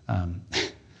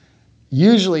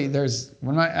 Usually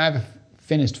when I have a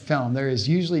finished film, there is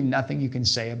usually nothing you can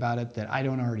say about it that I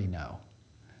don't already know.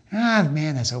 Ah,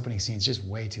 man, this opening scene is just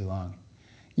way too long.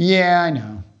 Yeah,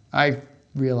 I know.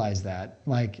 realize that.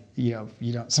 Like,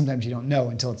 sometimes you don't know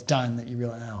until it's done that you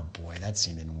realize, oh boy, that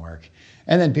scene didn't work.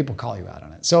 And then people call you out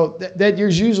on it. So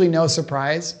there's usually no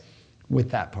surprise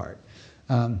with that part.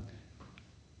 On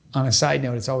a side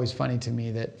note, it's always funny to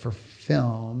me that for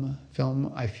film,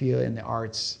 I feel in the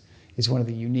arts is one of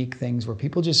the unique things where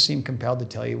people just seem compelled to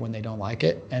tell you when they don't like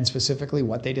it, and specifically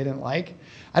what they didn't like.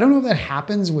 I don't know if that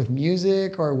happens with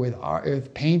music or with art,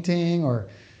 with painting, or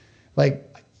like,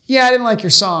 yeah, I didn't like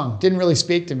your song, didn't really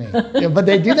speak to me. But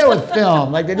they do that with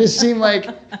film. Like, they just seem like,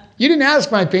 you didn't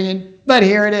ask my opinion, but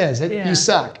here it is. You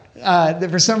suck.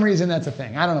 For some reason, that's a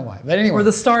thing. I don't know why. But anyway. Or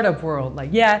the startup world. Like,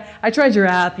 yeah, I tried your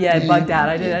app. Yeah, it bugged out.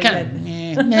 It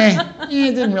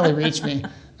didn't really reach me.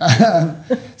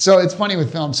 So it's funny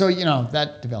with film. So,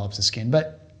 that develops a skin.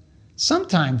 But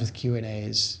sometimes with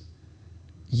Q&As,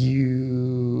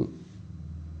 you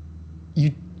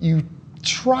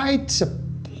try to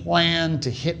plan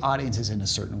to hit audiences in a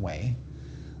certain way,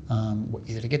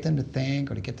 either to get them to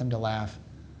think or to get them to laugh.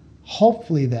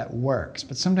 Hopefully that works,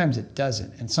 but sometimes it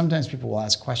doesn't. And sometimes people will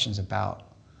ask questions about,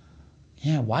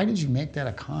 why did you make that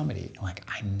a comedy? Like,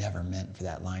 I never meant for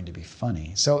that line to be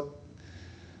funny. So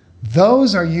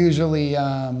those are usually,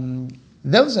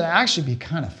 those would actually be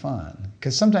kind of fun,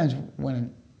 because sometimes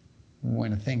when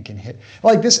a thing can hit,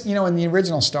 like this, in the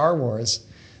original Star Wars,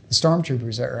 the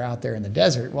stormtroopers that are out there in the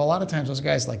desert, well, a lot of times those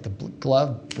guys, like, the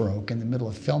glove broke in the middle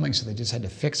of filming, so they just had to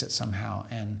fix it somehow.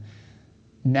 And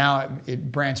now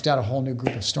it branched out a whole new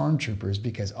group of stormtroopers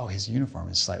because, his uniform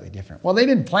is slightly different. Well, they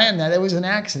didn't plan that. It was an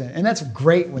accident. And that's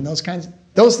great when those things,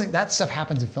 that stuff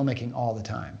happens in filmmaking all the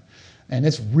time. And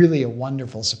it's really a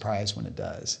wonderful surprise when it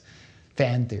does.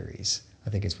 Fan theories, I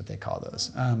think is what they call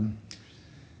those.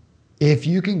 If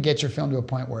you can get your film to a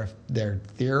point where if they're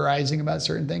theorizing about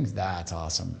certain things, that's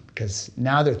awesome, because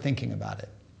now they're thinking about it.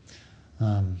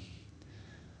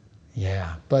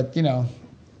 But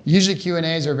usually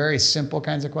Q&As are very simple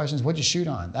kinds of questions. What'd you shoot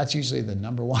on? That's usually the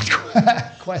number one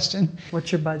question.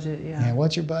 What's your budget? Yeah.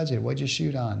 What's your budget? What'd you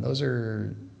shoot on? Those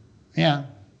are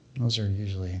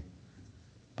usually,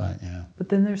 but yeah. But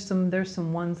then there's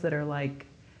some ones that are like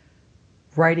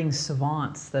writing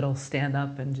savants that'll stand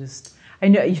up and just, I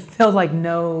know you feel like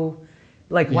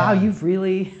wow, you've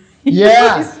really,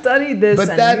 really studied this, but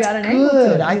and that's you got an angle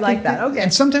to it. I like that. Okay.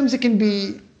 And sometimes it can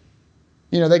be,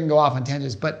 they can go off on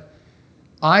tangents, but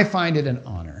I find it an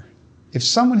honor. If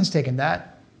someone has taken it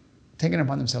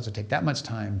upon themselves to take that much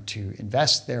time to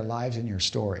invest their lives in your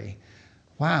story,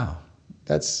 wow,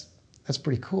 that's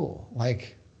pretty cool.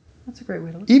 Like, that's a great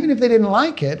way to look even at it. If they didn't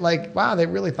like it, like, wow, they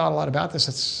really thought a lot about this.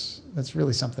 That's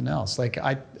really something else. Like,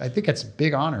 I think it's a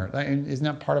big honor. Isn't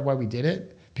that part of why we did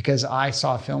it? Because I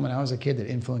saw a film when I was a kid that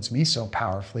influenced me so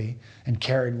powerfully and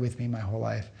carried with me my whole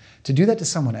life. To do that to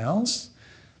someone else,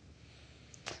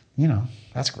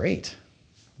 that's great.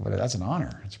 But that's an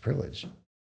honor. It's a privilege.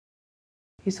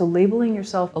 Okay, so labeling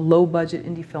yourself a low-budget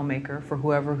indie filmmaker, for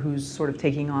whoever who's sort of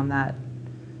taking on that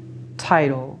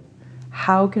title,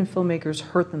 how can filmmakers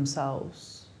hurt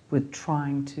themselves with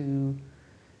trying to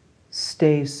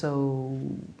stay so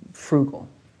frugal?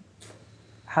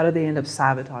 How do they end up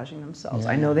sabotaging themselves?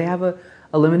 I know they have a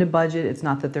limited budget. It's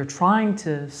not that they're trying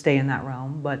to stay in that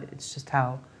realm, but it's just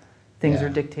how things are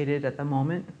dictated at the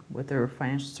moment with their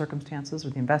financial circumstances,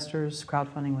 with the investors,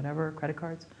 crowdfunding, whatever, credit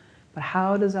cards. But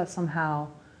how does that somehow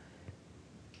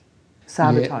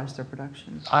sabotage their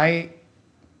production? I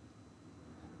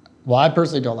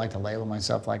personally don't like to label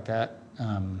myself like that.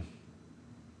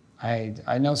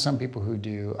 I know some people who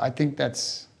do. I think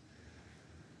that's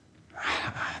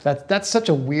such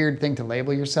a weird thing to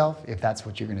label yourself if that's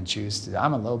what you're going to choose to do.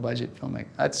 I'm a low budget filmmaker.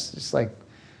 That's just like,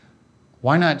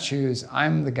 why not choose,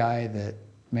 I'm the guy that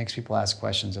makes people ask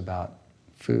questions about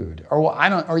food,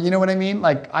 or you know what I mean?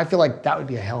 Like, I feel like that would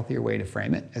be a healthier way to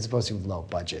frame it as opposed to low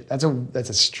budget. That's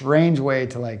a strange way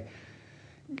to, like,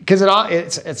 because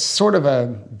it's sort of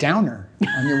a downer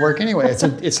on your work anyway.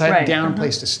 It's a down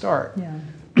place to start. Yeah.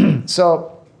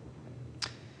 So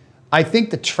I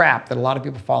think the trap that a lot of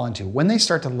people fall into when they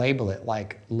start to label it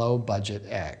like low budget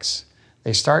X,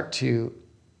 they start to.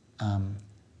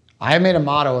 I made a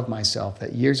motto of myself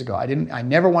that years ago, I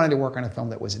never wanted to work on a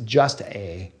film that was just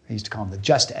A. I used to call them the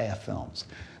just A films.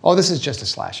 Oh, this is just a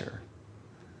slasher.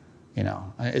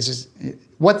 It's just,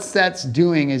 what that's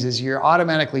doing is you're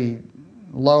automatically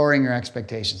lowering your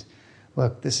expectations.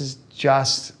 Look, this is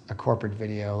just a corporate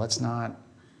video. Let's not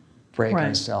break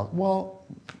ourselves. Well,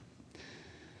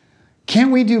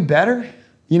 can't we do better?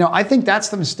 I think that's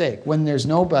the mistake. When there's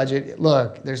no budget,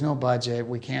 look, there's no budget.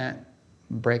 We can't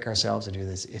break ourselves to do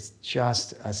this. It's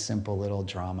just a simple little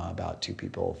drama about two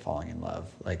people falling in love.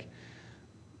 Like,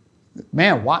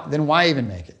 man, why even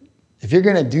make it? If you're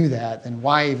going to do that, then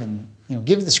why even,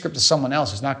 give the script to someone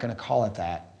else who's not going to call it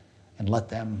that and let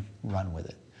them run with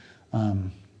it.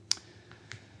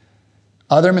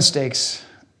 Other mistakes,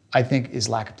 I think, is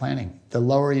lack of planning. The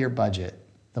lower your budget,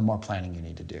 the more planning you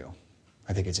need to do.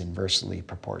 I think it's inversely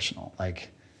proportional. Like,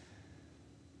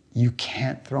 you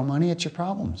can't throw money at your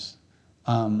problems.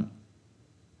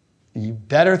 You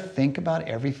better think about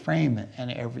every frame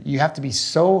and you have to be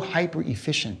so hyper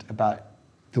efficient about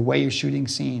the way you're shooting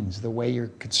scenes, the way you're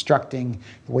constructing,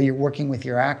 the way you're working with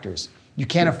your actors. You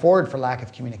can't afford for lack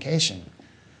of communication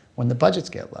when the budgets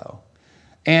get low.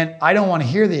 And I don't want to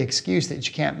hear the excuse that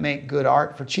you can't make good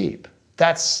art for cheap.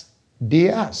 That's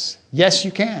BS. Yes,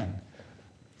 you can.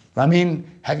 I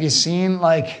mean, have you seen,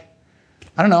 like,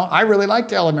 I don't know, I really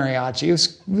liked El Mariachi.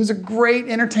 It was a great,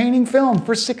 entertaining film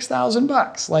for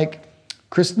 $6,000. Like,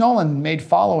 Chris Nolan made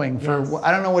Following for, yes.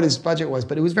 I don't know what his budget was,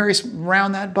 but it was very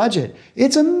around that budget.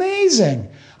 It's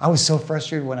amazing. I was so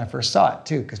frustrated when I first saw it,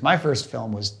 too, because my first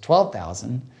film was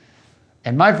 $12,000.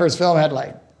 And my first film had,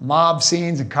 like, mob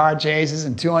scenes and car chases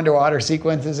and 2 underwater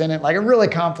sequences in it, like a really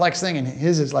complex thing. And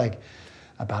his is like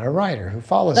about a writer who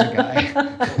follows a guy.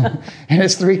 And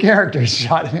it's 3 characters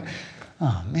shot in it.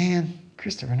 Oh, man.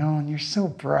 Christopher Nolan, you're so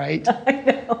bright.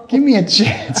 I know. Give me a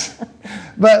chance.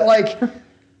 But like,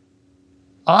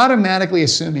 automatically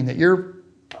assuming that your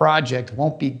project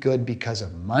won't be good because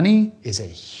of money is a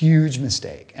huge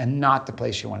mistake and not the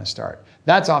place you want to start.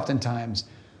 That's oftentimes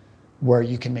where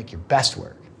you can make your best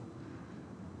work.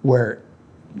 Where,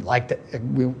 like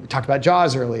we talked about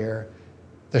Jaws earlier,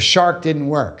 the shark didn't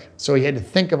work. So he had to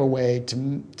think of a way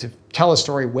to tell a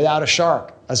story without a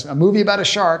shark. A movie about a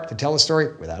shark to tell a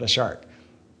story without a shark.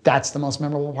 That's the most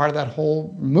memorable part of that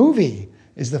whole movie,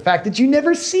 is the fact that you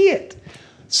never see it.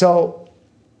 So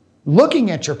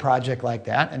looking at your project like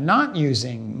that and not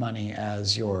using money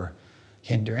as your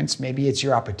hindrance, maybe it's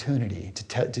your opportunity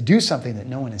to do something that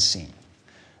no one has seen.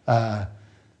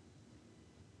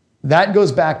 That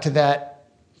goes back to that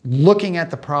looking at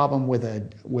the problem with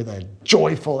a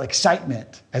joyful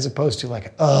excitement, as opposed to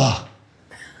like, ugh,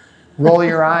 roll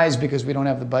your eyes because we don't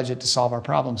have the budget to solve our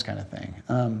problems kind of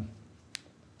thing.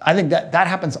 I think that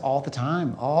happens all the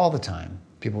time.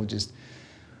 People just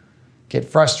get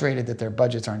frustrated that their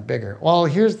budgets aren't bigger. Well,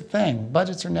 here's the thing.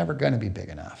 Budgets are never going to be big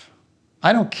enough.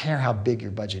 I don't care how big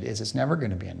your budget is. It's never going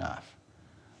to be enough.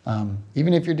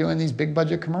 Even if you're doing these big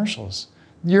budget commercials,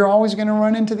 you're always going to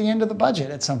run into the end of the budget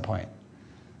at some point.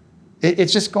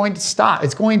 It's just going to stop.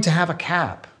 It's going to have a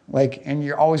cap, and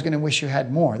you're always going to wish you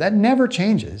had more. That never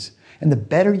changes. And the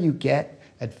better you get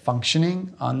at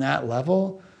functioning on that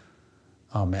level,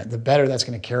 oh man, the better that's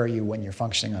going to carry you when you're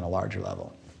functioning on a larger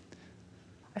level.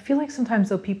 I feel like sometimes,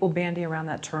 though, people bandy around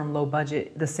that term low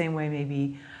budget the same way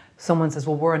maybe someone says,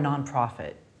 well, we're a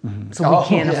nonprofit. Mm-hmm. So we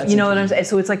can't, you know what I'm saying?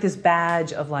 So it's like this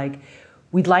badge of like,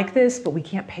 we'd like this, but we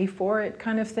can't pay for it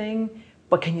kind of thing.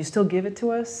 But can you still give it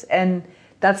to us? And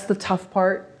that's the tough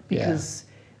part, because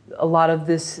a lot of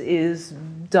this is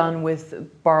done with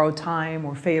borrowed time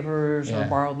or favors or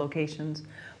borrowed locations,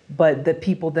 but that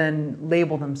people then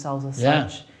label themselves as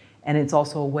such. And it's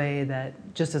also a way that,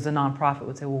 just as a nonprofit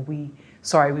would say, well, we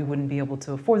wouldn't be able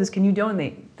to afford this. Can you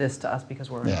donate this to us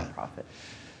because we're a nonprofit?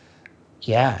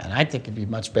 Yeah, and I think it'd be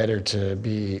much better to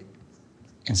be,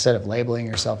 instead of labeling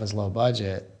yourself as low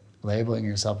budget, labeling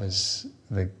yourself as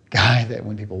the guy that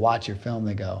when people watch your film,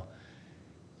 they go,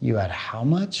 you had how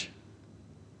much?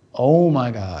 Oh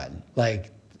my God. Like,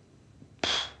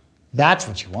 that's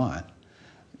what you want.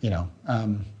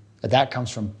 That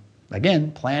comes from,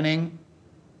 again, planning,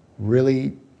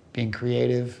 really being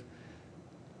creative,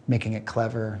 making it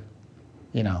clever,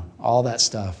 all that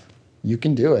stuff. You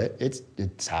can do it.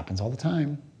 It happens all the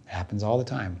time. It happens all the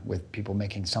time with people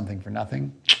making something for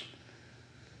nothing.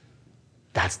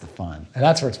 That's the fun. And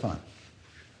that's where it's fun.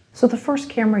 So the first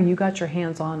camera you got your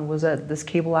hands on was at this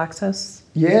cable access?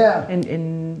 Yeah.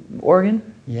 In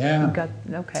Oregon? Yeah.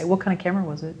 Okay. What kind of camera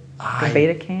was it? Like a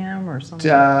Beta cam or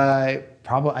something? I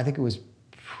think it was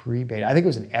pre-Beta. I think it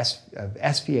was an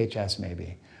SVHS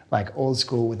maybe. Like old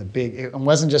school with a big, it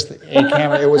wasn't just a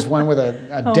camera, it was one with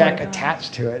a deck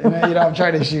attached to it. And I'm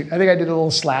trying to shoot, I think I did a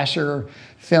little slasher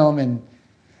film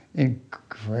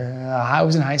I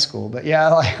was in high school, but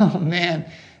oh man,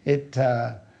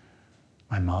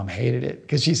 my mom hated it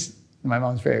because my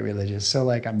mom's very religious. So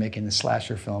I'm making this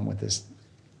slasher film with this,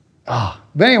 but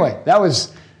anyway,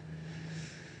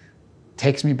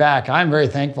 takes me back. I'm very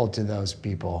thankful to those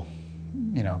people.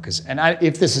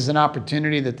 If this is an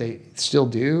opportunity that they still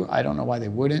do, I don't know why they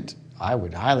wouldn't. I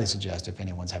would highly suggest if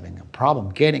anyone's having a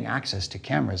problem getting access to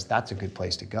cameras, that's a good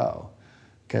place to go,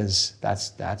 because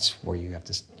that's where you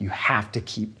have to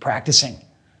keep practicing.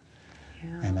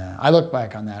 Yeah. And I look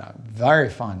back on that, very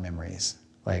fond memories.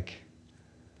 Like,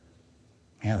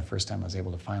 yeah, the first time I was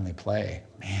able to finally play,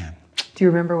 man. Do you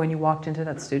remember when you walked into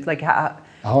that studio? Like,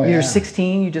 Oh, you're yeah.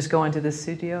 16, you just go into this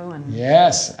studio and...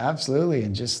 Yes, absolutely.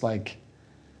 And just like,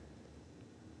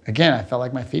 again, I felt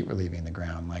like my feet were leaving the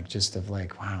ground. Like, just of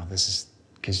like, wow, this is,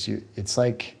 because it's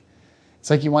like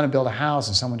you want to build a house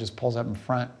and someone just pulls up in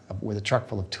front with a truck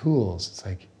full of tools. It's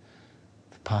like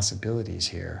the possibilities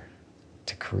here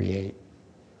to create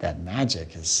that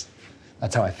magic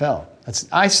that's how I felt.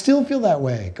 I still feel that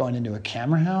way going into a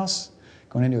camera house,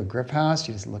 going into a grip house,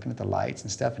 you're just looking at the lights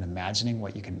and stuff and imagining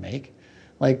what you can make.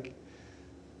 Like,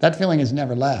 that feeling has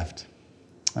never left.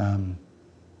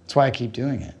 That's why I keep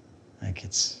doing it. Like,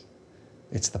 it's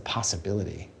the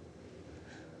possibility.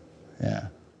 Yeah.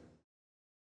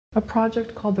 A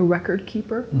project called The Record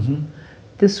Keeper. Mm-hmm.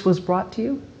 This was brought to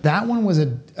you? That one was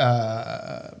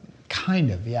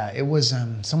kind of, yeah. It was,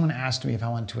 someone asked me if I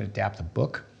wanted to adapt a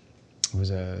book. It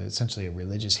was essentially a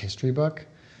religious history book.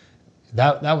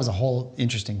 That was a whole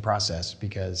interesting process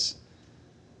because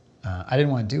I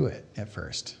didn't want to do it at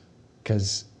first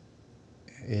because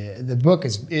the book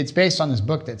it's based on this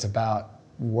book that's about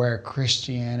where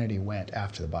Christianity went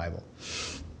after the Bible.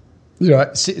 You know,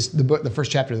 the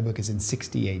first chapter of the book is in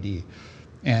 60 AD,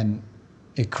 and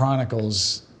it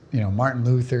chronicles, Martin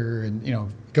Luther, and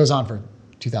it goes on for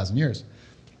 2,000 years.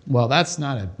 Well, that's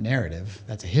not a narrative;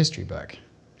 that's a history book,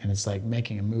 and it's like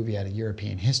making a movie out of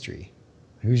European history.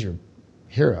 Who's your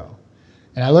hero?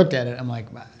 And I looked at it. I'm like,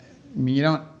 you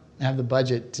don't have the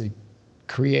budget to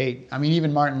create. I mean,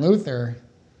 even Martin Luther.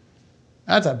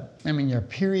 That's your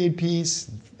period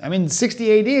piece.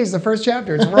 60 AD is the first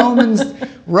chapter. It's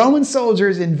Roman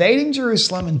soldiers invading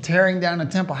Jerusalem and tearing down a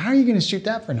temple. How are you going to shoot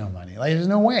that for no money? Like, there's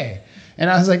no way. And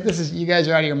I was like, you guys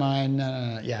are out of your mind.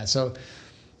 No. Yeah, so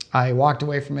I walked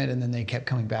away from it, and then they kept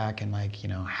coming back and like,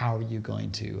 how are you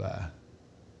going to,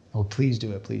 please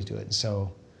do it. And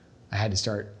so I had to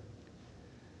start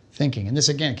thinking. And this,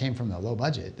 again, came from the low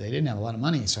budget. They didn't have a lot of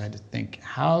money, so I had to think,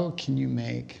 how can you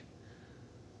make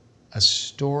a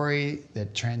story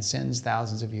that transcends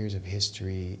thousands of years of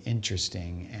history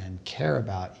interesting and care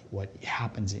about what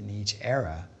happens in each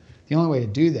era? The only way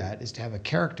to do that is to have a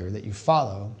character that you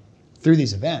follow through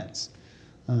these events.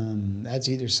 That's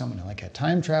either someone like a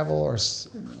time travel or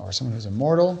someone who's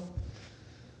immortal.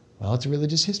 Well, it's a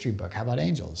religious history book. How about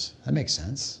angels? That makes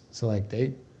sense. So like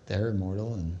they're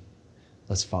immortal, and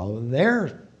let's follow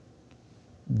their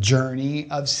journey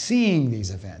of seeing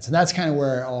these events. And that's kind of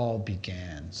where it all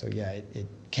began. So yeah, it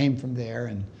came from there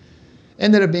and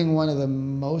ended up being one of the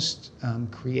most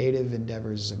creative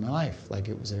endeavors of my life. Like,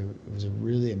 it was a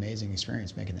really amazing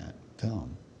experience making that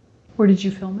film. Where did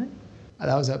you film it?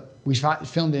 We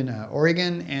filmed in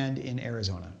Oregon and in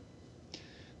Arizona.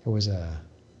 We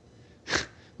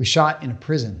shot in a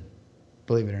prison,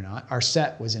 believe it or not. Our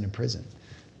set was in a prison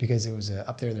because it was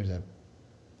up there.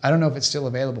 I don't know if it's still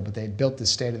available, but they had built this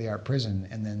state-of-the-art prison,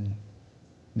 and then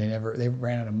they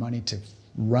ran out of money to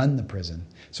run the prison.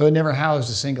 So it never housed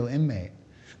a single inmate.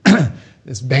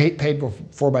 It's paid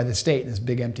for by the state in this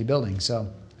big empty building.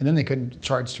 And then they couldn't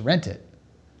charge to rent it.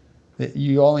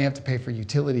 You only have to pay for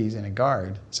utilities and a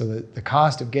guard. So the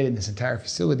cost of getting this entire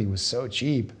facility was so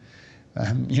cheap.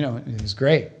 It was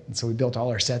great. And so we built all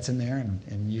our sets in there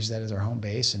and used that as our home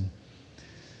base. And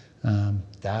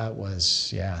that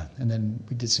was, yeah. And then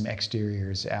we did some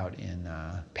exteriors out in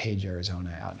Page,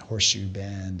 Arizona, out in Horseshoe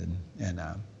Bend and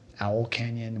Owl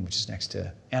Canyon, which is next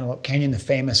to Antelope Canyon, the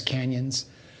famous canyons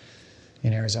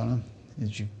in Arizona.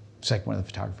 It's like one of the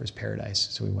photographer's paradise.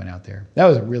 So we went out there. That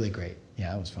was really great.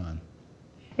 Yeah, that was fun.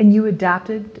 And you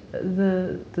adapted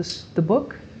the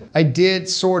book? I did,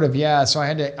 sort of, yeah. So I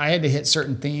had to hit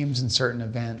certain themes and certain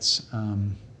events,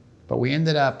 but we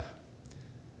ended up.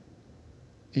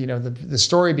 The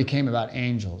story became about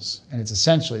angels, and it's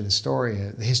essentially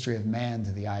the history of man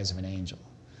through the eyes of an angel,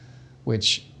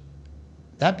 which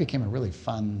that became a really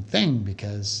fun thing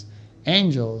because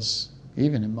angels,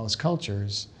 even in most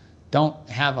cultures, don't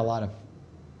have a lot of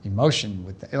emotion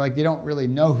with them. Like, they don't really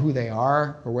know who they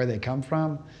are or where they come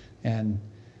from, and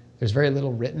there's very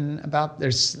little written about.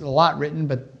 There's a lot written,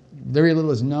 but very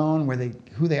little is known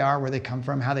who they are, where they come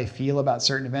from, how they feel about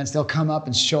certain events. They'll come up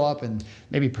and show up and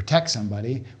maybe protect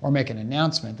somebody or make an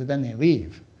announcement, but then they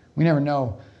leave. We never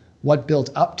know what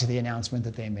built up to the announcement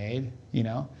that they made.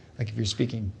 Like, if you're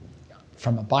speaking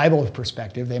from a Bible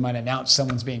perspective, they might announce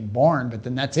someone's being born, but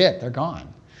then that's it, they're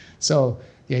gone. So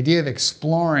the idea of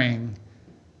exploring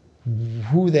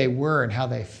who they were and how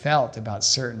they felt about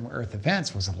certain Earth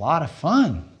events was a lot of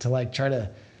fun to try to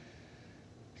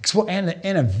explore, and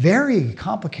a very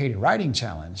complicated writing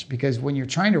challenge, because when you're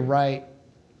trying to write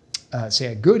say,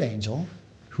 a good angel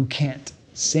who can't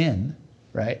sin,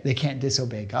 right? They can't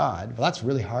disobey God. Well, that's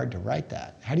really hard to write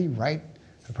that. How do you write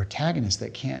a protagonist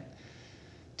that can't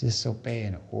disobey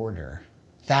an order?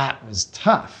 That was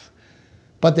tough.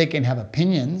 But they can have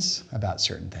opinions about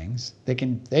certain things. They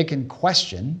can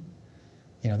question.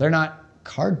 They're not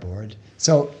cardboard.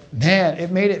 So, man,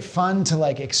 it made it fun to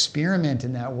like experiment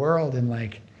in that world. And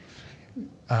like,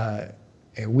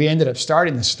 we ended up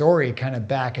starting the story kind of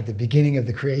back at the beginning of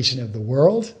the creation of the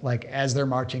world. Like as they're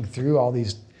marching through all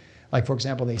these, like for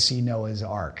example, they see Noah's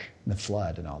Ark and the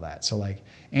flood and all that. So like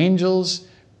angels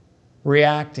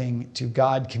reacting to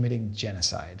God committing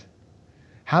genocide.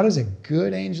 How does a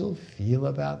good angel feel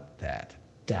about that?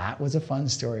 That was a fun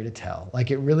story to tell.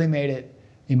 Like it really made it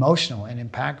emotional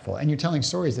and impactful. And you're telling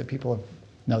stories that people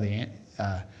know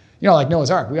like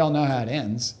Noah's Ark. We all know how it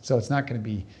ends. So it's not going to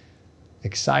be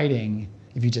exciting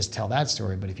if you just tell that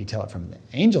story. But if you tell it from the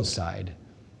angel side,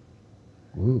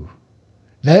 ooh.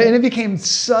 And it became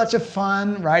such a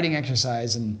fun writing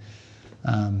exercise. And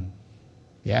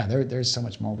there's so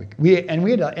much more. We had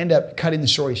to end up cutting the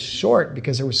story short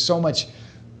because there was so much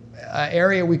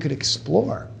area we could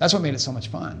explore. That's what made it so much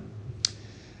fun.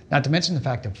 Not to mention the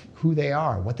fact of who they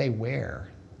are, what they wear.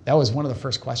 That was one of the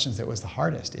first questions that was the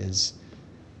hardest is,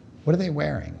 what are they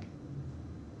wearing?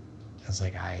 I was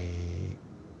like, I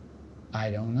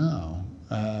don't know.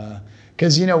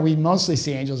 Because, we mostly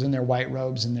see angels in their white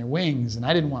robes and their wings, and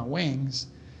I didn't want wings.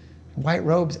 White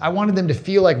robes, I wanted them to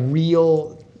feel like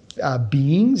real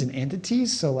beings and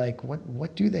entities. So like,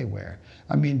 what do they wear?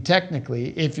 I mean,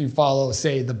 technically, if you follow,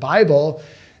 say, the Bible,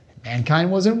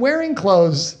 mankind wasn't wearing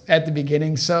clothes at the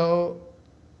beginning. So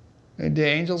do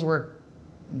angels wear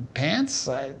pants?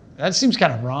 That seems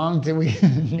kind of wrong. Do we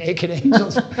naked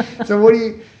angels?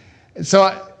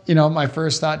 My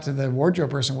first thought to the wardrobe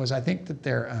person was, I think that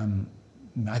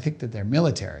they're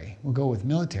military. We'll go with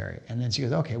military. And then she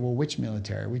goes, okay, well, which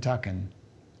military? Are we talking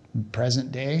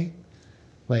present day?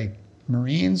 Like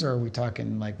Marines, or are we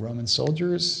talking like Roman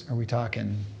soldiers? Are we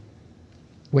talking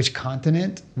which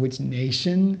continent, which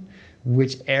nation,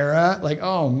 which era? Like,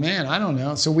 oh man, I don't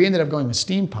know. So we ended up going with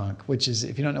steampunk, which is,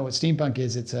 if you don't know what steampunk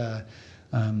is, it's an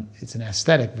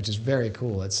aesthetic, which is very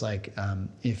cool. It's like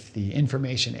if the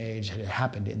information age had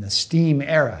happened in the steam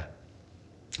era,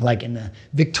 like in the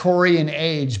Victorian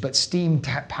age, but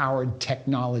steam-powered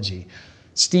technology,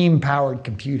 steam-powered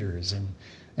computers and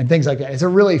things like that. It's a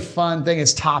really fun thing.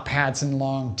 It's top hats and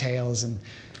long tails, and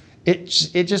it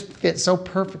just fits so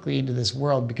perfectly into this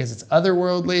world because it's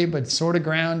otherworldly, but sort of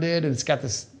grounded, and it's got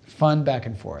this fun back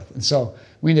and forth. And so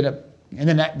we ended up, and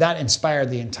then that inspired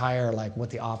the entire, like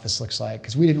what the office looks like,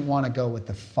 because we didn't want to go with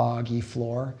the foggy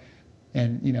floor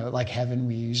and, like heaven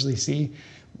we usually see.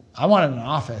 I wanted an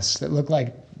office that looked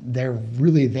like they're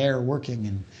really there working,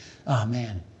 and oh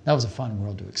man, that was a fun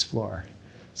world to explore.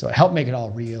 So it helped make it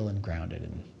all real and grounded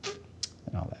and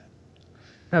all that.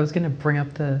 I was going to bring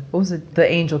up the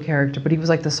angel character, but he was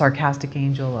like the sarcastic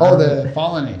angel. Oh, the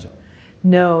fallen angel.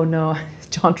 No.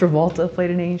 John Travolta played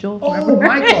an angel. Oh, remember?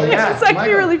 Michael, yeah. It's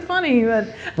actually really funny.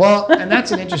 But. Well, and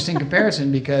that's an interesting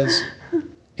comparison because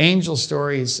angel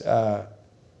stories,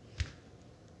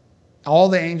 all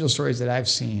the angel stories that I've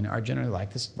seen are generally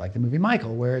like this, like the movie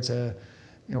Michael, where it's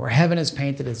where heaven is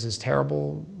painted as this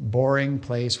terrible, boring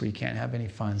place where you can't have any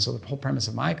fun. So the whole premise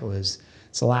of Michael is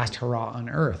it's the last hurrah on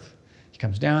earth. He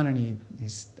comes down and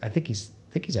he's I think he's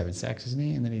having sex, isn't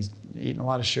he? And then he's eating a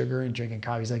lot of sugar and drinking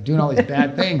coffee. He's like doing all these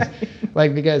bad things,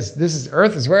 like because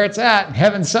earth is where it's at, and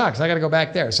heaven sucks. I got to go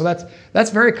back there. So that's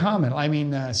very common. I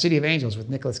mean, City of Angels with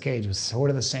Nicolas Cage was sort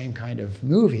of the same kind of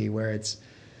movie where it's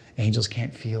angels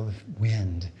can't feel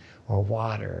wind or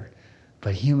water,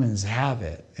 but humans have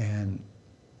it, and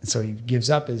so he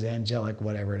gives up his angelic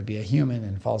whatever to be a human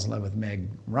and falls in love with Meg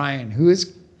Ryan, who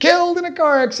is killed in a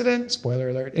car accident. Spoiler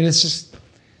alert. And it's just,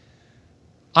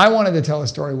 I wanted to tell a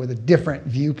story with a different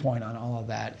viewpoint on all of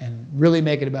that and really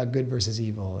make it about good versus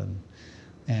evil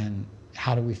and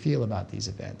how do we feel about these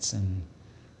events and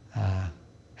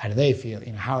how do they feel?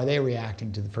 How are they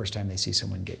reacting to the first time they see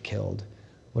someone get killed?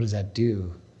 What does that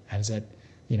do? How does that,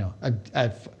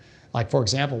 like for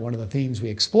example, one of the themes we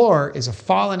explore is a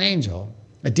fallen angel,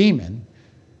 a demon,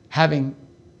 having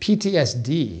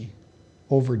PTSD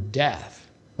over death.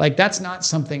 Like that's not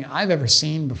something I've ever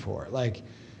seen before. Like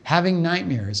having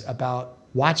nightmares about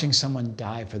watching someone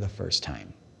die for the first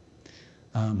time.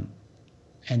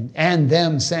 And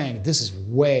them saying,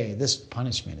 this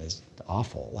punishment is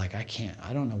awful. Like I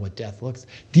don't know what death looks,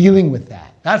 dealing with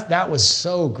that. That was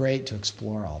so great to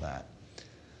explore all that.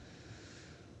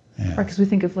 Yeah. Right, because we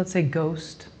think of, let's say,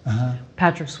 Ghost,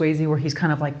 Patrick Swayze, where he's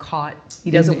kind of like caught. He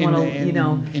In- doesn't in want the- to, you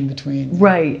know, in between.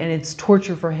 right, and it's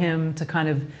torture for him to kind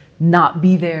of not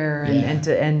be there, and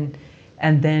Yeah.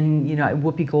 and then, you know,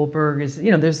 Whoopi Goldberg is,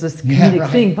 you know, there's this Yeah, comedic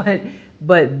right. thing,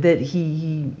 but that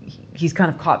he's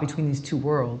kind of caught between these two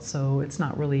worlds, so it's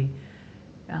not really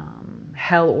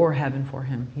hell or heaven for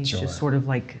him. He's Sure. just sort of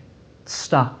like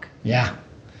stuck, Yeah.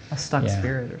 a stuck Yeah.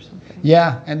 spirit or something.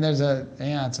 Yeah, and there's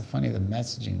it's a funny, the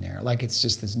messaging there. Like, it's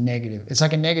just this negative, it's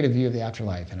like a negative view of the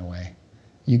afterlife in a way.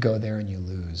 You go there and you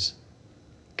lose.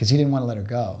 Because he didn't want to let her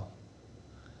go.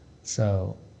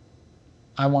 So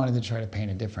I wanted to try to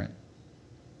paint a different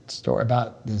story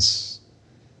about this,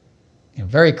 you know,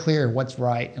 very clear what's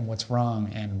right and what's wrong,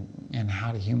 and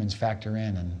how do humans factor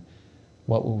in, and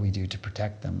what will we do to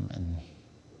protect them. And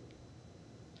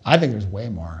I think there's way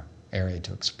more area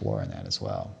to explore in that as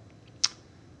well,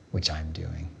 which I'm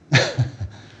doing.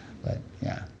 But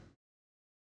yeah.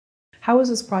 How is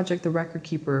this project, The Record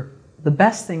Keeper, the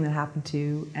best thing that happened to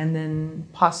you, and then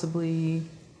possibly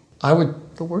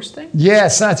the worst thing?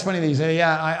 Yes, that's funny that you say.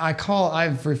 Yeah,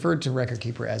 I've referred to Record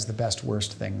Keeper as the best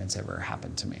worst thing that's ever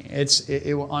happened to me.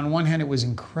 On one hand, it was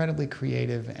incredibly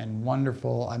creative and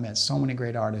wonderful. I met so many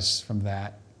great artists from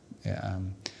that.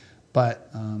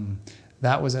 But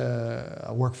that was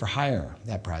a work for hire,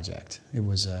 that project. I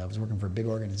was working for a big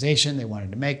organization. They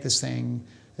wanted to make this thing.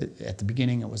 At the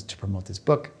beginning, it was to promote this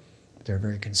book. They're a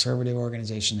very conservative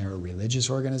organization. They're a religious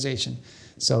organization.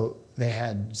 So they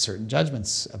had certain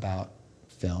judgments about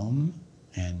film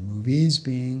and movies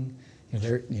being,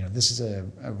 this is a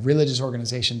religious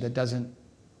organization that doesn't,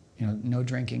 no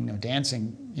drinking, no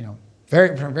dancing,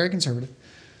 very, very conservative.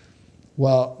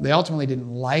 Well, they ultimately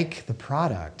didn't like the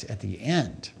product at the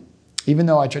end. Even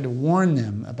though I tried to warn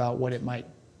them about what it might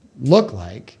look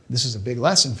like, this is a big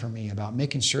lesson for me about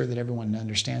making sure that everyone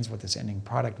understands what this ending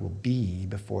product will be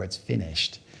before it's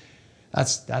finished.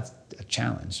 That's a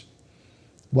challenge.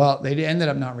 Well, they ended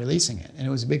up not releasing it, and it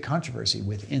was a big controversy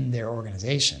within their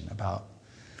organization about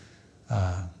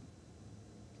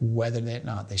whether or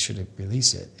not they should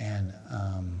release it, and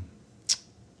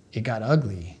it got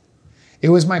ugly. It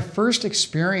was my first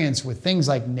experience with things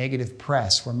like negative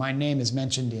press, where my name is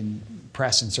mentioned in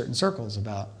press in certain circles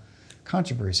about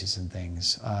controversies and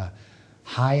things,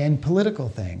 high-end political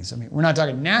things. I mean, we're not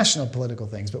talking national political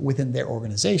things, but within their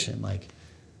organization, like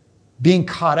being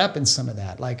caught up in some of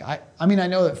that. Like, I mean, I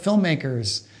know that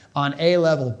filmmakers on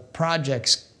A-level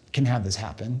projects can have this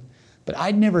happen, but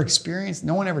I'd never experienced,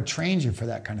 no one ever trained you for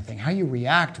that kind of thing, how you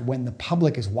react when the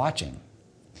public is watching.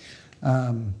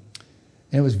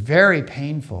 And it was very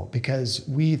painful because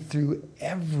we threw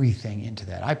everything into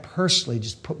that. I personally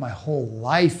just put my whole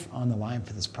life on the line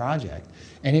for this project.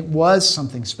 And it was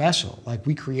something special. Like,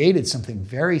 we created something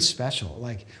very special.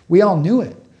 Like, we all knew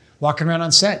it. Walking around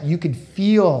on set, you could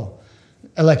feel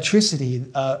electricity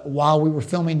while we were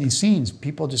filming these scenes.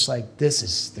 People just like, this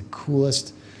is the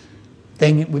coolest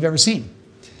thing we've ever seen.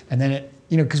 And then it,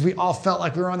 because we all felt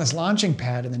like we were on this launching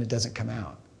pad, and then it doesn't come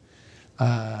out.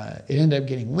 It ended up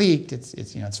getting leaked.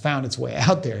 It's found its way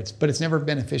out there, but it's never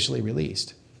been officially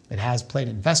released. It has played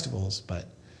in festivals, but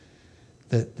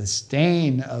the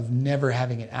stain of never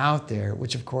having it out there,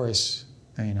 which of course,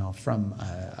 from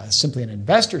simply an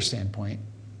investor standpoint,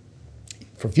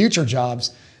 for future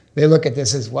jobs, they look at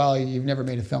this as, well, you've never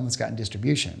made a film that's gotten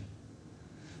distribution,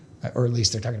 or at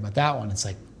least they're talking about that one. It's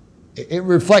like it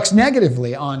reflects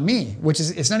negatively on me, which is,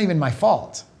 it's not even my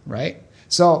fault, right?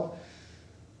 So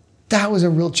that was a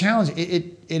real challenge.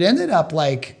 It ended up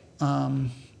like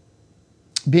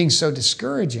being so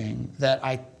discouraging that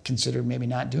I considered maybe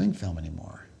not doing film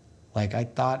anymore. Like, I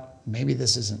thought maybe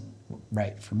this isn't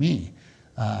right for me.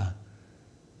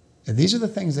 These are the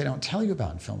things they don't tell you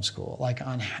about in film school, like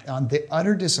on the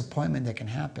utter disappointment that can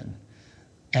happen.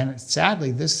 And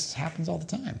sadly, this happens all the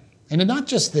time. And not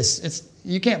just this,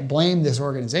 you can't blame this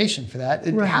organization for that.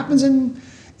 It happens in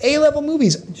A-level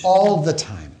movies all the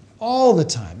time. All the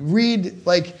time.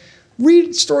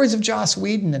 Read stories of Joss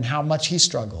Whedon and how much he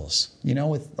struggles,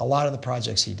 with a lot of the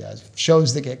projects he does.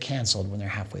 Shows that get canceled when they're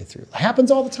halfway through. It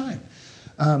happens all the time.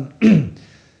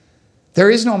 There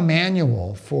is no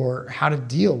manual for how to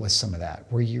deal with some of that,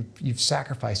 where you've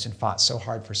sacrificed and fought so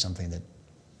hard for something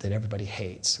that everybody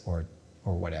hates or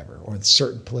whatever, or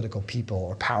certain political people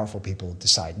or powerful people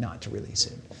decide not to release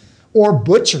it, or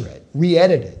butcher it,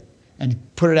 re-edit it, and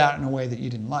put it out in a way that you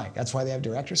didn't like. That's why they have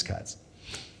director's cuts.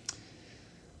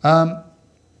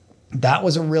 That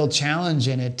was a real challenge,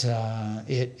 and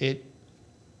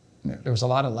there was a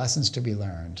lot of lessons to be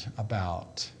learned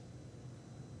about.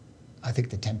 I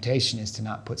think the temptation is to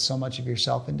not put so much of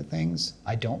yourself into things.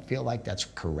 I don't feel like that's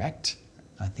correct.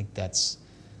 I think that's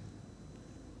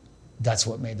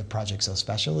what made the project so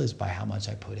special, is by how much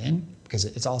I put in, because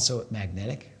it's also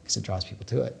magnetic, because it draws people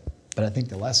to it. But I think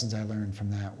the lessons I learned from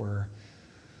that were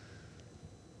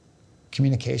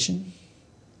communication.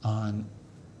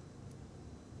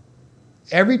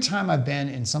 Every time I've been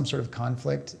in some sort of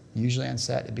conflict, usually on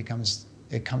set, it comes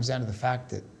down to the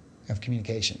fact of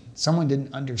communication. Someone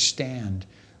didn't understand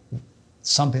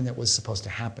something that was supposed to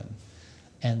happen.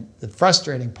 And the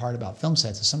frustrating part about film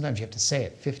sets is sometimes you have to say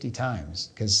it 50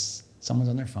 times because someone's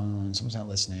on their phone, someone's not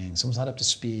listening, someone's not up to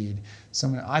speed.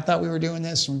 I thought we were doing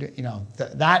this.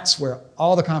 That's where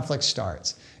all the conflict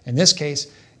starts. In this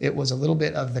case, it was a little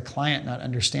bit of the client not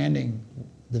understanding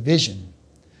the vision.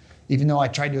 Even though I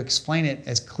tried to explain it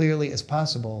as clearly as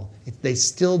possible, they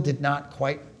still did not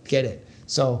quite get it.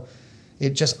 So it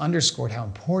just underscored how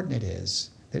important it is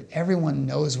that everyone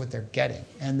knows what they're getting.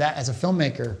 And that, as a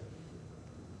filmmaker,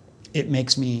 it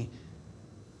makes me,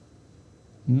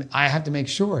 I have to make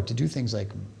sure to do things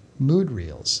like mood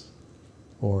reels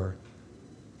or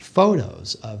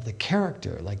photos of the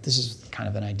character. Like, this is kind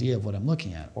of an idea of what I'm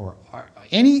looking at. Or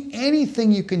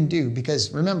anything you can do,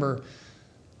 because remember,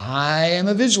 I am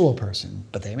a visual person,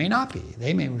 but they may not be.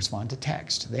 They may respond to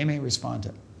text. They may respond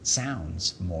to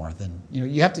sounds more than,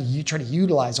 you try to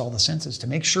utilize all the senses to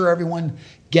make sure everyone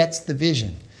gets the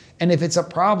vision. And if it's a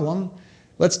problem,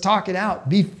 let's talk it out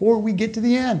before we get to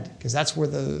the end, because that's where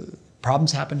the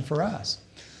problems happen for us.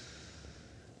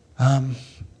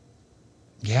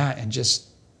 Yeah, and just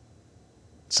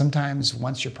sometimes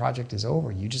once your project is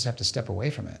over, you just have to step away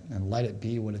from it and let it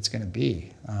be what it's going to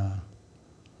be.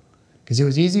 Because it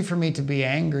was easy for me to be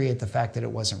angry at the fact that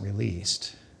it wasn't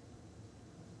released.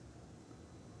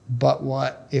 But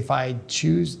what if I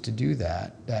choose to do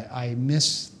that I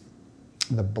miss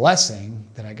the blessing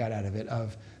that I got out of it,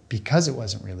 of because it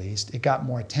wasn't released, it got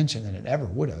more attention than it ever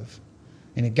would have.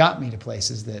 And it got me to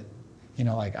places that,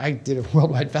 like I did a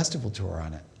worldwide festival tour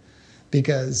on it,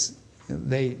 because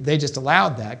they just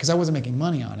allowed that, because I wasn't making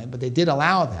money on it, but they did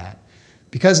allow that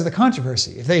because of the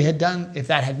controversy. If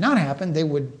that had not happened, they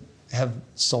would have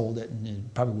sold it, and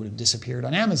it probably would have disappeared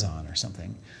on Amazon or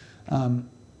something.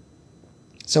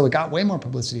 So it got way more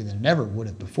publicity than it ever would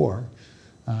have before.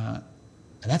 And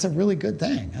that's a really good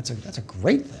thing. That's a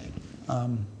great thing.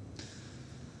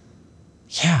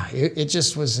 Yeah, it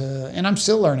just was, and I'm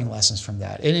still learning lessons from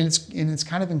that. And it's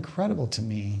kind of incredible to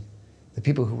me, the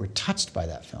people who were touched by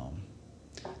that film.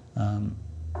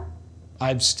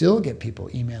 I still get people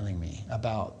emailing me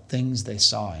about things they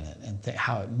saw in it and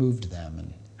how it moved them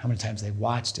and how many times they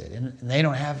watched it. And they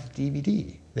don't have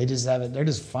DVD. They just have it. They're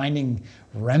just finding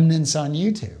remnants on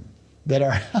YouTube that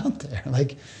are out there.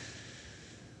 Like,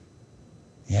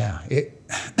 yeah.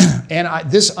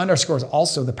 This underscores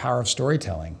also the power of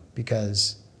storytelling,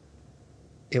 because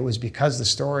it was because the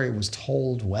story was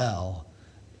told well,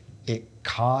 it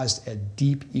caused a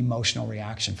deep emotional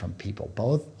reaction from people,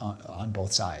 both on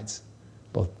both sides,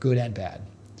 both good and bad.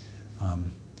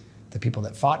 The people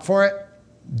that fought for it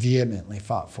vehemently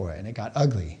fought for it, and it got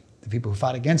ugly. The people who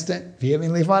fought against it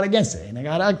vehemently fought against it, and it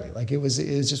got ugly. Like, it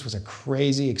just was a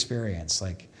crazy experience,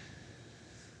 like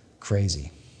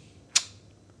crazy.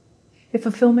 If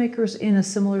a filmmaker's in a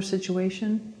similar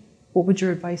situation, what would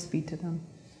your advice be to them?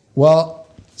 Well,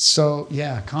 so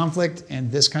yeah, conflict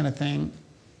and this kind of thing,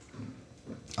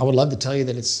 I would love to tell you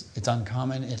that it's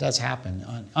uncommon. It does happen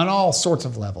on all sorts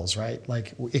of levels, right?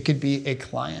 Like, it could be a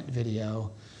client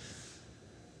video,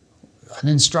 an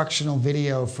instructional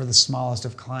video for the smallest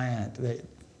of client that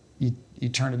you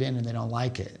turn it in and they don't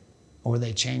like it, or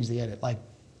they change the edit,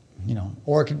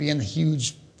 or it could be in the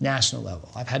huge national level.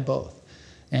 I've had both.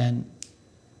 And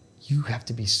you have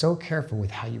to be so careful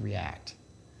with how you react.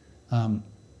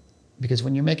 Because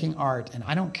when you're making art, and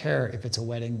I don't care if it's a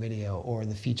wedding video or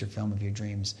the feature film of your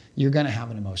dreams, you're going to have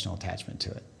an emotional attachment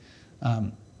to it.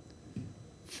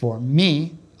 For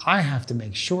me, I have to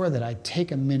make sure that I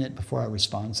take a minute before I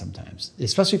respond sometimes,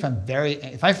 especially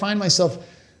if I find myself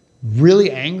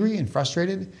really angry and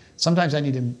frustrated. Sometimes I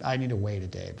need to wait a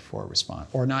day before I respond,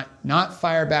 or not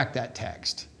fire back that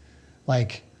text,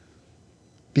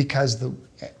 because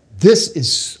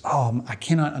I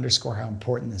cannot underscore how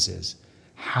important this is.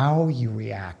 How you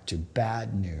react to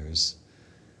bad news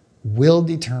will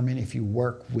determine if you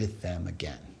work with them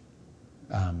again.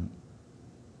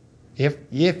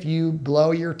 If you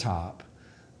blow your top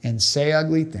and say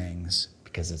ugly things,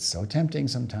 because it's so tempting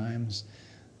sometimes,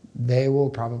 they will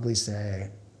probably say,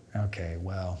 okay,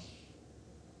 well,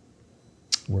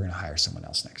 we're going to hire someone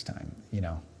else next time.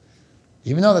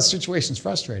 Even though the situation's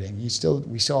frustrating, we still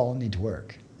all need to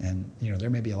work. And there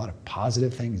may be a lot of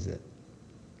positive things that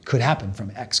could happen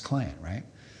from X client, right?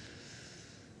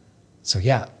 So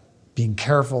yeah, being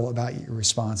careful about your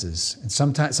responses. And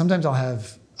sometimes I'll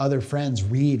have other friends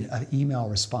read an email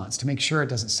response to make sure it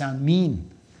doesn't sound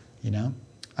mean, you know?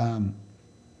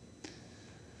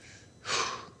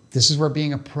 This is where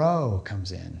being a pro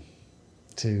comes in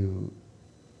to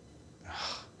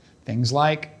things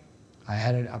like, I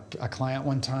had a client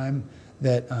one time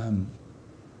that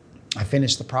I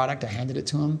finished the product, I handed it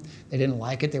to them. They didn't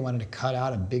like it, they wanted to cut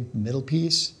out a big middle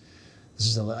piece. This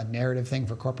is a narrative thing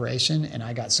for corporation, and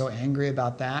I got so angry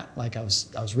about that, like I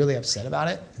was really upset about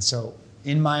it. And so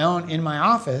in my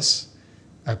office,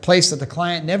 a place that the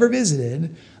client never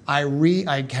visited, I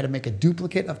had to make a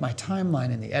duplicate of my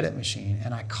timeline in the edit machine,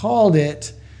 and I called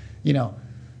it,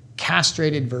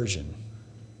 castrated version.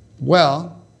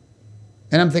 Well,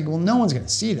 and I'm thinking, well, no one's gonna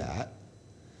see that.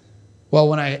 Well,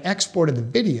 when I exported the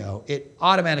video, it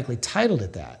automatically titled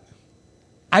it that.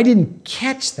 I didn't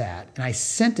catch that, and I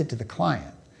sent it to the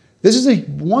client. This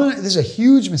is a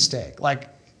huge mistake. Like,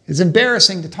 it's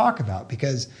embarrassing to talk about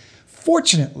because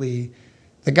fortunately,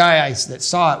 the guy that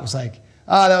saw it was like,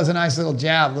 oh, that was a nice little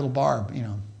jab, little barb,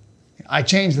 I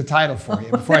changed the title for you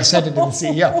before I sent it to the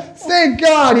CEO. Thank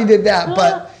God he did that.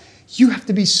 But you have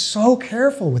to be so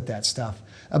careful with that stuff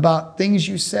about things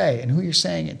you say and who you're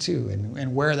saying it to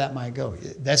and where that might go.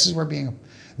 This is where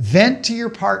vent to your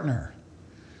partner,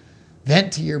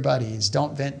 vent to your buddies,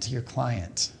 don't vent to your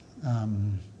client,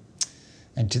 and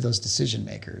to those decision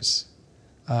makers.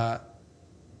 Yeah,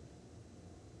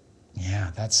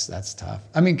 that's tough.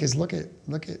 I mean, because look at.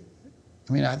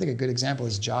 I think a good example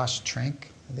is Josh Trank,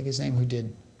 I think his name, who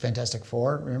did Fantastic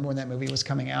Four. Remember when that movie was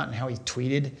coming out and how he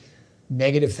tweeted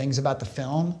negative things about the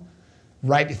film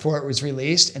right before it was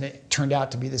released, and it turned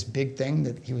out to be this big thing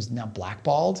that he was now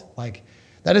blackballed? Like,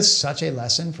 that is such a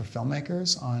lesson for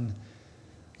filmmakers on,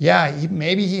 yeah,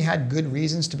 maybe he had good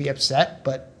reasons to be upset,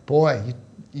 but boy,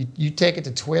 you take it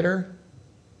to Twitter,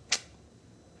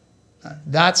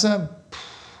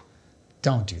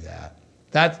 don't do that.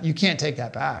 You can't take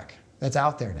that back. That's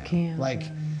out there now. Like,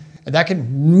 that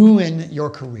can ruin your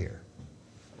career.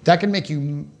 That kind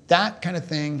of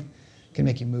thing can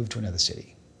make you move to another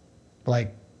city.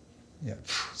 Like, yeah,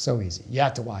 so easy. You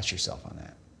have to watch yourself on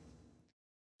that.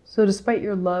 So despite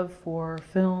your love for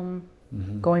film,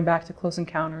 going back to Close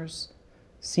Encounters,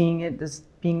 seeing it as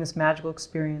being this magical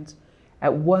experience,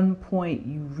 at one point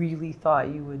you really thought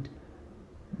you would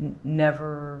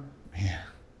never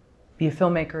be a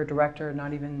filmmaker or director,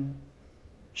 not even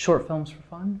short films for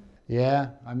fun? Yeah,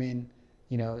 I mean,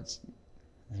 it's,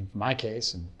 in my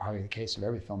case, and probably the case of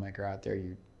every filmmaker out there,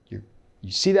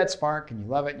 you see that spark and you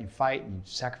love it and you fight and you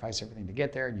sacrifice everything to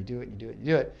get there and you do it and you do it and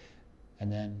you do it.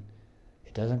 And then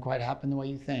it doesn't quite happen the way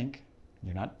you think.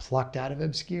 You're not plucked out of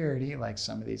obscurity like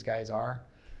some of these guys are.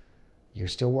 You're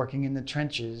still working in the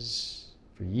trenches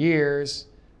for years,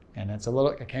 and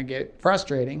it can get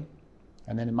frustrating.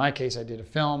 And then in my case, I did a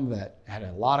film that had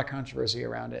a lot of controversy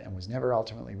around it and was never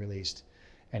ultimately released.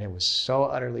 And it was so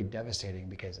utterly devastating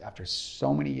because after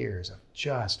so many years of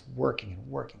just working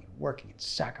and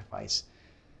sacrifice,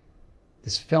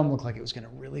 this film looked like it was going to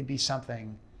really be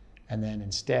something. And then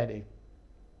instead,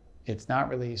 it's not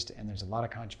released, and there's a lot of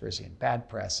controversy and bad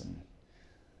press and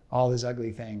all these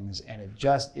ugly things. And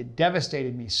it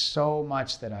devastated me so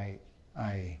much that I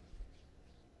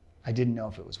didn't know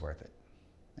if it was worth it.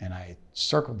 And I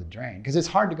circled the drain, because it's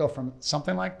hard to go from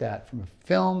something like that, from a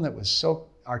film that was so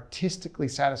artistically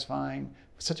satisfying,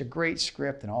 with such a great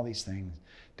script and all these things,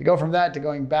 to go from that to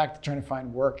going back to trying to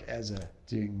find work as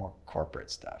doing more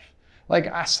corporate stuff. Like,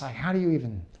 how do you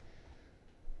even,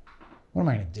 what am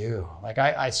I gonna do? Like,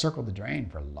 I circled the drain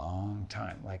for a long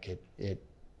time. Like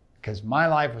because my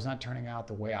life was not turning out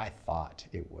the way I thought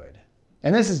it would.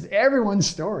 And this is everyone's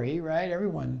story, right?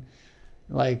 Everyone,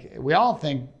 like, we all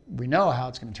think we know how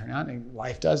it's going to turn out, and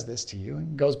life does this to you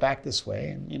and goes back this way,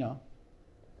 and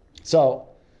So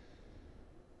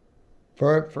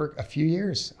for a few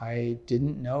years, I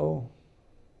didn't know.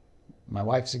 My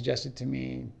wife suggested to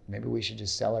me, maybe we should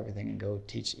just sell everything and go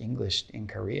teach English in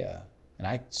Korea. And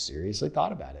I seriously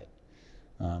thought about it.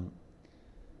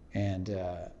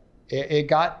 It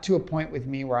got to a point with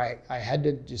me where I had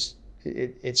to just,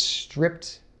 it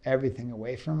stripped everything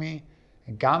away from me.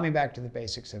 It got me back to the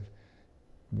basics of,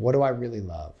 what do I really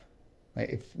love?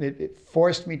 It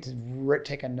forced me to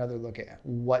take another look at,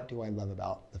 what do I love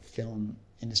about the film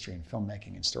industry and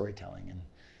filmmaking and storytelling? And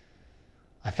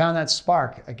I found that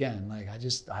spark again. Like,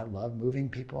 I love moving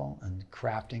people and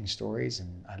crafting stories,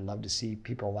 and I love to see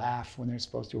people laugh when they're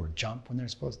supposed to, or jump when they're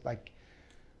supposed to. Like,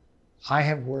 I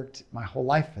have worked my whole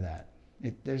life for that.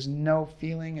 There's no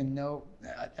feeling and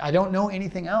I don't know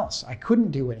anything else. I couldn't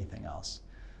do anything else.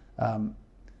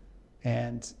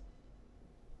 And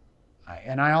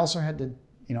I also had to,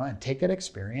 and take that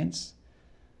experience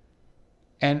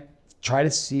and try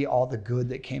to see all the good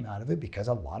that came out of it, because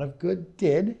a lot of good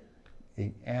did,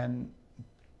 and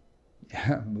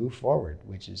move forward,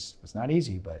 which was not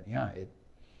easy, but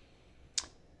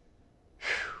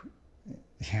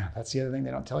that's the other thing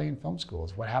they don't tell you in film school,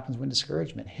 is what happens when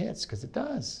discouragement hits, because it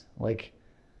does. Like,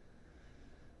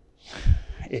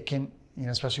 it can,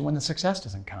 especially when the success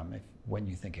doesn't come when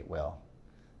you think it will,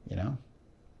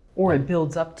 Or it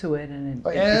builds up to it and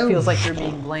it feels like you're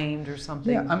being blamed or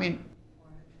something. Yeah, I mean,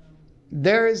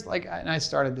 there is, like, and I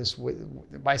started this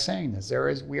by saying this,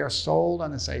 we are sold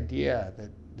on this idea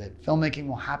that filmmaking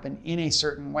will happen in a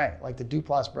certain way. Like the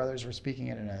Duplass brothers were speaking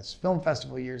at a film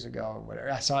festival years ago, or whatever.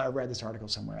 I read this article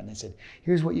somewhere, and they said,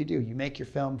 here's what you do. You make your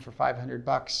film for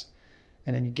 $500,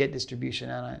 and then you get distribution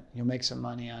on it. You'll make some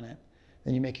money on it.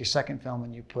 Then you make your second film,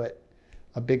 and you put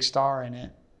a big star in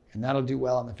it, and that'll do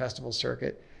well on the festival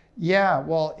circuit. Yeah,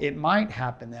 well, it might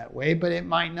happen that way, but it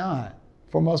might not.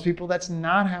 For most people, that's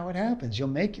not how it happens. You'll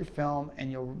make your film,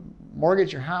 and you'll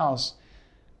mortgage your house,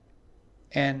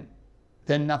 and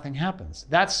then nothing happens.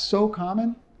 That's so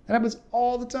common. That happens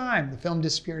all the time. The film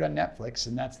disappeared on Netflix,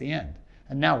 and that's the end.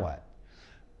 And now what?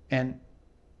 And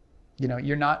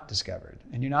you're not discovered,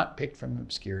 and you're not picked from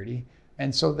obscurity.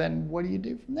 And so then what do you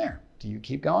do from there? Do you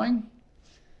keep going?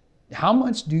 How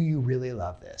much do you really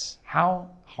love this? How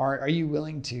hard are you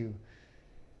willing to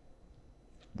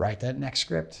write that next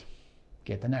script,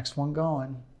 get the next one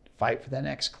going, fight for that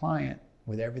next client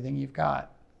with everything you've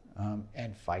got,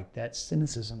 and fight that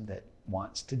cynicism that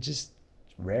wants to just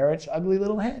rear its ugly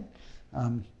little head?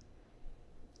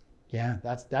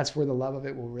 That's where the love of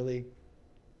it will really,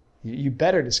 you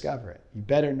better discover it. You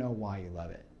better know why you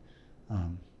love it.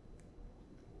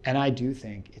 And I do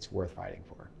think it's worth fighting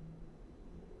for.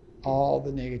 All the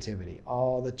negativity,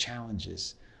 all the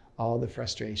challenges, all the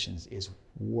frustrations is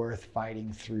worth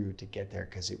fighting through to get there,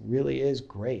 because it really is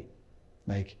great.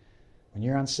 Like when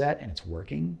you're on set and it's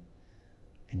working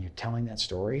and you're telling that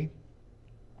story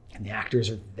and the actors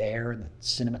are there and the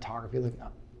cinematography,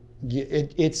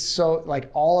 it's so, like,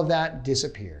 all of that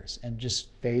disappears and just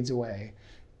fades away.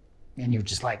 And you're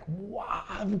just like, wow,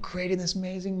 I'm creating this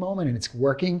amazing moment and it's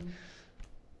working.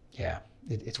 Yeah,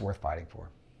 it's worth fighting for.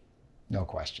 No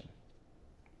question.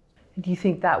 Do you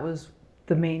think that was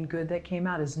the main good that came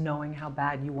out, is knowing how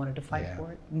bad you wanted to fight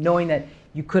for it? Knowing that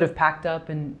you could have packed up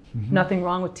and nothing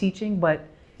wrong with teaching, but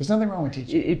there's nothing wrong with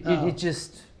teaching. It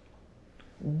just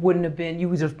wouldn't have been, you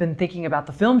would have been thinking about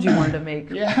the films you wanted to make.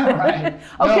 Yeah, right.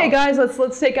 Okay, guys,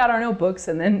 let's take out our notebooks,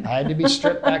 and then I had to be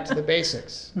stripped back to the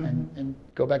basics and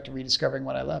go back to rediscovering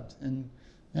what I loved. And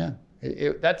yeah,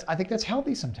 I think that's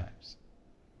healthy sometimes.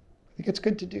 I think it's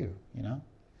good to do,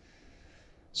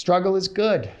 Struggle is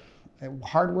good.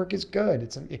 Hard work is good.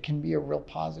 It can be a real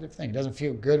positive thing. It doesn't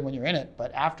feel good when you're in it,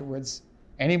 but afterwards,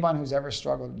 anyone who's ever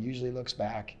struggled usually looks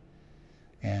back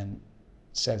and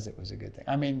says it was a good thing.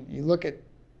 I mean, you look at,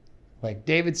 like,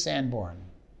 David Sanborn,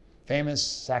 famous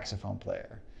saxophone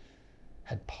player,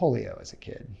 had polio as a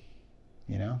kid,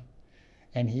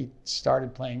 and he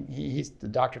started playing. The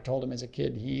doctor told him as a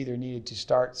kid he either needed to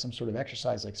start some sort of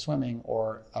exercise like swimming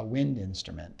or a wind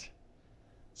instrument.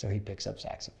 So he picks up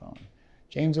saxophone.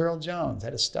 James Earl Jones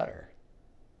had a stutter,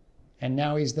 and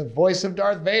now he's the voice of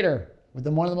Darth Vader with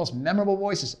one of the most memorable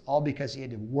voices, all because he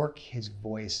had to work his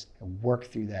voice and work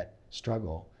through that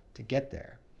struggle to get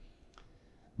there.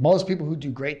 Most people who do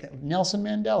great things, Nelson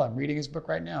Mandela, I'm reading his book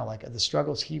right now, like the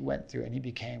struggles he went through, and he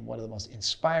became one of the most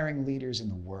inspiring leaders in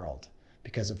the world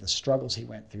because of the struggles he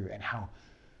went through and how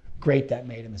great that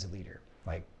made him as a leader.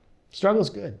 Like, struggle's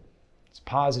good. It's a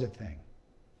positive thing.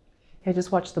 I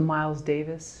just watched the Miles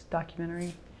Davis documentary.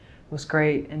 It was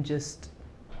great, and just,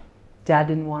 Dad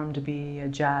didn't want him to be a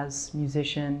jazz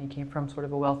musician. He came from sort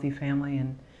of a wealthy family,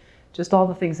 and just all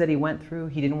the things that he went through.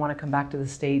 He didn't want to come back to the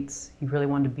States. He really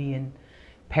wanted to be in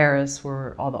Paris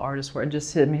where all the artists were. And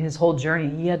just, his whole journey,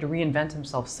 he had to reinvent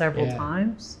himself several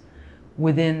times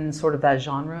within sort of that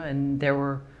genre. And there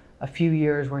were a few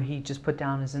years where he just put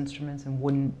down his instruments and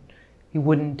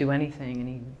wouldn't do anything. And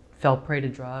he fell prey to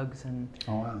drugs, and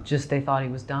just they thought he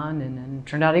was done, and then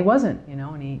turned out he wasn't,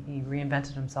 and he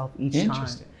reinvented himself each time.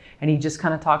 And he just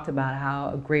kind of talked about how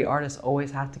a great artist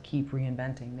always has to keep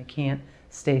reinventing. They can't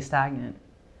stay stagnant.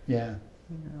 Yeah.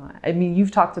 I mean, you've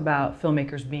talked about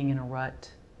filmmakers being in a rut.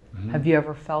 Have you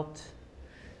ever felt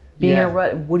being in a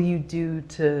rut? What do you do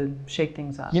to shake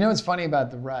things up? It's funny about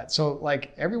the rut. So,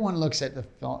 like, everyone looks at the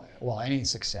film, any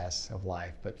success of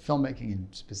life, but filmmaking in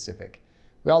specific,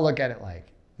 we all look at it like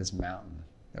this mountain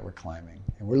that we're climbing,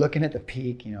 and we're looking at the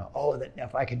peak,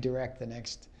 if I could direct the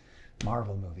next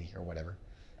Marvel movie or whatever,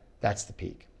 that's the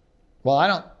peak. Well, I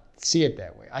don't see it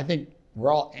that way. I think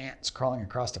we're all ants crawling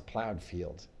across a plowed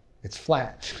field. It's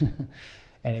flat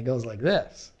and it goes like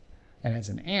this. And as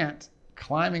an ant,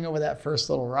 climbing over that first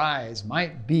little rise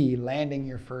might be landing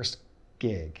your first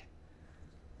gig.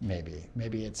 Maybe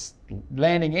it's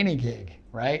landing any gig,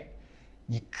 right?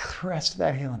 You crest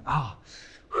that hill and, oh,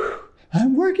 whew,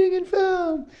 I'm working in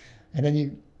film. And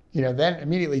then then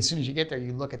immediately, as soon as you get there,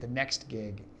 you look at the next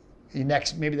gig.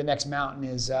 Maybe the next mountain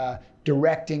is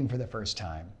directing for the first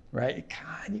time, right?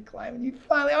 God, you climb and you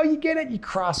finally, you get it. You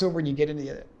cross over and you get into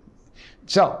the other.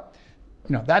 So,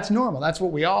 that's normal. That's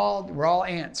what we're all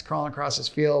ants crawling across this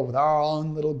field with our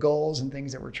own little goals and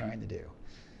things that we're trying to do.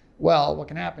 Well, what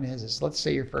can happen is let's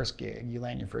say you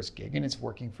land your first gig and it's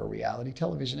working for reality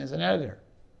television as an editor.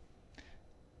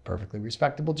 Perfectly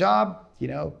respectable job,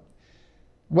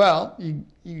 Well,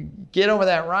 you get over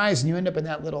that rise and you end up in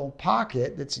that little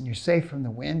pocket and you're safe from the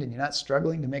wind and you're not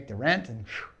struggling to make the rent.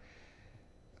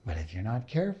 But if you're not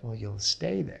careful, you'll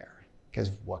stay there.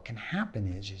 Because what can happen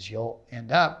is you'll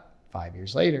end up 5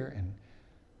 years later and,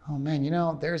 oh man,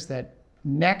 there's that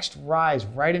next rise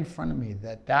right in front of me.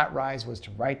 That rise was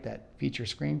to write that feature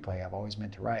screenplay I've always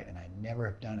meant to write, and I never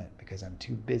have done it because I'm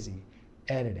too busy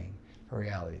editing for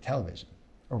reality television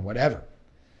or whatever.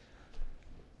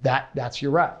 That's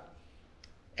your rut.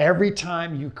 Every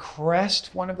time you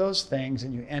crest one of those things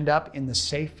and you end up in the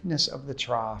safeness of the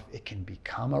trough, it can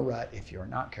become a rut if you're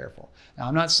not careful. Now,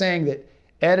 I'm not saying that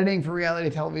editing for reality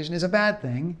television is a bad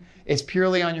thing. It's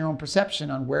purely on your own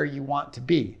perception on where you want to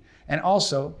be. And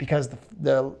also because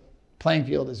the playing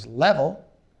field is level,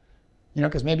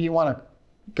 because maybe you want to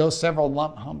go several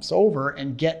humps over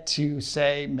and get to,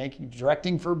 say,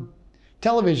 directing for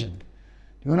television,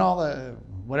 doing all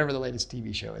whatever the latest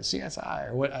TV show is, CSI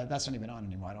or what. That's not even on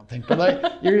anymore, I don't think.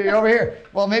 But you're over here.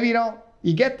 Well, maybe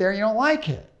you get there, you don't like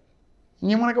it. And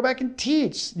you want to go back and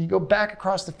teach. You go back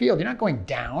across the field. You're not going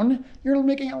down. You're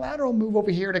making a lateral move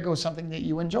over here to go something that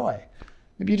you enjoy.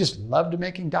 Maybe you just loved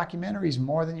making documentaries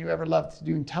more than you ever loved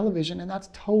doing television, and that's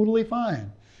totally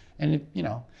fine. And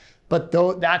but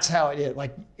that's how it is.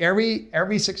 Like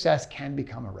every success can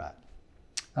become a rut.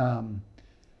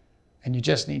 And you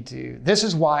just need to, this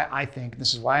is why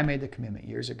I made the commitment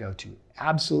years ago to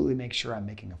absolutely make sure I'm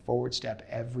making a forward step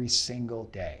every single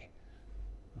day.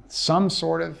 Some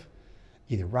sort of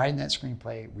either writing that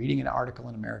screenplay, reading an article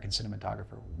in American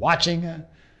Cinematographer, watching a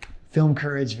Film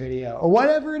Courage video, or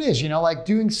whatever it is, like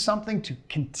doing something to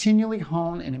continually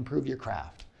hone and improve your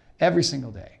craft every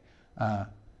single day. I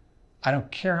don't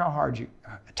care how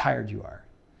tired you are,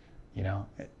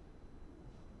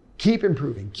 keep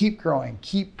improving, keep growing,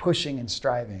 keep pushing and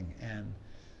striving. And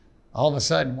all of a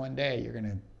sudden, one day, you're going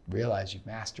to realize you've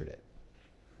mastered it.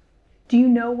 Do you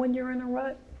know when you're in a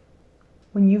rut?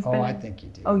 When you've been? Oh, I think you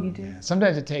do. Oh, you do? Yeah.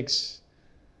 Sometimes it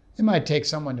might take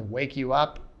someone to wake you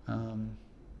up.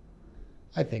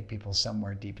 I think people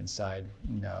somewhere deep inside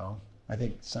know. I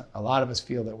think a lot of us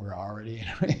feel that we're already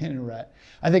in a rut.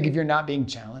 I think if you're not being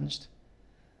challenged,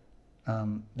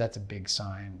 that's a big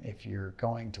sign. If you're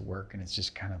going to work and it's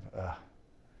just kind of,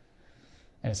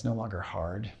 and it's no longer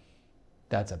hard,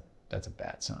 that's a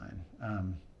bad sign.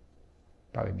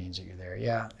 Probably means that you're there.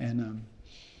 Yeah. And,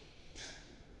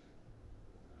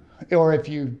 or if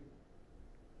you've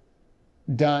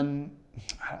done,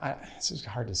 this is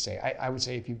hard to say. I would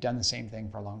say if you've done the same thing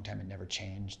for a long time and never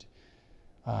changed,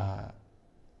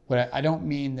 but I don't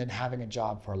mean that having a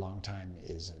job for a long time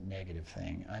is a negative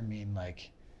thing. I mean, like,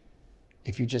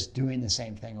 if you're just doing the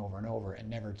same thing over and over and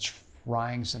never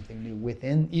trying something new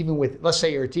even with, let's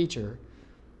say you're a teacher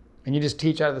and you just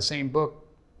teach out of the same book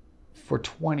for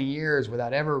 20 years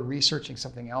without ever researching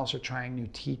something else or trying new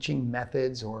teaching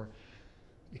methods or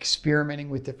experimenting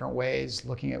with different ways,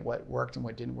 looking at what worked and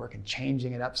what didn't work and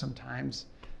changing it up sometimes.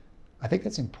 I think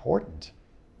that's important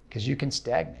because you can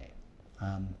stagnate.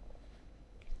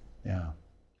 Yeah.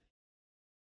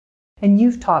 And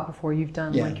you've taught before, you've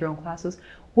done like your own classes.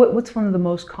 What's one of the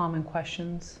most common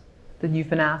questions that you've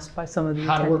been asked by some of the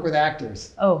How to work with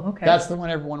actors. Oh, okay. That's the one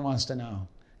everyone wants to know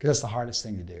because that's the hardest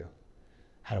thing to do.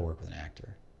 How to work with an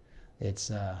actor.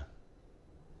 It's and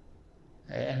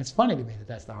it's funny to me that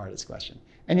that's the hardest question.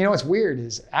 And what's weird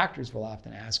is actors will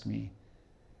often ask me,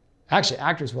 actually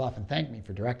actors will often thank me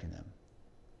for directing them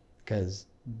because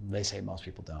they say most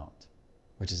people don't,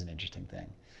 which is an interesting thing.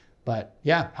 But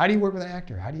yeah, how do you work with an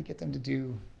actor? How do you get them to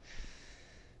do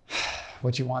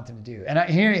what you want them to do? And I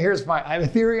have a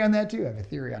theory on that too. I have a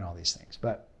theory on all these things.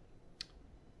 But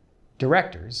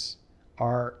directors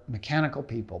are mechanical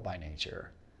people by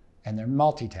nature, and they're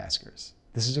multitaskers.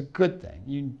 This is a good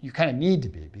thing. You kind of need to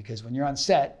be, because when you're on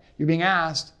set, you're being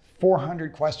asked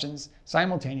 400 questions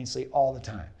simultaneously all the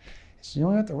time. So you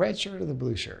want the red shirt or the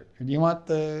blue shirt? Or do you want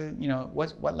the,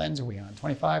 what lens are we on?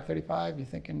 25, 35? You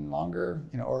thinking longer?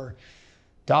 Or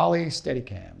dolly,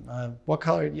 Steadicam. What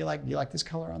color do you like? Do you like this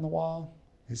color on the wall?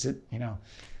 Is it,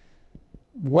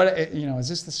 is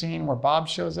this the scene where Bob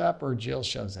shows up or Jill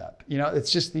shows up?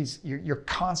 It's just these, you're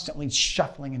constantly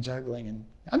shuffling and juggling, and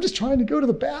I'm just trying to go to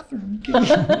the bathroom.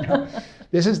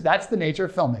 That's the nature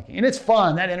of filmmaking. And it's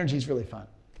fun. That energy is really fun.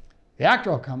 The actor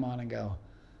will come on and go,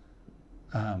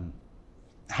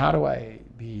 how do I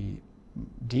be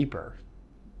deeper?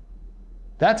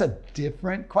 That's a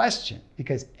different question,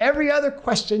 because every other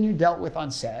question you dealt with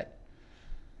on set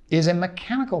is a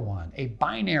mechanical one, a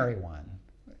binary one.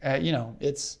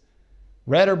 It's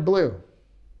red or blue.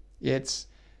 Is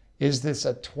this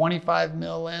a 25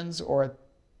 mil lens or a,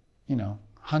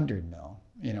 100 mil?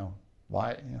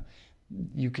 Why?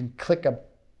 You can click a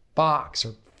box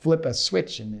or flip a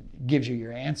switch and it gives you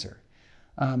your answer.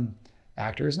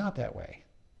 Actor is not that way.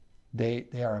 They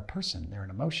are a person. They're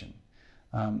an emotion.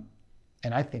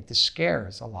 And I think this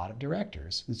scares a lot of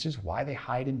directors. It's just why they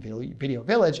hide in Video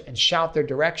Village and shout their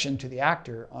direction to the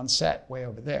actor on set way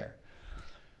over there.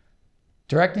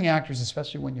 Directing actors,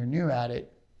 especially when you're new at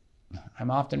it, I'm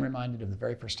often reminded of the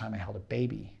very first time I held a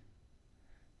baby,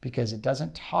 because it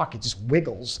doesn't talk, it just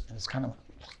wiggles, and it's kind of,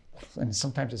 and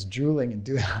sometimes it's drooling and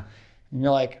doing, and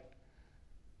you're like,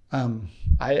 I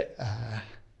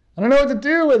don't know what to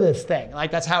do with this thing. Like,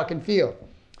 that's how it can feel.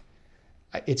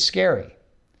 It's scary.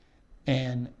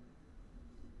 And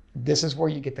this is where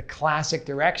you get the classic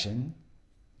direction.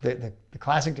 The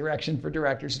classic direction for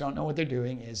directors who don't know what they're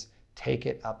doing is take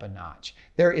it up a notch.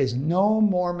 There is no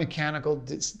more mechanical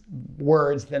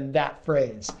words than that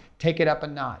phrase. Take it up a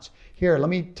notch. Here, let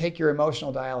me take your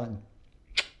emotional dial and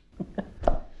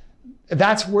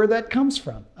that's where that comes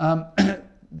from.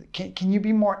 Can you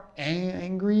be more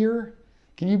angrier?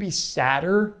 Can you be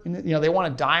sadder? They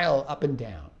want to dial up and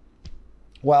down.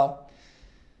 Well,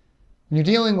 when you're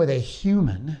dealing with a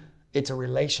human, it's a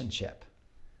relationship.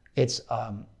 It's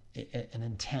an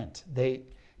intent.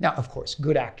 Now, of course,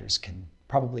 good actors can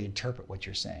probably interpret what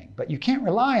you're saying, but you can't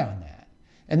rely on that.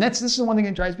 And this is the one thing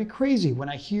that drives me crazy when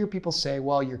I hear people say,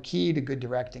 well, your key to good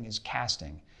directing is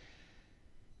casting.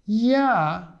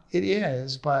 Yeah, it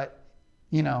is, but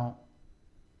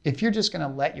if you're just going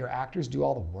to let your actors do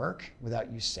all the work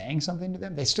without you saying something to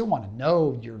them, they still want to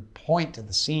know your point to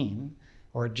the scene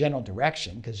or a general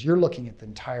direction, because you're looking at the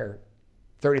entire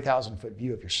 30,000-foot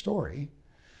view of your story.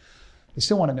 They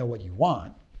still want to know what you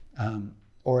want,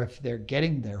 or if they're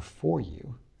getting there for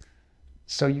you.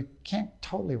 So you can't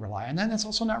totally rely on that. And that's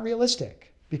also not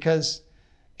realistic, because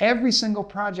every single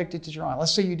project that you're on,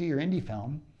 let's say you do your indie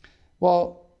film,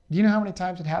 well, do you know how many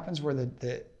times it happens where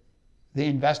the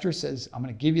investor says, I'm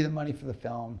going to give you the money for the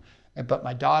film, but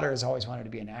my daughter has always wanted to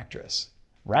be an actress,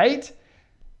 right?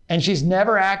 And she's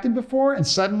never acted before, and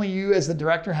suddenly you as the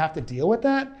director have to deal with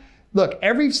that? Look,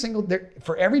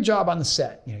 for every job on the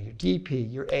set, your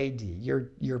DP, your AD,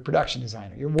 your production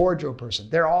designer, your wardrobe person,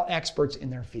 they're all experts in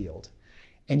their field.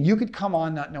 And you could come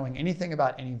on not knowing anything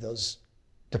about any of those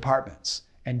departments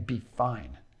and be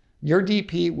fine. Your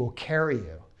DP will carry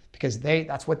you, because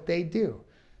that's what they do.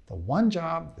 The one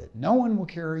job that no one will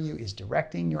carry you is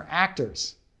directing your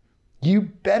actors. You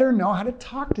better know how to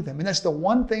talk to them. And that's the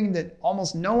one thing that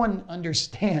almost no one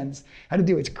understands how to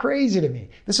do. It's crazy to me.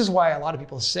 This is why a lot of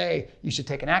people say you should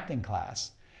take an acting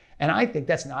class. And I think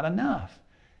that's not enough.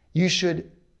 You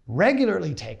should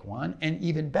regularly take one, and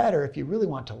even better, if you really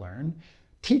want to learn,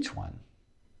 teach one.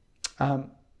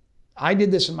 I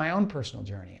did this in my own personal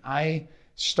journey. I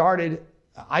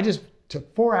just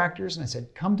took 4 actors and I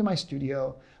said, come to my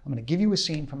studio. I'm going to give you a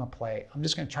scene from a play. I'm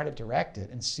just going to try to direct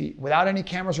it and see, without any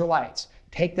cameras or lights.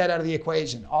 Take that out of the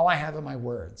equation. All I have are my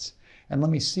words. And let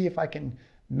me see if I can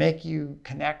make you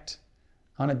connect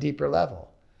on a deeper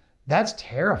level. That's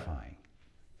terrifying,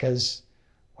 because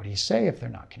what do you say if they're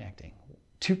not connecting?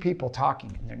 2 people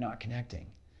talking and they're not connecting.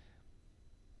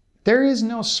 There is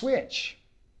no switch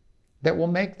that will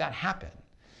make that happen.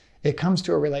 It comes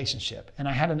to a relationship. And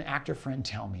I had an actor friend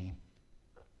tell me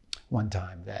one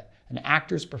time that an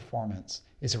actor's performance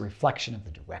is a reflection of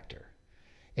the director.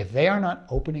 If they are not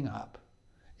opening up,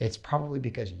 it's probably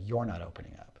because you're not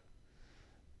opening up.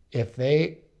 If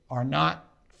they are not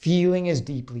feeling as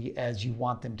deeply as you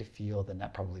want them to feel, then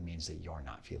that probably means that you're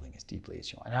not feeling as deeply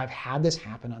as you want. And I've had this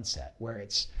happen on set where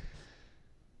it's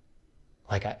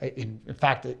like, in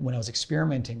fact, when I was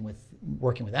experimenting with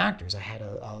working with actors, I had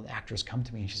an actress come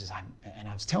to me and she says, and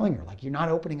I was telling her, like, you're not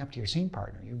opening up to your scene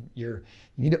partner. You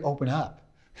need to open up.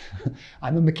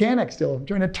 I'm a mechanic still. I'm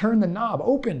trying to turn the knob.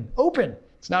 Open.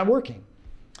 It's not working.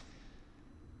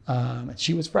 And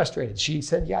she was frustrated. She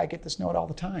said, yeah, I get this note all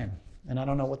the time, and I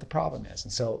don't know what the problem is.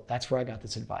 And so that's where I got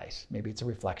this advice. Maybe it's a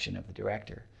reflection of the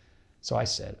director. So I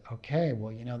said, okay,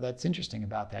 well, you know, that's interesting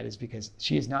about that is because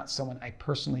she is not someone I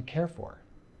personally care for.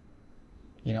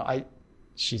 You know,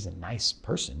 she's a nice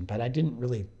person, but I didn't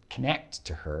really connect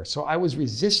to her. So I was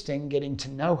resisting getting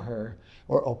to know her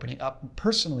or opening up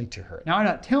personally to her. Now, I'm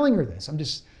not telling her this, I'm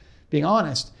just being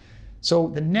honest. So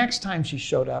the next time she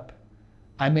showed up,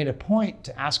 I made a point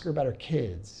to ask her about her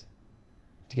kids,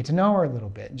 to get to know her a little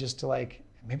bit, and just to like,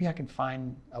 maybe I can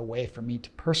find a way for me to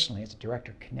personally, as a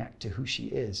director, connect to who she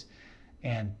is.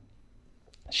 And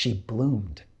she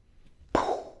bloomed.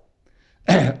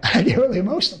 I get really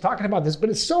emotional talking about this, but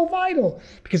it's so vital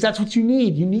because that's what you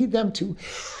need. You need them to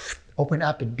open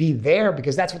up and be there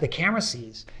because that's what the camera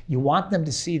sees. You want them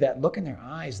to see that look in their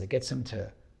eyes that gets them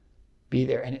to be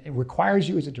there. And it requires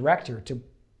you as a director to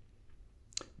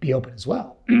be open as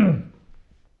well.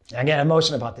 I get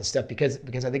emotional about this stuff because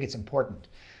I think it's important.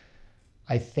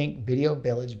 I think Video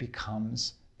Village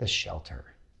becomes the shelter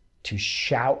to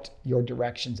shout your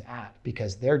directions at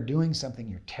because they're doing something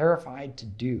you're terrified to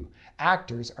do.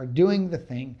 Actors are doing the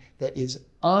thing that is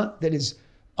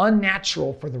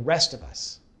unnatural for the rest of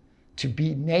us, to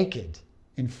be naked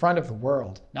in front of the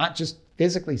world, not just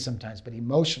physically sometimes, but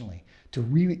emotionally. To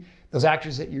really, those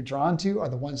actors that you're drawn to are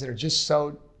the ones that are just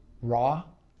so raw.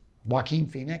 Joaquin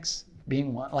Phoenix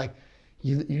being one, like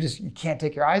you can't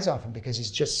take your eyes off him because he's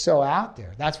just so out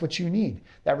there. That's what you need.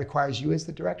 That requires you as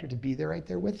the director to be there right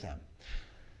there with them.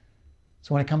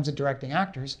 So when it comes to directing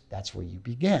actors, that's where you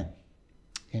begin.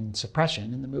 In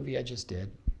Suppression, in the movie I just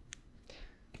did,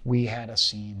 we had a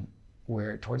scene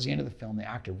where towards the end of the film, the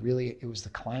actor really, it was the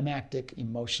climactic,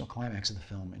 emotional climax of the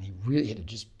film, and he really had to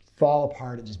just fall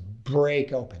apart and just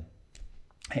break open.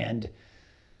 And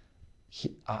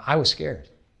I was scared.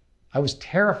 I was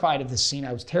terrified of this scene.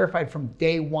 I was terrified from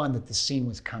day one that this scene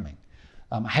was coming.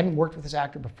 I hadn't worked with this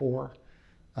actor before.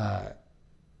 And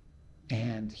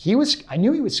I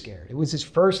knew he was scared. It was his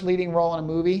first leading role in a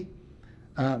movie.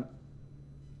 And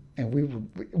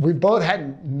we both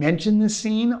hadn't mentioned this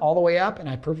scene all the way up, and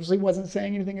I purposely wasn't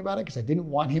saying anything about it because I didn't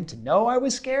want him to know I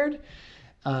was scared.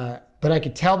 But I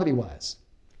could tell that he was.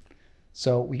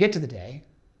 So we get to the day,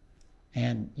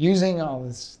 and using all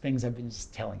these things I've been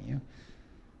just telling you,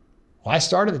 well, I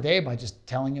started the day by just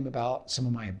telling him about some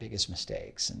of my biggest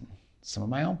mistakes and some of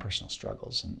my own personal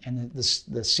struggles. And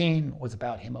the scene was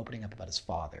about him opening up about his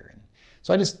father. And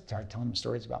so I just started telling him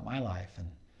stories about my life and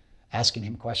asking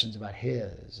him questions about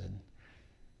his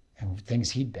and things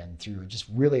he'd been through, just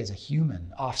really as a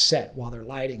human, offset while they're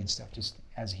lighting and stuff, just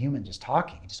as a human, just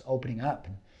talking, just opening up.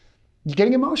 And you're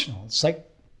getting emotional. It's like,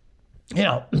 you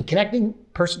know, connecting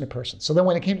person to person. So then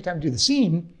when it came time to do the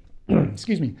scene,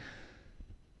 excuse me,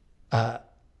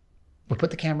 we put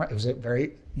the camera, it was a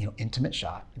very, intimate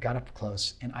shot. We got up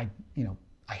close, and I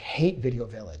hate Video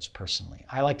Village personally.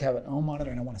 I like to have an own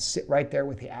monitor, and I want to sit right there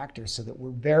with the actors so that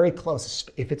we're very close.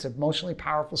 If it's an emotionally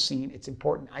powerful scene, it's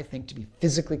important, I think, to be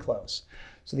physically close.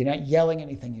 So they're not yelling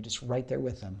anything, you're just right there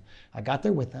with them. I got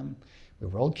there with them, we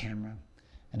rolled camera,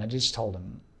 and I just told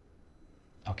them,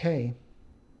 okay,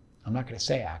 I'm not going to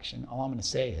say action. All I'm going to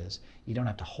say is, you don't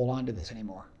have to hold on to this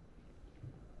anymore.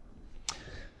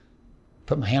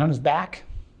 Put my hand on his back.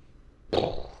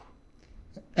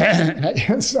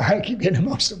 And sorry, I keep getting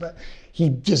emotional, but he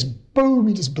just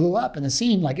blew up in the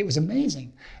scene like it was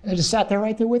amazing. And I just sat there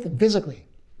right there with him physically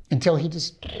until he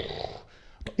just,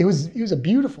 it was a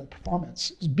beautiful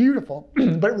performance. It was beautiful,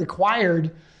 but it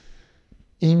required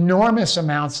enormous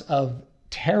amounts of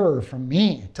terror from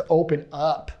me to open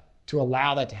up to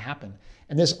allow that to happen.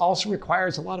 And this also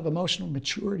requires a lot of emotional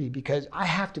maturity because I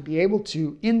have to be able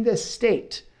to, in this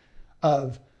state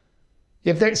of,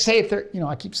 if they're,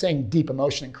 I keep saying deep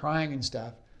emotion and crying and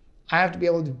stuff, I have to be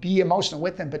able to be emotional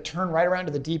with them, but turn right around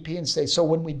to the DP and say, so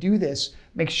when we do this,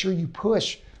 make sure you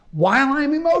push while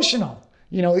I'm emotional.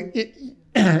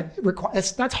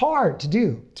 That's hard to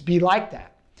do, to be like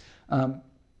that.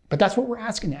 But that's what we're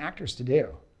asking the actors to do.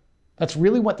 That's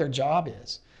really what their job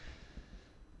is.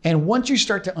 And once you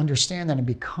start to understand that and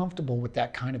be comfortable with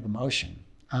that kind of emotion,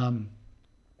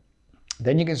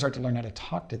 then you can start to learn how to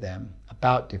talk to them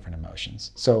about different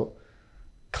emotions. So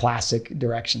classic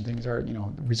direction things are,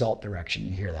 result direction.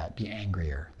 You hear that, be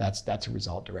angrier. That's a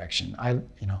result direction.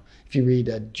 If you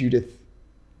read Judith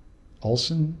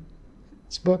Olson's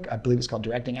book, I believe it's called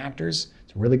Directing Actors.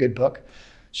 It's a really good book.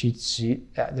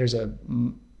 There's a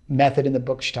method in the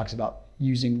book. She talks about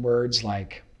using words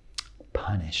like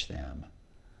punish them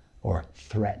or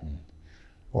threaten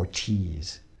or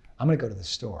tease. I'm going to go to the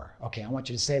store. Okay, I want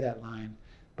you to say that line,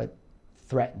 but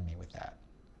threaten me with that.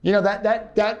 You know,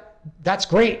 that's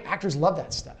great. Actors love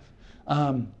that stuff.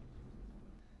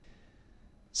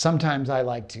 Sometimes I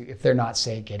like to, if they're not,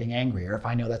 say, getting angry, or if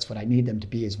I know that's what I need them to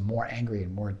be is more angry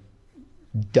and more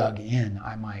dug in,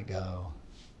 I might go,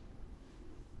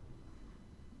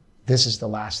 this is the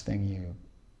last thing you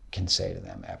can say to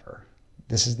them ever.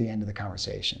 This is the end of the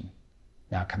conversation.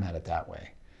 Now come at it that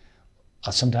way.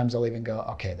 Sometimes I'll even go,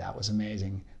 okay, that was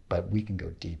amazing, but we can go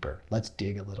deeper. Let's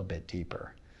dig a little bit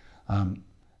deeper.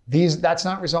 That's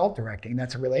not result directing,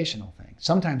 that's a relational thing.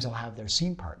 Sometimes I'll have their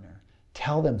scene partner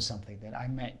tell them something that I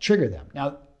might trigger them.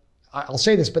 Now, I'll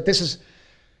say this, but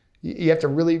you have to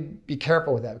really be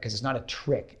careful with that because it's not a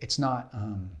trick. It's not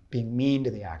being mean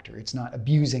to the actor. It's not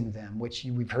abusing them, which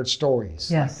we've heard stories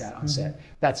like that on set.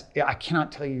 I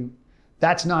cannot tell you,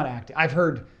 that's not acting. I've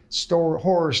heard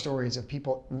horror stories of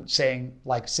people saying,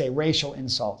 like, say, racial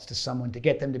insults to someone to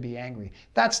get them to be angry.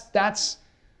 That's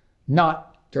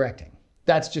not directing.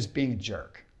 That's just being a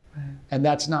jerk. Right. And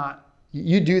that's not,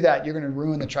 you do that, you're going to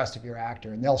ruin the trust of your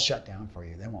actor and they'll shut down for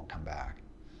you. They won't come back.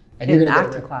 And in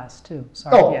acting class too.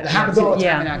 Sorry. Oh, it happens all the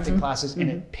time in acting classes, and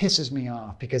it pisses me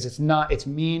off because it's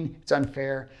mean, it's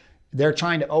unfair. They're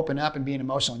trying to open up and being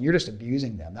emotional, and you're just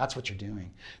abusing them. That's what you're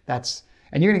doing.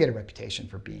 And you're gonna get a reputation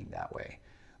for being that way.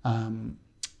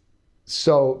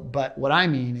 But what I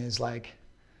mean is, like,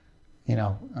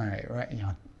 all right,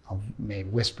 I'll maybe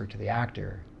whisper to the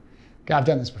actor. I've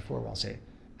done this before where I'll say,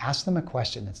 ask them a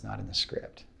question that's not in the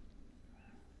script,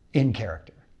 in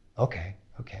character. Okay.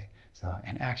 So,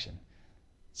 and action.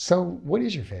 So what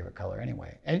is your favorite color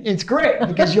anyway? And it's great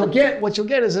because what you'll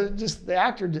get is just the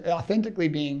actor authentically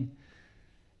being,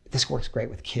 this works great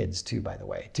with kids too, by the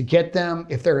way, to get them,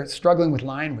 if they're struggling with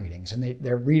line readings and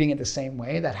they're reading it the same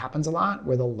way, that happens a lot,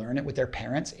 where they'll learn it with their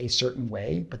parents a certain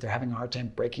way, but they're having a hard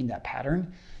time breaking that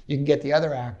pattern. You can get the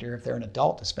other actor, if they're an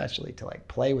adult especially, to like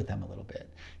play with them a little bit,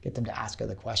 get them to ask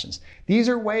other questions. These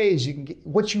are ways you can get,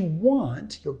 what you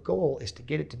want, your goal is to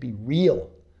get it to be real.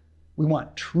 We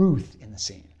want truth in the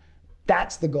scene.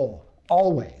 That's the goal,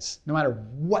 always, no matter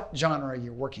what genre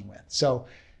you're working with. So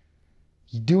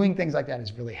doing things like that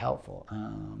is really helpful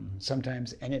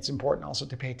sometimes, and it's important also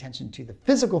to pay attention to the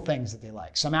physical things that they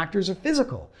like. Some actors are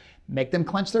physical. Make them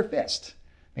clench their fist,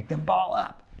 make them ball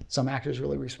up. Some actors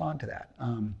really respond to that.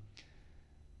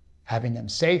 Having them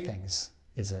say things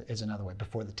is another way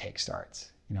before the take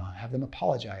starts. Have them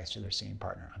apologize to their scene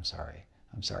partner. I'm sorry.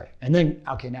 And then,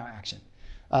 okay, now action.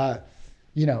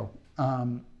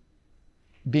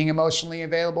 Being emotionally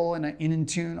available and in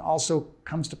tune also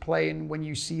comes to play in when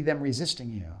you see them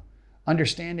resisting you.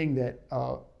 Understanding that,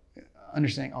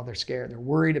 they're scared. They're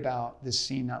worried about this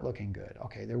scene not looking good.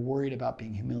 Okay, they're worried about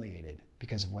being humiliated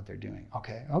because of what they're doing.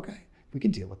 Okay, we can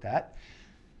deal with that.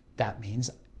 That means,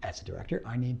 as a director,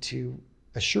 I need to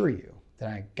assure you that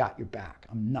I got your back.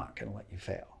 I'm not gonna let you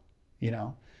fail,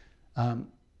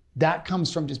 That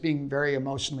comes from just being very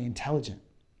emotionally intelligent.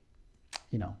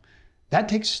 That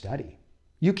takes study.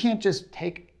 You can't just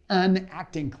take an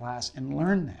acting class and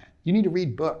learn that. You need to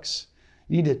read books.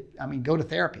 You need to, go to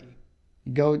therapy.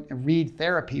 You go and read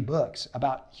therapy books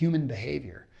about human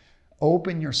behavior.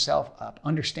 Open yourself up.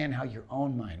 Understand how your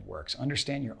own mind works.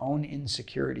 Understand your own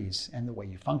insecurities and the way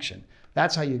you function.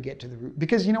 That's how you get to the root.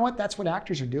 Because you know what? That's what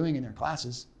actors are doing in their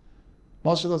classes.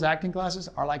 Most of those acting classes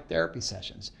are like therapy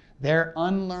sessions. They're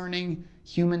unlearning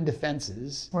human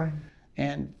defenses. Right.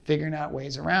 And figuring out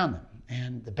ways around them.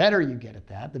 And the better you get at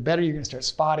that, the better you're going to start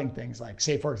spotting things like,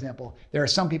 say, for example, there are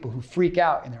some people who freak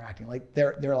out in their acting. Like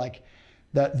they're like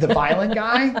the violent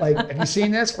guy. Like, have you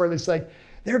seen this? Where it's like,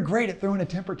 they're great at throwing a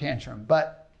temper tantrum.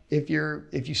 But if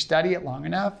you study it long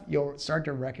enough, you'll start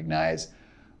to recognize,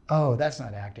 oh, that's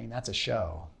not acting, that's a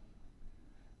show.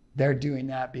 They're doing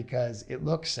that because it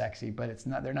looks sexy, but it's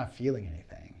not, they're not feeling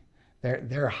anything.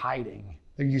 They're hiding.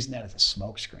 They're using that as a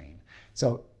smokescreen.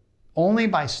 So only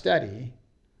by study,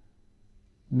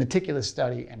 meticulous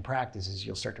study and practices,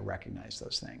 you'll start to recognize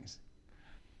those things.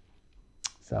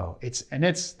 So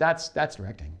that's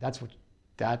directing.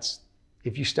 That's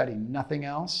if you study nothing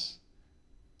else,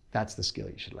 that's the skill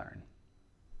you should learn.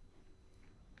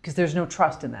 Because there's no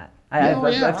trust in that.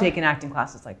 I've taken acting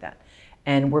classes like that,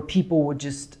 and where people would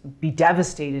just be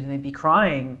devastated and they'd be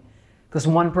crying because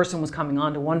one person was coming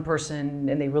on to one person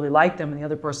and they really liked them, and the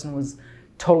other person was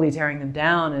totally tearing them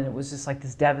down, and it was just like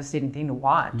this devastating thing to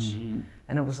watch. Mm-hmm.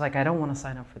 And it was like, I don't want to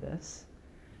sign up for this.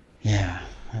 Yeah,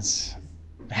 it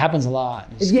happens a lot.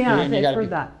 I've heard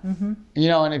that. Mm-hmm.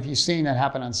 And if you've seen that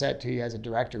happen on set too, as a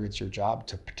director, it's your job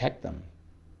to protect them.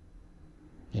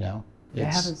 I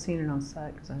haven't seen it on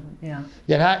set because I haven't. Yeah.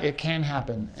 Yeah, it can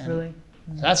happen. And really?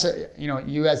 that's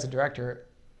you as the director,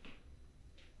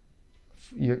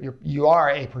 you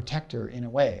are a protector in a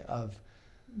way of,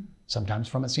 sometimes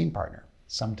from a scene partner.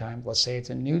 Sometimes, let's say it's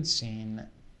a nude scene,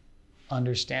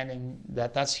 understanding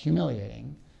that that's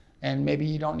humiliating, and maybe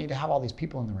you don't need to have all these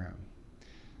people in the room.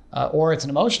 Or it's an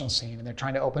emotional scene and they're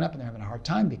trying to open up and they're having a hard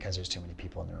time because there's too many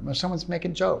people in the room. Or someone's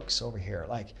making jokes over here,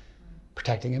 like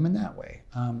protecting them in that way.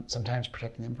 Sometimes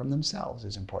protecting them from themselves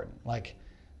is important. Like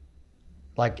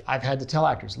I've had to tell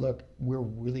actors, look, we're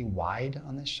really wide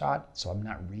on this shot, so I'm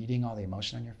not reading all the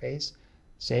emotion on your face.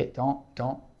 Don't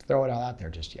throw it all out there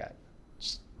just yet.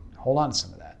 Just hold on to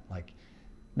some of that. Like,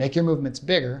 make your movements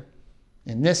bigger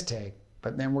in this take,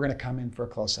 but then we're gonna come in for a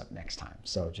close-up next time.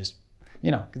 So just,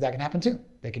 because that can happen too.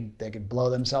 They can blow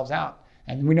themselves out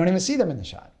and we don't even see them in the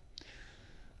shot.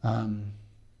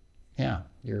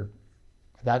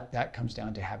 That comes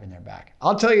down to having their back.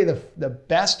 I'll tell you the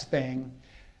best thing,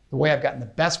 the way I've gotten the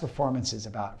best performances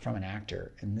from an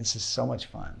actor, and this is so much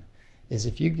fun, is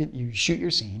if you shoot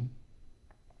your scene,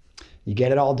 you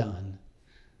get it all done,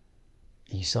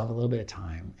 and you still have a little bit of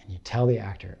time, and you tell the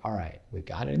actor, all right, we've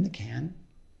got it in the can,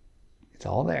 it's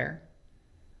all there,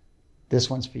 this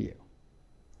one's for you.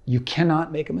 You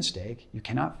cannot make a mistake, you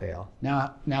cannot fail.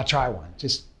 Now try one,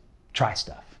 just try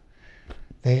stuff.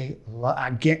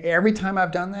 Every time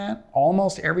I've done that,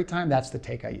 almost every time, that's the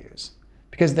take I use.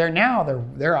 Because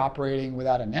they're operating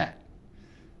without a net.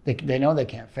 They know they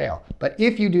can't fail. But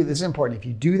if you do, this is important, if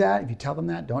you do that, if you tell them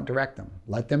that, don't direct them.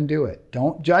 Let them do it.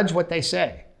 Don't judge what they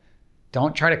say.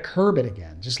 Don't try to curb it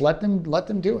again. Just let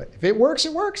them do it. If it works,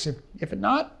 it works. If it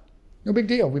not, no big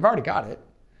deal. We've already got it.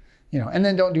 And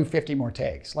then don't do 50 more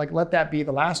takes. Like, let that be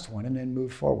the last one and then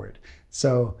move forward.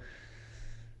 So,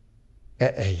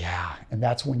 and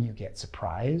that's when you get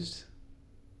surprised.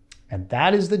 And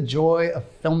that is the joy of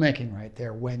filmmaking right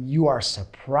there, when you are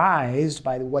surprised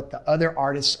by what the other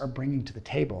artists are bringing to the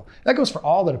table. That goes for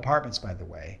all the departments, by the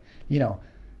way.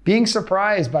 Being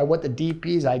surprised by what the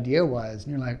DP's idea was,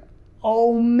 and you're like,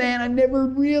 oh man, I never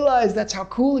realized that's how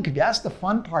cool it could be. That's the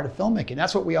fun part of filmmaking.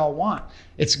 That's what we all want.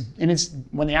 It's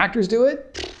when the actors do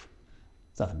it,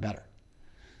 it's nothing better.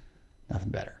 Nothing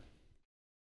better.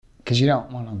 Because you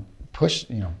don't want to push,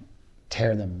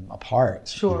 tear them apart.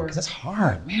 Sure. Because it's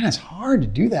hard. Man, it's hard to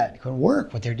do that. It could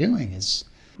work. What they're doing is,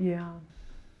 yeah.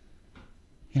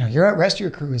 Your rest of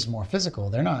your crew is more physical.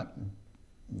 They're not,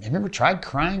 have you ever tried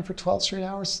crying for 12 straight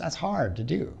hours? That's hard to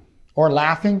do. Or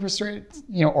laughing for straight,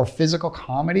 or physical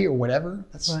comedy or whatever.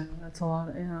 Right, that's a lot,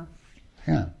 yeah.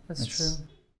 Yeah. That's true.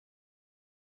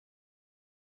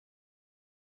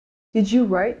 Did you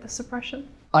write The Suppression?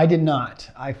 I did not.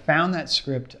 I found that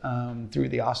script through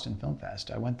the Austin Film Fest.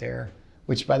 I went there,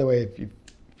 which, by the way, if you're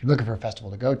looking for a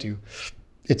festival to go to,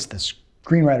 it's the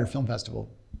Screenwriter Film Festival.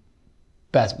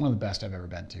 One of the best I've ever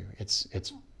been to. It's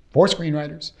for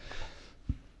screenwriters.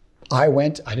 I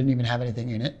went. I didn't even have anything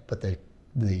in it, but the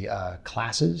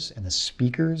classes and the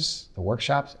speakers, the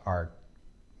workshops are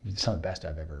some of the best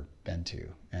I've ever been to.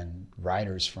 And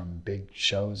writers from big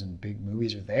shows and big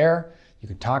movies are there. You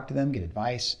can talk to them, get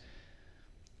advice.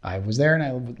 I was there and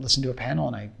I listened to a panel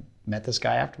and I met this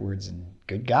guy afterwards, and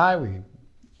good guy.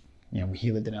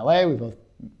 He lived in LA. We both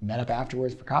met up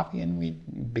afterwards for coffee and we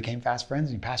became fast friends,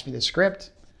 and he passed me this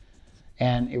script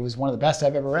and it was one of the best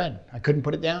I've ever read. I couldn't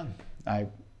put it down. I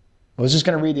was just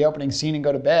going to read the opening scene and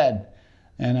go to bed.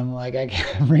 And I'm like,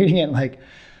 I'm reading it like,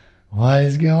 what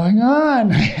is going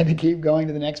on? I had to keep going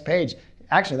to the next page.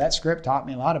 Actually, that script taught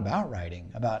me a lot about writing,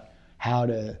 about how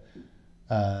to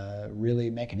really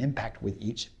make an impact with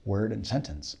each word and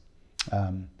sentence.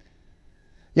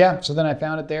 So then I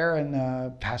found it there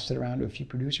and passed it around to a few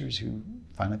producers who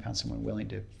finally found someone willing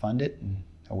to fund it, and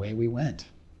away we went.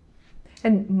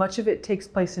 And much of it takes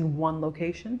place in one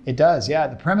location? It does, yeah.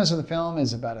 The premise of the film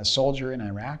is about a soldier in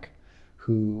Iraq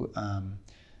who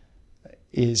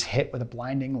is hit with a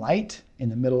blinding light in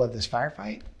the middle of this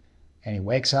firefight, and he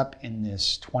wakes up in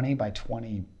this 20 by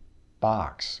 20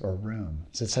 box or room.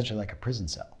 So it's essentially like a prison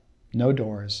cell. No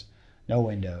doors, no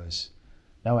windows,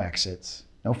 no exits,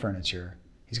 no furniture.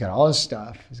 He's got all his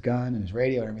stuff, his gun and his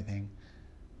radio and everything.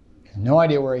 He has no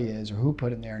idea where he is or who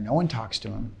put him there. No one talks to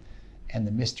him. And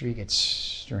the mystery gets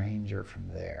stranger from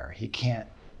there. He can't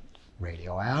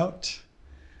radio out.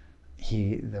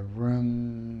 The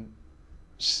room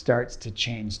starts to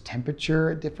change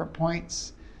temperature at different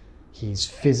points. He's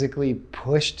physically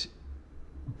pushed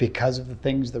because of the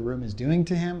things the room is doing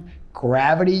to him.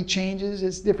 Gravity changes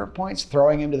at different points,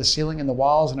 throwing him to the ceiling and the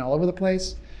walls and all over the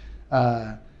place.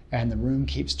 And the room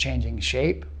keeps changing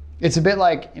shape. It's a bit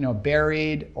like,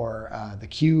 Buried or The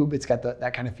Cube. It's got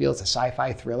that kind of feel. It's a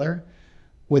sci-fi thriller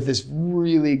with this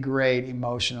really great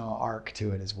emotional arc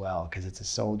to it as well, because it's a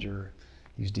soldier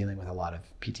he was dealing with a lot of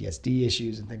PTSD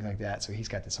issues and things like that. So he's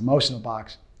got this emotional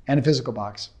box and a physical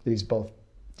box that he's both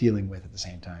dealing with at the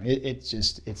same time. It's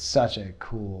such a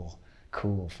cool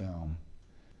film.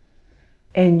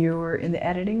 And you're in the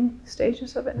editing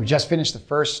stages of it? We just finished the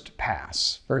first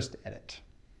edit.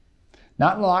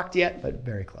 Not locked yet, but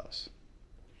very close.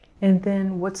 And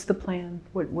then what's the plan?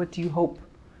 What do you hope?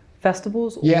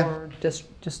 Festivals or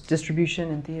just distribution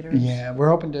in theaters? Yeah, we're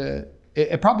hoping to,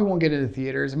 it probably won't get into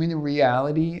theaters. I mean, the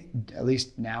reality, at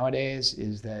least nowadays,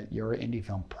 is that your indie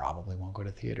film probably won't go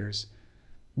to theaters.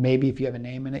 Maybe if you have a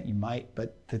name in it, you might,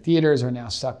 but the theaters are now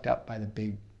sucked up by the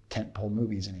big tentpole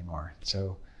movies anymore.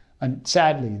 So, and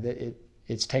sadly,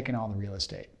 it's taken all the real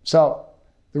estate. So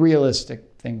the realistic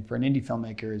thing for an indie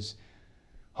filmmaker is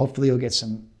hopefully you'll get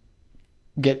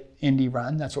indie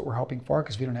run. That's what we're hoping for,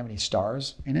 because we don't have any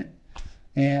stars in it.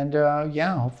 And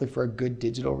hopefully for a good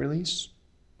digital release.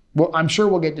 Well, I'm sure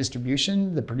we'll get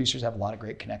distribution. The producers have a lot of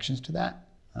great connections to that.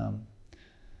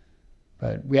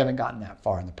 But we haven't gotten that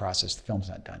far in the process. The film's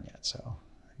not done yet. So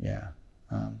yeah,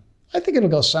 I think it'll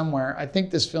go somewhere. I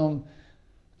think this film,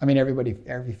 I mean, every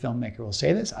filmmaker will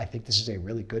say this. I think this is a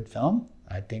really good film.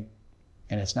 And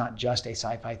it's not just a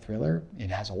sci-fi thriller. It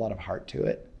has a lot of heart to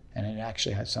it, and it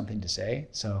actually has something to say.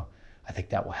 So I think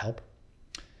that will help.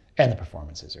 And the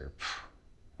performances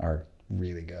are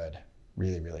really good,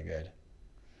 really, really good.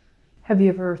 Have you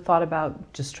ever thought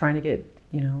about just trying to get,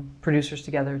 producers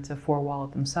together to four-wall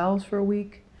it themselves for a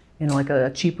week? Like a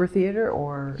cheaper theater,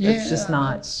 or it's just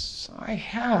not? I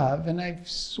have, and I've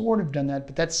sort of done that,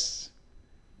 but that's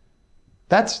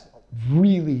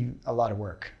really a lot of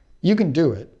work. You can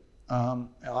do it.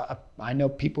 I know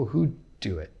people who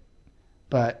do it,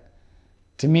 but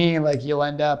to me, like, you'll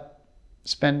end up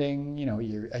spending,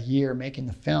 a year making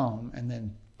the film, and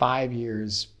then 5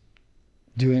 years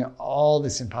doing all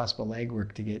this impossible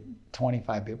legwork to get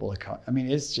 25 people to come. I mean,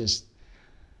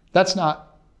 that's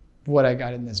not what I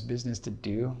got in this business to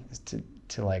do, is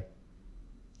to like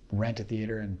rent a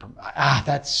theater and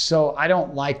I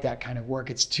don't like that kind of work.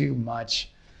 It's too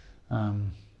much.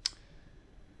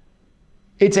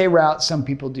 It's a route some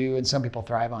people do and some people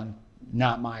thrive on.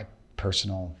 Not my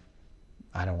personal,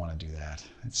 I don't want to do that.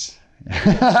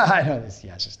 I know this,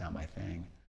 it's just not my thing.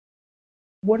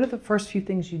 What are the first few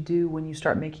things you do when you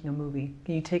start making a movie?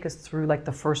 Can you take us through like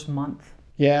the first month?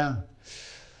 Yeah.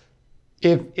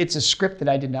 If it's a script that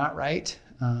I did not write,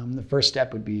 the first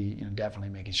step would be, definitely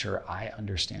making sure I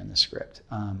understand the script.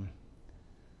 And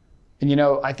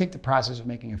I think the process of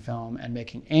making a film and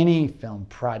making any film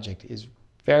project is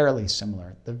fairly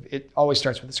similar. It always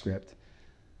starts with a script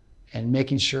and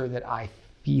making sure that I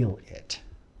feel it.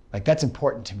 Like, that's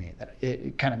important to me, that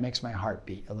it kind of makes my heart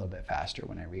beat a little bit faster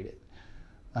when I read it.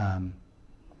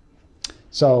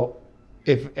 So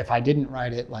if I didn't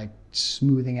write it, like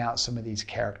smoothing out some of these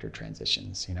character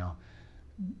transitions,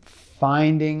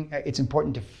 it's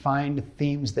important to find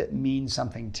themes that mean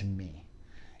something to me.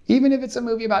 Even if it's a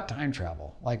movie about time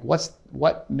travel, like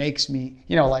what makes me,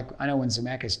 like I know when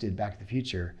Zemeckis did Back to the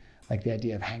Future, like the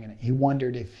idea of he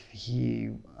wondered if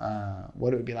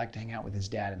what it would be like to hang out with his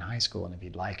dad in high school and if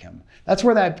he'd like him. That's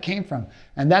where that came from.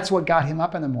 And that's what got him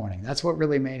up in the morning. That's what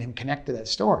really made him connect to that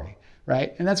story,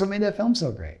 right? And that's what made that film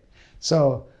so great.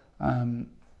 So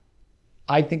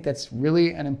I think that's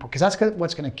really an important, because that's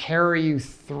what's going to carry you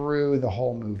through the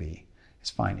whole movie, is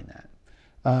finding that.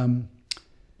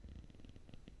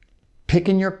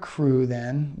 Picking your crew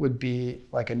then would be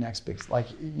like a next big, like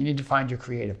you need to find your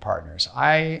creative partners.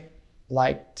 I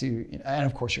like to, and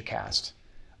of course your cast.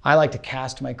 I like to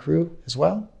cast my crew as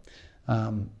well.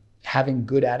 Having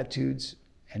good attitudes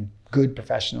and good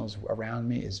professionals around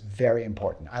me is very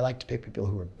important. I like to pick people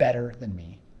who are better than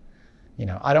me.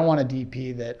 I don't want a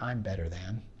DP that I'm better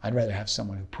than. I'd rather have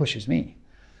someone who pushes me.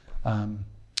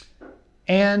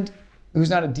 And who's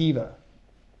not a diva.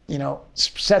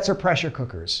 Sets are pressure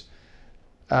cookers.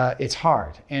 It's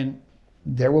hard, and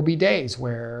there will be days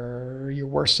where your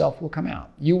worst self will come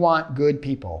out. You want good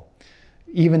people,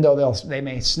 even though they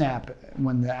may snap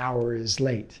when the hour is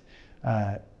late.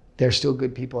 They're still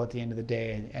good people at the end of the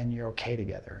day, and you're okay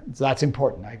together. So that's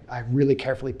important. I really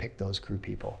carefully pick those crew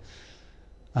people.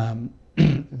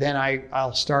 Then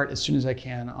I'll start as soon as I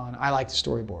can I like to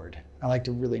storyboard. I like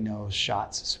to really know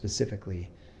shots specifically.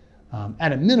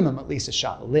 At a minimum, at least a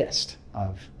shot list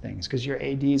of things, because your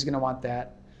AD is going to want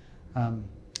that.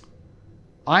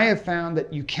 I have found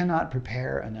that you cannot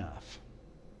prepare enough.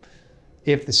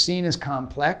 If the scene is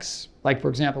complex, like for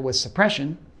example with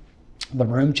Suppression, the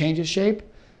room changes shape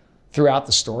throughout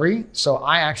the story. So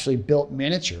I actually built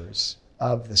miniatures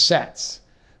of the sets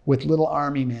with little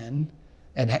army men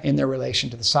and in their relation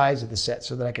to the size of the set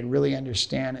so that I could really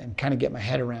understand and kind of get my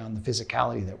head around the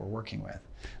physicality that we're working with.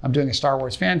 I'm doing a Star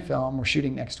Wars fan film. We're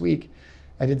shooting next week.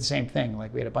 I did the same thing.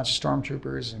 Like we had a bunch of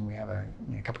stormtroopers and we have a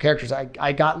couple characters.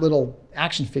 I got little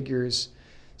action figures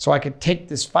so I could take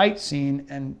this fight scene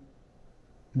and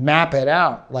map it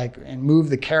out, like, and move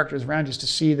the characters around just to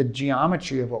see the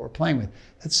geometry of what we're playing with.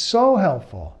 That's so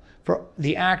helpful for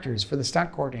the actors, for the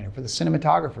stunt coordinator, for the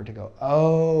cinematographer to go,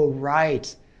 oh,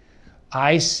 right,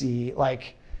 I see.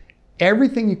 Like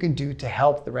everything you can do to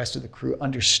help the rest of the crew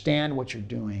understand what you're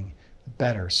doing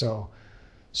better. So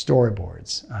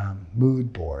storyboards,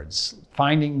 mood boards,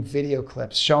 finding video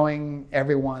clips, showing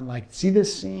everyone like, see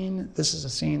this scene? This is a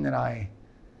scene that I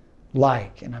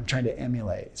like and I'm trying to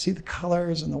emulate. See the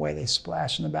colors and the way they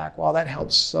splash in the back wall? That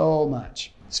helps so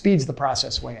much. Speeds the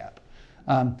process way up.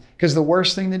 Because the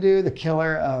worst thing to do, the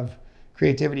killer of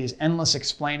creativity, is endless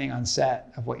explaining on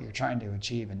set of what you're trying to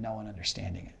achieve and no one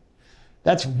understanding it.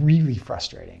 That's really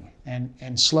frustrating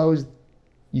and slows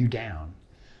you down.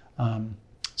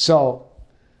 So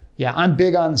yeah, I'm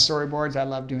big on the storyboards. I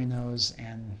love doing those,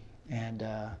 and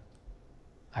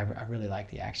I really like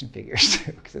the action figures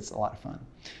too because it's a lot of fun.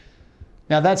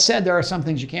 Now that said, there are some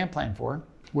things you can't plan for,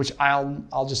 which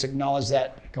I'll just acknowledge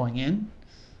that going in.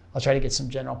 I'll try to get some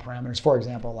general parameters. For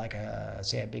example, like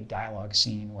say a big dialogue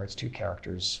scene where it's two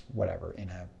characters, whatever, in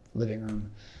a living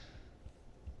room.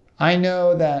 I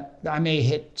know that I may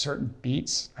hit certain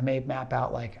beats. I may map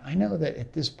out like, I know that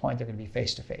at this point they're going to be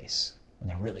face to face when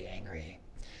they're really angry.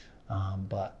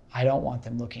 But I don't want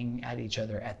them looking at each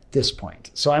other at this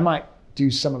point. So I might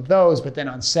do some of those, but then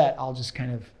on set, I'll just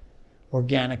kind of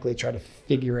organically try to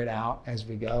figure it out as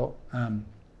we go.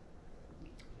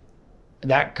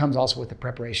 That comes also with the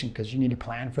preparation because you need to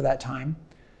plan for that time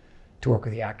to work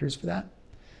with the actors for that.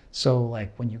 So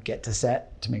like when you get to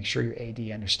set, to make sure your AD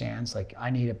understands, like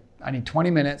I need 20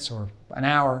 minutes or an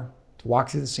hour to walk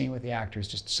through the scene with the actors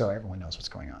just so everyone knows what's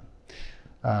going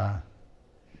on.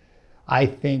 I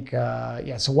think,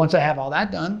 yeah, so once I have all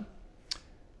that done,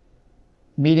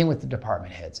 meeting with the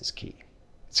department heads is key.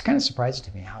 It's kind of surprising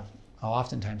to me how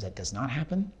oftentimes that does not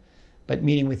happen, but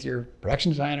meeting with your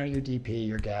production designer, your DP,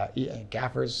 your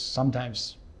gaffers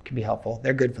sometimes can be helpful.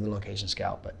 They're good for the location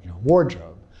scout, but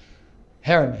wardrobe,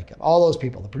 hair and makeup, all those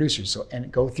people, the producers, so,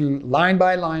 and go through line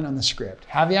by line on the script.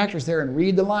 Have the actors there and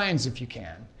read the lines if you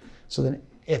can. So then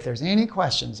if there's any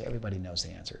questions, everybody knows the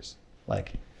answers.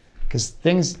 Like, because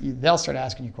they'll start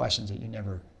asking you questions that you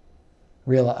never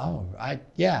realize. Oh,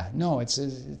 it's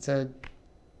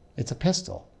a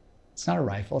pistol. It's not a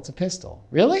rifle, it's a pistol.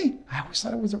 Really? I always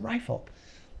thought it was a rifle.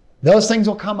 Those things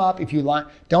will come up if you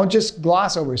don't just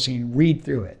gloss over a scene, read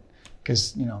through it.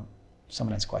 Because,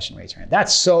 someone has a question, raise your hand.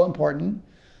 That's so important.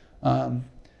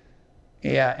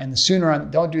 Yeah, and the sooner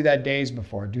on, don't do that days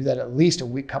before. Do that at least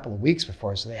a couple of weeks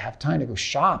before so they have time to go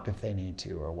shop if they need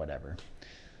to or whatever.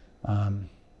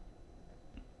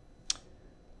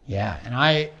 Yeah, and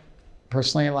I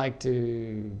personally like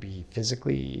to be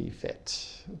physically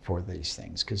fit for these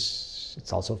things because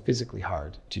it's also physically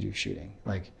hard to do shooting,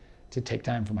 like to take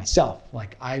time for myself.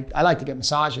 Like I like to get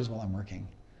massages while I'm working.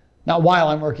 Not while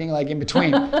I'm working, like in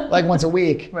between, like once a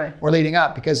week right. Or leading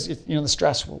up because the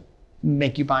stress will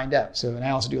make you bind up. So, and I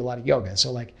also do a lot of yoga.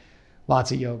 So like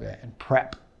lots of yoga and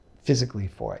prep physically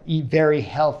for it. Eat very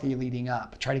healthy leading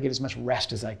up. Try to get as much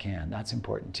rest as I can. That's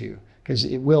important too because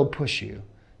it will push you.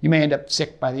 You may end up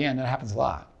sick by the end. That happens a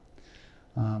lot.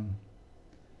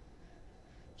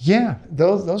 Yeah,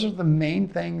 those are the main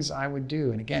things I would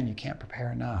do. And again, you can't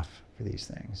prepare enough for these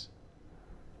things.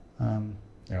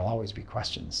 There'll always be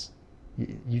questions.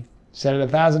 You've said it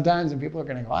 1,000 times and people are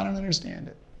going to go, I don't understand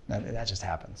it. That just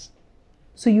happens.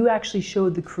 So you actually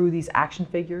showed the crew these action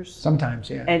figures? Sometimes,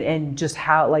 yeah. And just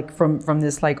how, like from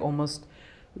this like almost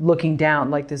looking down,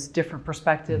 like this different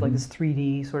perspective, mm-hmm. like this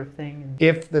 3D sort of thing?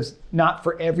 If there's not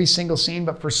for every single scene,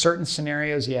 but for certain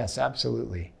scenarios, yes,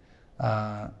 absolutely.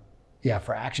 Yeah,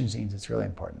 for action scenes, it's really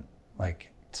important.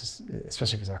 Like,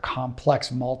 especially if it's a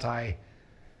complex multi-person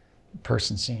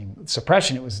scene.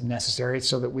 Suppression, it was necessary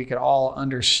so that we could all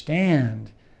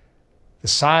understand the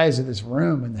size of this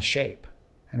room and the shape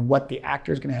and what the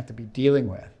actor is going to have to be dealing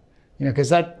with. Because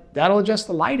that'll adjust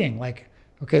the lighting. Like,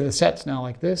 okay, the set's now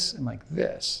like this and like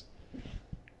this. The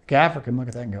gaffer can look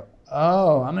at that and go,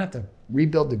 oh, I'm gonna have to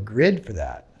rebuild the grid for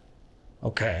that.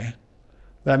 Okay.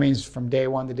 That means from day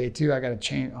 1 to day 2, I gotta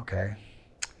change,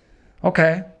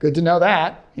 okay, good to know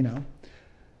that,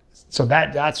 So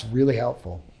that's really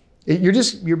helpful.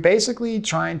 You're basically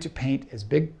trying to paint as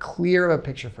clear of a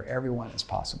picture for everyone as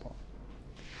possible.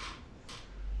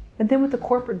 And then with the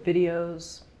corporate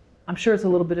videos, I'm sure it's a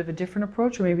little bit of a different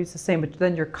approach, or maybe it's the same, but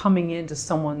then you're coming into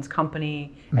someone's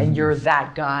company and you're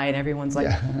that guy and everyone's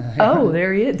like, oh,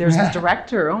 there he is. There's the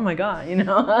director. Oh my God, you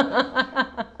know?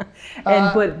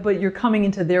 But you're coming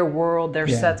into their world, their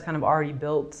set's kind of already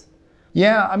built.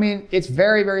 Yeah, I mean, it's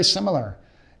very, very similar.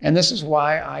 And this is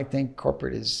why I think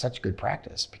corporate is such good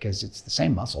practice, because it's the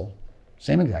same muscle,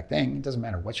 same exact thing. It doesn't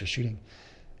matter what you're shooting.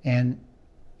 And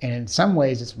in some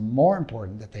ways, it's more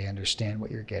important that they understand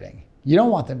what you're getting. You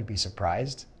don't want them to be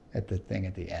surprised at the thing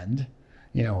at the end.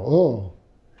 You know, oh,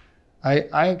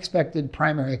 I expected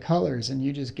primary colors and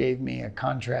you just gave me a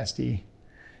contrasty,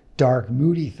 dark,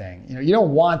 moody thing. You know, you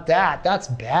don't want that. That's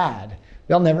bad.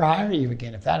 They'll never hire you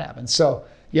again if that happens. So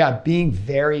yeah, being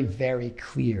very, very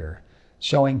clear,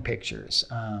 showing pictures,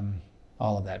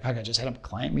 all of that. In fact, I just had a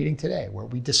client meeting today where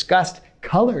we discussed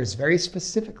colors very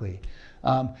specifically.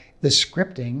 The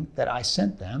scripting that I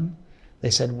sent them,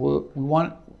 they said,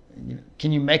 well,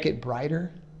 can you make it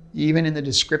brighter? Even in the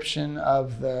description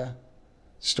of the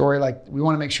story, like we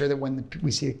want to make sure that when we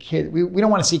see a kid, we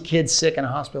don't want to see kids sick in a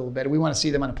hospital bed. We want to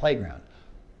see them on a playground.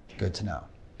 Good to know,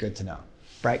 good to know.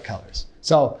 Bright colors.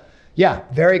 So yeah,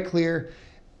 very clear.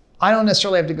 I don't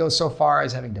necessarily have to go so far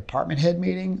as having department head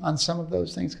meeting on some of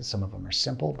those things, because some of them are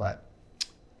simple, but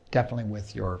definitely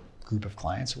with your group of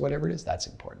clients or whatever it is, that's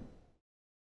important.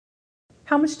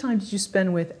 How much time did you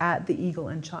spend with At the Eagle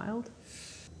and Child?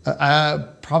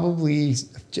 Probably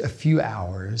a few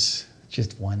hours,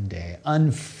 just one day.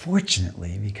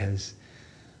 Unfortunately, because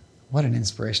what an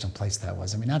inspirational place that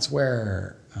was. I mean, that's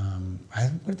where,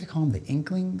 what do they call them? The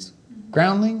Inklings?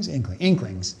 Groundlings?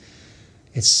 Inklings.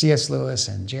 It's C.S. Lewis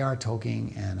and J.R.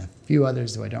 Tolkien and a few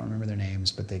others, though I don't remember their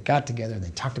names, but they got together and they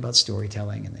talked about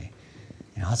storytelling, and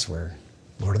that's where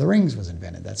Lord of the Rings was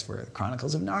invented. That's where the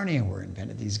Chronicles of Narnia were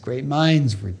invented. These great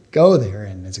minds would go there,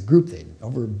 and as a group,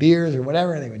 over beers or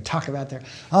whatever, they would talk about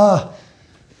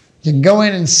you can go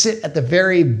in and sit at the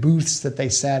very booths that they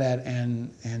sat at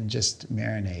and just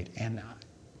marinate. And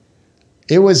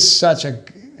it was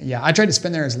I tried to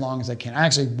spend there as long as I can. I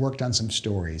actually worked on some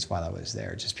stories while I was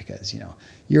there, just because,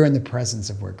 you're in the presence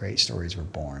of where great stories were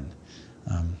born.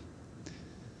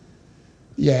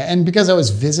 And because I was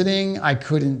visiting, I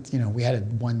couldn't, we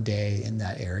had one day in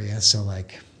that area, so I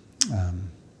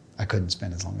couldn't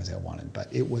spend as long as I wanted, but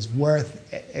it was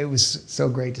so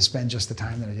great to spend just the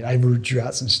time that I did. I drew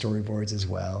out some storyboards as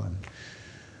well, and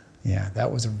yeah,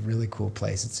 that was a really cool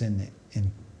place. It's in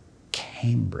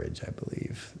Cambridge, I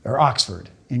believe, or Oxford,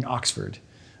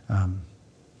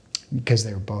 because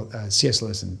they were both, C.S.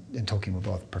 Lewis and Tolkien were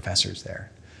both professors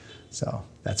there. So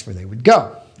that's where they would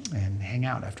go and hang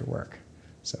out after work.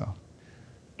 So.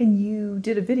 And you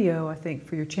did a video, I think,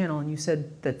 for your channel, and you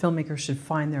said that filmmakers should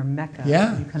find their mecca.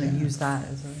 Yeah. You kind of use that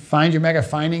as a... Find your mecca,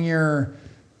 finding your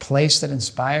place that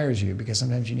inspires you, because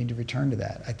sometimes you need to return to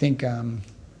that. I think I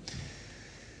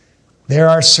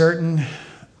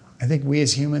think we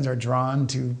as humans are drawn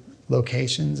to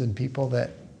locations and people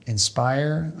that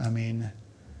inspire. I mean,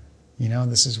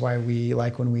 this is why we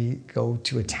like when we go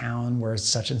to a town where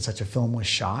such and such a film was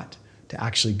shot, to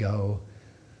actually go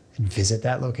and visit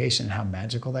that location and how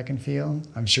magical that can feel.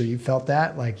 I'm sure you felt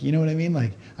that, you know what I mean?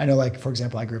 I know, for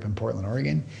example, I grew up in Portland,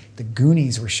 Oregon. The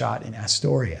Goonies were shot in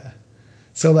Astoria.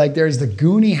 So there's the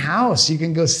Goonie house. You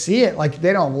can go see it.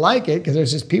 They don't like it because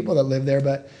there's just people that live there,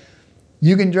 but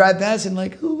you can drive past and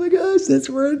oh my gosh, that's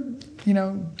where,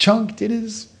 Chunk did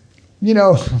his,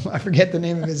 I forget the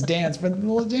name of his dance, but the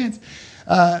little dance.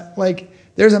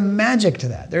 There's a magic to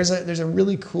that. There's a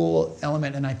really cool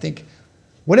element, and I think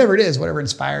whatever it is, whatever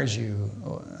inspires you,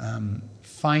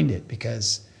 find it,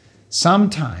 because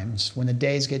sometimes when the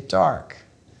days get dark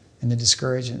and the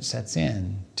discouragement sets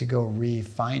in, to go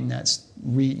find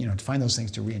those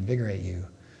things to reinvigorate you,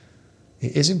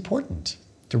 it is important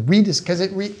to because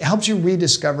it helps you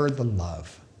rediscover the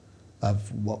love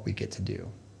of what we get to do.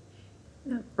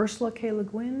 Ursula K. Le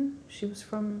Guin, was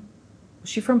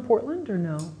she from Portland or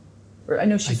no? Or I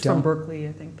know she's from Berkeley,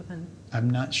 I think, but then... I'm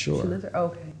not sure. She lives there? Oh,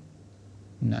 okay.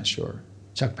 I'm not sure.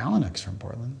 Chuck Palahniuk's from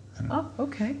Portland. Oh,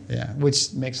 okay. Yeah,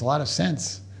 which makes a lot of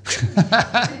sense.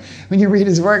 When you read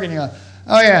his work and you go,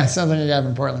 oh yeah, sounds like a guy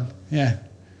from Portland. Yeah.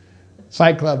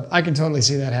 Fight Club, I can totally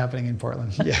see that happening in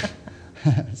Portland. Yeah.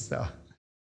 So.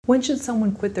 When should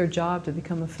someone quit their job to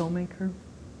become a filmmaker?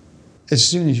 As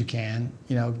soon as you can,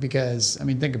 because,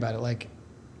 think about it,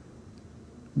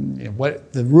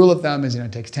 what the rule of thumb is,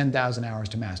 it takes 10,000 hours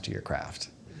to master your craft.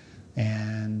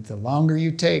 And the longer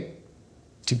you take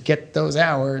to get those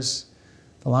hours,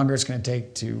 the longer it's going to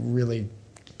take to really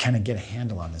kind of get a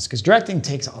handle on this. Because directing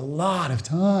takes a lot of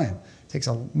time. It takes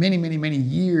many, many, many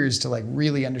years to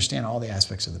really understand all the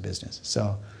aspects of the business.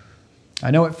 So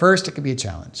I know at first it could be a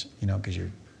challenge, you know, because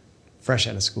you're fresh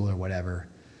out of school or whatever.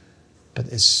 But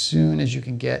as soon as you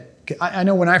can I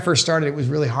know when I first started, it was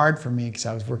really hard for me because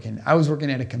I was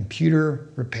working at a computer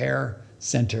repair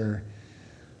center.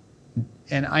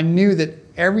 And I knew that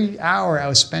every hour I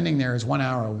was spending there is 1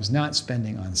 hour I was not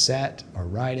spending on set or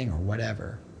writing or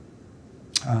whatever.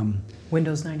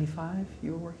 Windows 95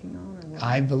 you were working on? Or what?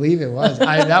 I believe it was.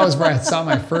 That was where I saw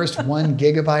my first 1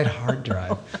 gigabyte hard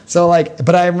drive. So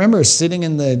but I remember sitting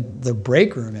in the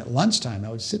break room at lunchtime. I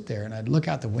would sit there and I'd look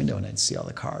out the window and I'd see all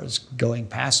the cars going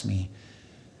past me,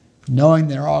 knowing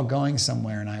they're all going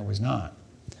somewhere and I was not.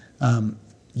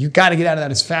 You got to get out of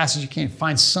that as fast as you can.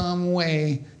 Find some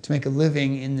way to make a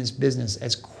living in this business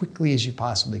as quickly as you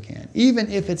possibly can.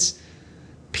 Even if it's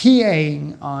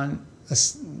PAing on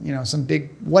some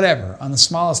big whatever, on the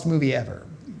smallest movie ever.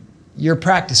 You're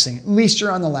practicing. At least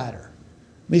you're on the ladder.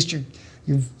 At least you're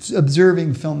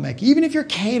observing filmmaking. Even if you're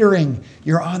catering,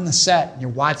 you're on the set and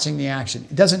you're watching the action.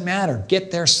 It doesn't matter.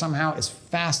 Get there somehow as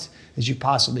fast as you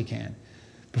possibly can.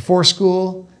 Before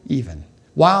school, even.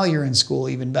 While you're in school,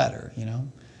 even better, you know?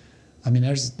 I mean,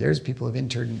 there's people who've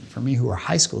interned for me who are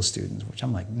high school students, which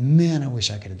I'm like, man, I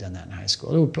wish I could have done that in high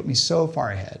school. It would put me so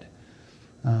far ahead.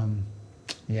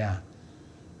 Yeah.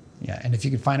 And if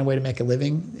you could find a way to make a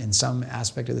living in some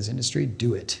aspect of this industry,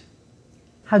 do it.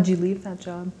 How'd you leave that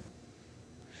job?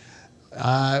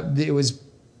 I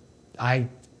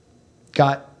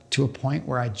got to a point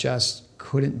where I just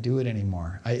couldn't do it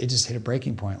anymore. It just hit a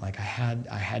breaking point. Like I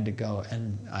had to go,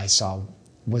 and I saw it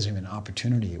wasn't even an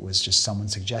opportunity. It was just someone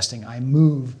suggesting I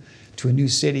move to a new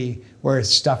city where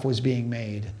stuff was being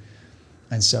made.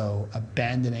 And so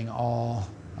abandoning all,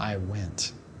 I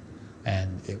went.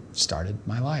 And it started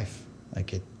my life.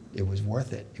 Like it was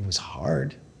worth it. It was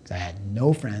hard. I had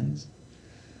no friends.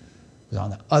 It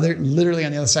was literally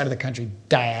on the other side of the country,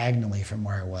 diagonally from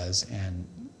where I was. And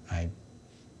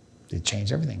it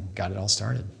changed everything. Got it all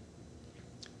started.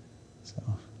 So.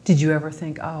 Did you ever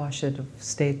think, oh, I should have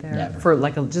stayed there? Never. For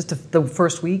like the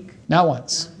first week? Not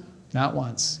once. Not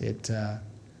once. That's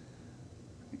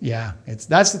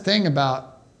the thing about,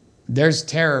 there's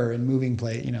terror in moving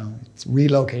place, you know, it's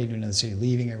relocating to another city,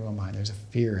 leaving everyone behind. There's a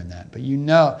fear in that. But you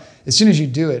know, as soon as you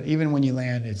do it, even when you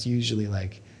land, it's usually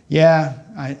like,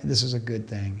 this is a good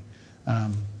thing.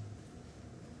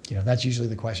 That's usually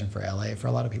the question for LA for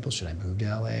a lot of people. Should I move to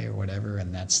LA or whatever?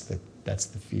 And that's the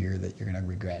fear that you're going to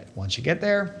regret once you get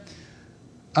there.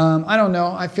 I don't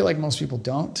know. I feel like most people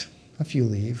don't. A few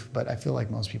leave, but I feel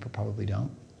like most people probably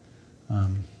don't.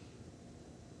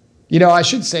 I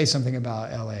should say something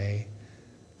about LA,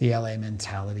 the LA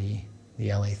mentality,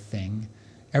 the LA thing.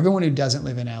 Everyone who doesn't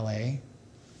live in LA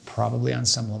probably on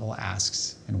some level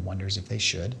asks and wonders if they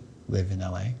should live in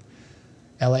LA.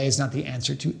 LA is not the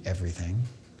answer to everything.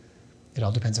 It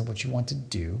all depends on what you want to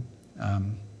do.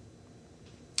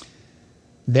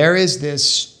 There is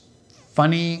this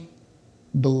funny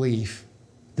belief.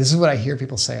 This is what I hear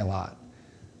people say a lot.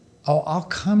 Oh, I'll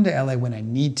come to LA when I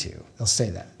need to. They'll say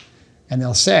that. And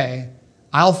they'll say,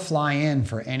 I'll fly in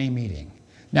for any meeting.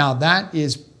 Now, that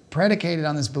is predicated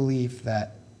on this belief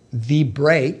that the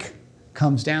break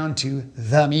comes down to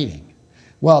the meeting.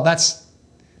 Well, that's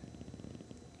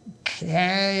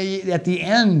at the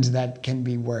end, that can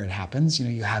be where it happens.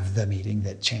 You have the meeting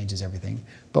that changes everything.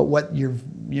 But what you're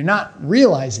not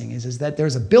realizing is that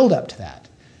there's a buildup to that.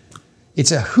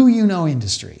 It's a who you know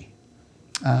industry.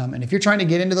 And if you're trying to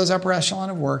get into those upper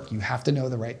echelon of work, you have to know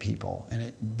the right people.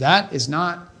 And that is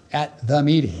not at the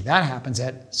meeting. That happens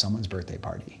at someone's birthday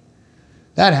party.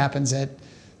 That happens at,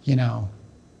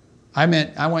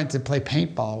 I went to play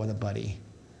paintball with a buddy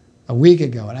a week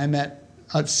ago, and I met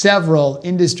several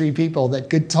industry people that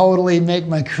could totally make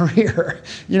my career,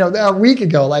 a week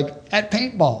ago, like at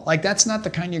paintball. Like that's not the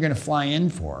kind you're going to fly in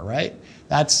for, right?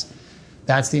 That's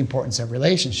the importance of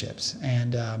relationships.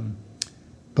 And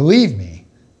believe me,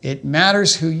 it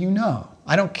matters who you know.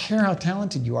 I don't care how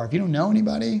talented you are. If you don't know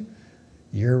anybody,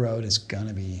 your road is going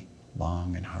to be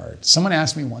long and hard. Someone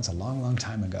asked me once a long, long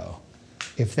time ago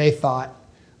if they thought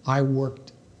I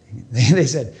worked, they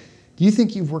said, do you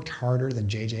think you've worked harder than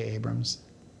J.J. Abrams?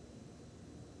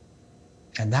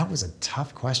 And that was a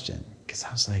tough question because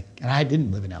I was like, and I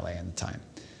didn't live in LA at the time.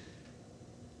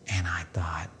 And I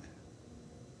thought,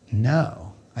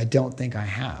 no, I don't think I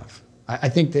have. I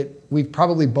think that we've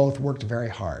probably both worked very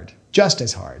hard, just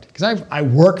as hard, because I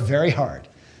work very hard.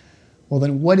 Well,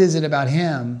 then what is it about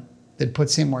him that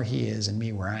puts him where he is and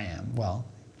me where I am? Well,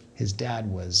 his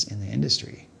dad was in the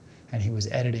industry, and he was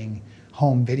editing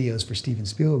home videos for Steven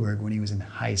Spielberg when he was in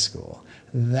high school.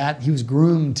 He was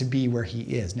groomed to be where he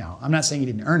is. Now, I'm not saying he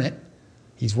didn't earn it.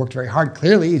 He's worked very hard.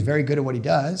 Clearly, he's very good at what he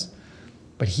does.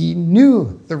 but he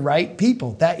knew the right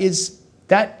people.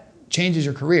 That changes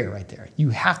your career right there. You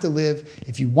have to live,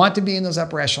 if you want to be in those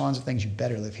upper echelons of things, you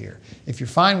better live here. If you're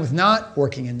fine with not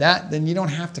working in that, then you don't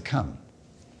have to come.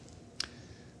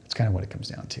 That's kind of what it comes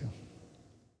down to.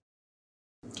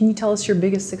 Can you tell us your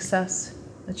biggest success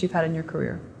that you've had in your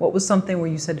career? What was something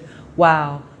where you said,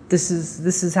 wow, this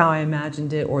is how I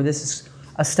imagined it, or this is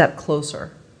a step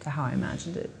closer to how I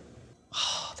imagined it?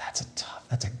 Oh,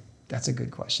 that's a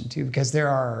good question too, because there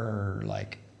are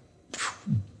like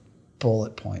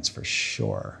bullet points for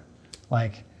sure.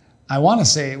 Like, I want to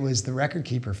say it was the Record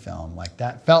Keeper film. Like,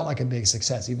 that felt like a big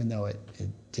success, even though it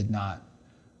did not,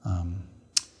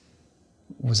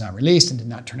 was not released and did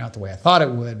not turn out the way I thought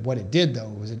it would. What it did though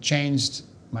was it changed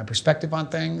my perspective on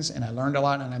things, and I learned a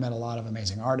lot, and I met a lot of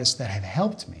amazing artists that have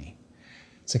helped me.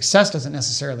 Success doesn't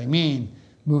necessarily mean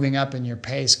moving up in your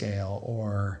pay scale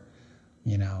or,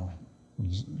 you know,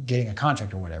 getting a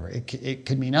contract or whatever. It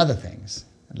could mean other things.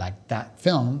 Like that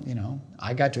film, you know,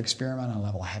 I got to experiment on a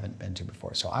level I haven't been to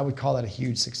before. So I would call that a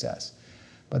huge success.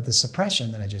 But the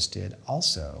Suppression that I just did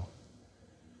also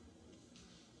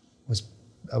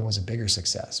was a bigger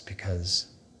success, because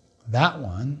that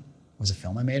one was a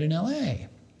film I made in LA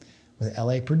with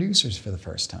LA producers for the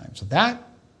first time. So that,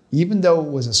 even though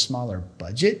it was a smaller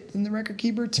budget than the Record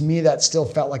Keeper, to me that still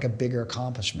felt like a bigger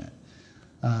accomplishment.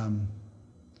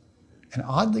 And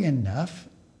oddly enough,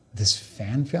 this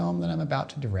fan film that I'm about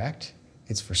to direct,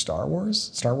 it's for Star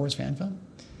Wars fan film,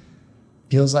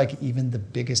 feels like even the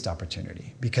biggest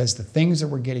opportunity, because the things that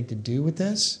we're getting to do with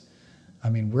this, I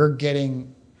mean, we're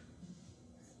getting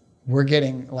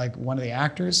like, one of the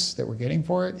actors that we're getting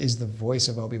for it is the voice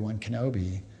of Obi-Wan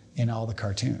Kenobi in all the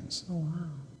cartoons. Oh, wow.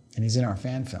 And he's in our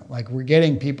fan film. Like, we're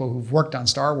getting people who've worked on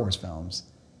Star Wars films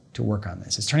to work on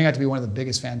this. It's turning out to be one of the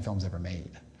biggest fan films ever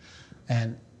made.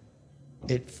 And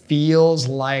it feels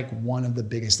like one of the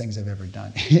biggest things I've ever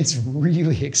done. It's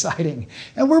really exciting.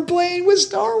 And we're playing with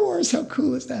Star Wars. How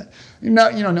cool is that? No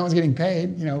one's getting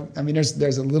paid. You know, I mean,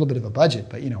 there's a little bit of a budget,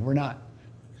 but, you know,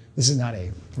 this is not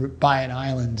a buy an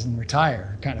island and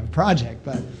retire kind of project.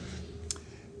 But,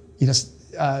 you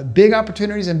know, big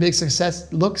opportunities and big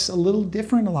success looks a little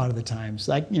different a lot of the times.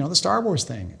 Like, you know, the Star Wars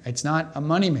thing. It's not a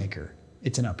moneymaker.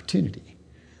 It's an opportunity.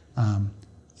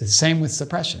 The same with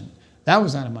Suppression. That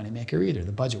was not a moneymaker either.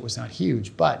 The budget was not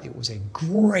huge, but it was a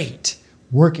great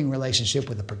working relationship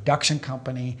with a production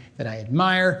company that I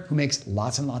admire, who makes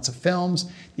lots and lots of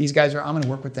films. These guys I'm gonna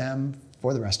work with them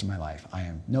for the rest of my life. I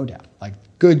am, no doubt. Like,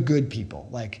 good people.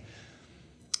 Like,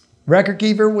 Record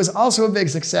Keeper was also a big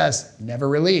success, never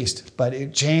released, but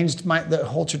it changed the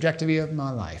whole trajectory of my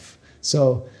life.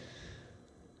 So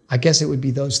I guess it would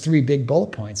be those three big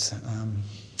bullet points.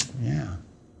 Yeah.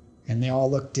 And they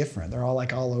all look different. They're all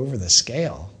like all over the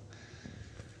scale,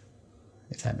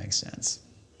 if that makes sense.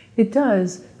 It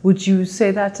does. Would you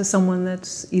say that to someone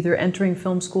that's either entering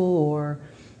film school, or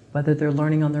whether they're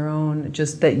learning on their own,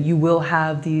 just that you will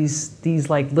have these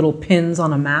like little pins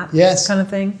on a map, yes, kind of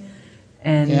thing?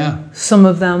 And yeah, some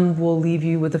of them will leave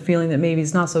you with a feeling that maybe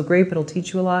it's not so great, but it'll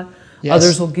teach you a lot. Yes.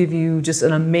 Others will give you just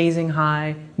an amazing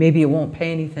high. Maybe it won't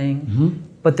pay anything. Mm-hmm.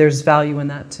 But there's value in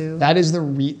that too. That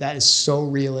is so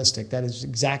realistic. That is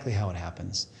exactly how it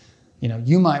happens. You know,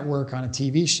 you might work on a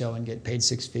TV show and get paid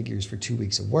 6 figures for 2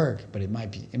 weeks of work, but it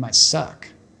might suck.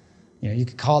 You know, you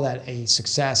could call that a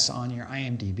success on your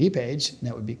IMDb page, and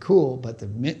that would be cool, but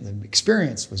the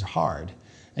experience was hard,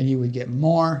 and you would get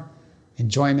more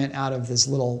enjoyment out of this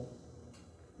little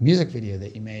music video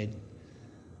that you made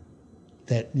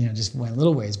that, you know, just went a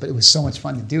little ways, but it was so much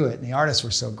fun to do it, and the artists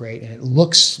were so great, and it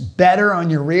looks better on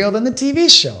your reel than the TV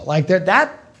show. Like,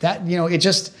 that you know, it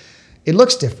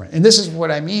looks different. And this is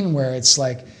what I mean, where it's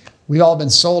like, we've all been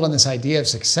sold on this idea of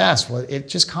success. Well, it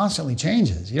just constantly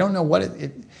changes. You don't know what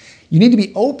you need to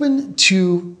be open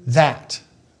to that,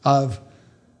 of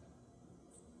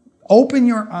open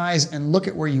your eyes and look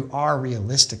at where you are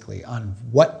realistically on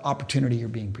what opportunity you're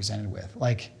being presented with.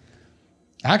 Like,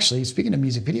 actually, speaking of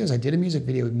music videos, I did a music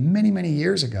video many, many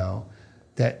years ago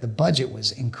that the budget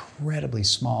was incredibly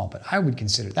small, but I would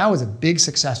consider that was a big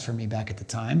success for me back at the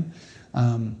time.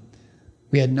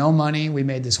 We had no money. We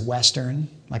made this Western,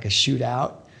 like a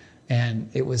shootout, and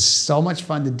it was so much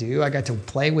fun to do. I got to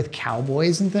play with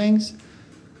cowboys and things,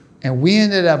 and we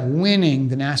ended up winning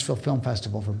the Nashville Film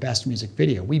Festival for Best Music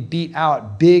Video. We beat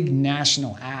out big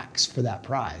national acts for that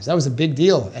prize. That was a big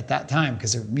deal at that time,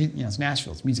 because it's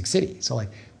Nashville, it's Music City. So like,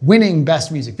 winning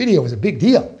Best Music Video was a big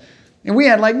deal. And we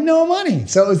had like no money.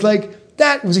 So it was like,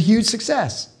 that was a huge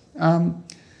success.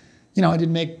 You know, I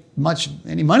didn't make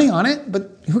any money on it,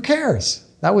 but who cares?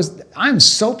 I'm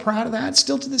so proud of that.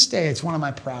 Still to this day, it's one of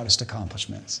my proudest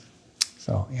accomplishments.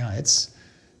 So yeah,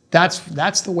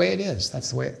 that's the way it is.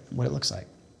 That's the way what it looks like.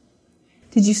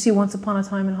 Did you see Once Upon a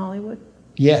Time in Hollywood?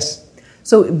 Yes.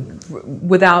 So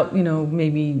without,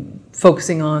 maybe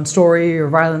focusing on story or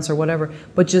violence or whatever,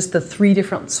 but just the three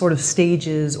different sort of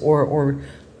stages or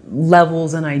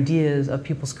levels and ideas of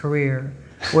people's career,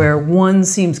 where one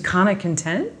seems kind of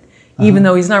content, even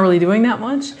though he's not really doing that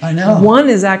much. I know. One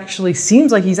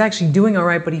seems like he's actually doing all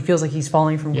right, but he feels like he's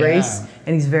falling from grace,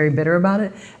 and he's very bitter about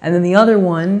it. And then the other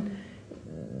one,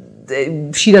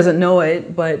 she doesn't know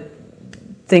it, but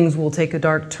things will take a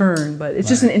dark turn. But it's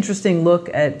just an interesting look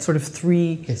at sort of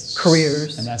three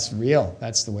careers. And that's real.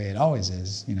 That's the way it always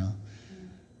is,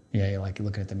 Yeah, you're like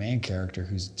looking at the main character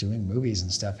who's doing movies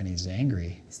and stuff, and he's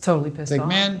angry. He's totally pissed off.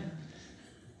 Man.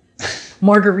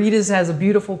 Margaritas has a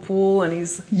beautiful pool, and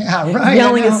he's right,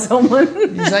 yelling at someone.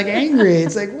 He's like angry.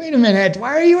 It's like, wait a minute,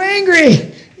 why are you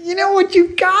angry? You know what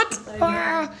you got?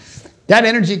 That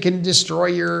energy can destroy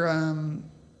your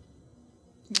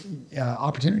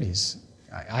opportunities.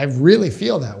 I really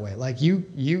feel that way. Like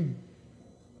you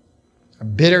are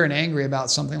bitter and angry about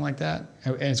something like that.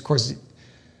 And of course,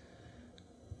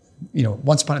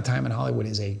 Once Upon a Time in Hollywood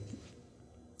is a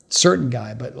certain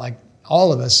guy, but like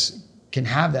all of us can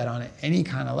have that on any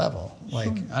kind of level.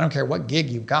 Like, I don't care what gig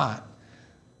you've got,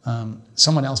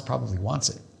 someone else probably wants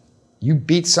it. You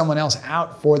beat someone else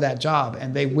out for that job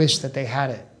and they wish that they had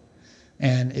it.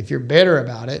 And if you're bitter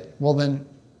about it, well then,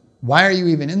 why are you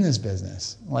even in this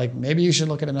business? Like, maybe you should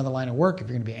look at another line of work if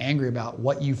you're gonna be angry about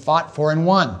what you fought for and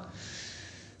won.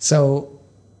 So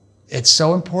it's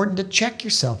so important to check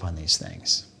yourself on these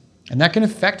things. And that can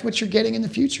affect what you're getting in the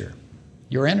future,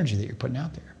 your energy that you're putting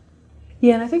out there.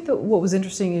 Yeah, and I think that what was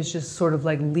interesting is just sort of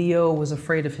like Leo was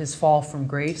afraid of his fall from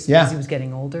grace because he was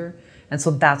getting older. And so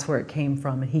that's where it came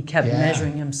from. And he kept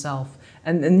measuring himself.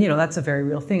 And that's a very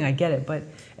real thing. I get it. But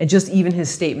and just even his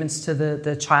statements to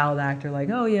the child actor, like,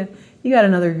 oh, yeah, you got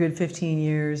another good 15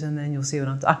 years and then you'll see what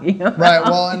I'm talking about. Right.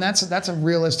 Well, and that's a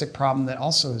realistic problem that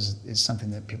also is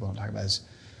something that people don't talk about is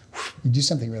you do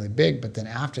something really big, but then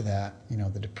after that,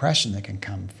 the depression that can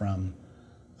come from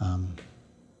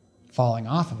falling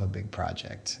off of a big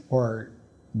project, or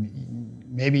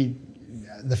maybe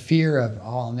the fear of,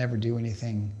 I'll never do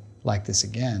anything like this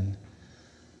again.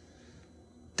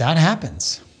 That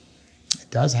happens. It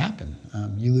does happen.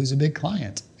 You lose a big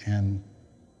client and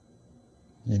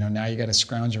now you got to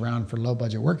scrounge around for low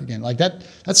budget work again. Like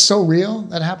that's so real.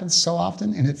 That happens so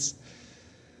often. And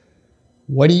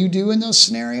what do you do in those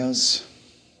scenarios?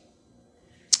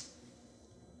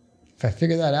 If I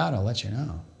figure that out, I'll let you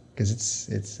know. Because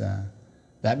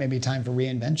that may be time for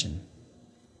reinvention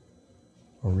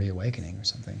or reawakening or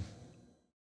something.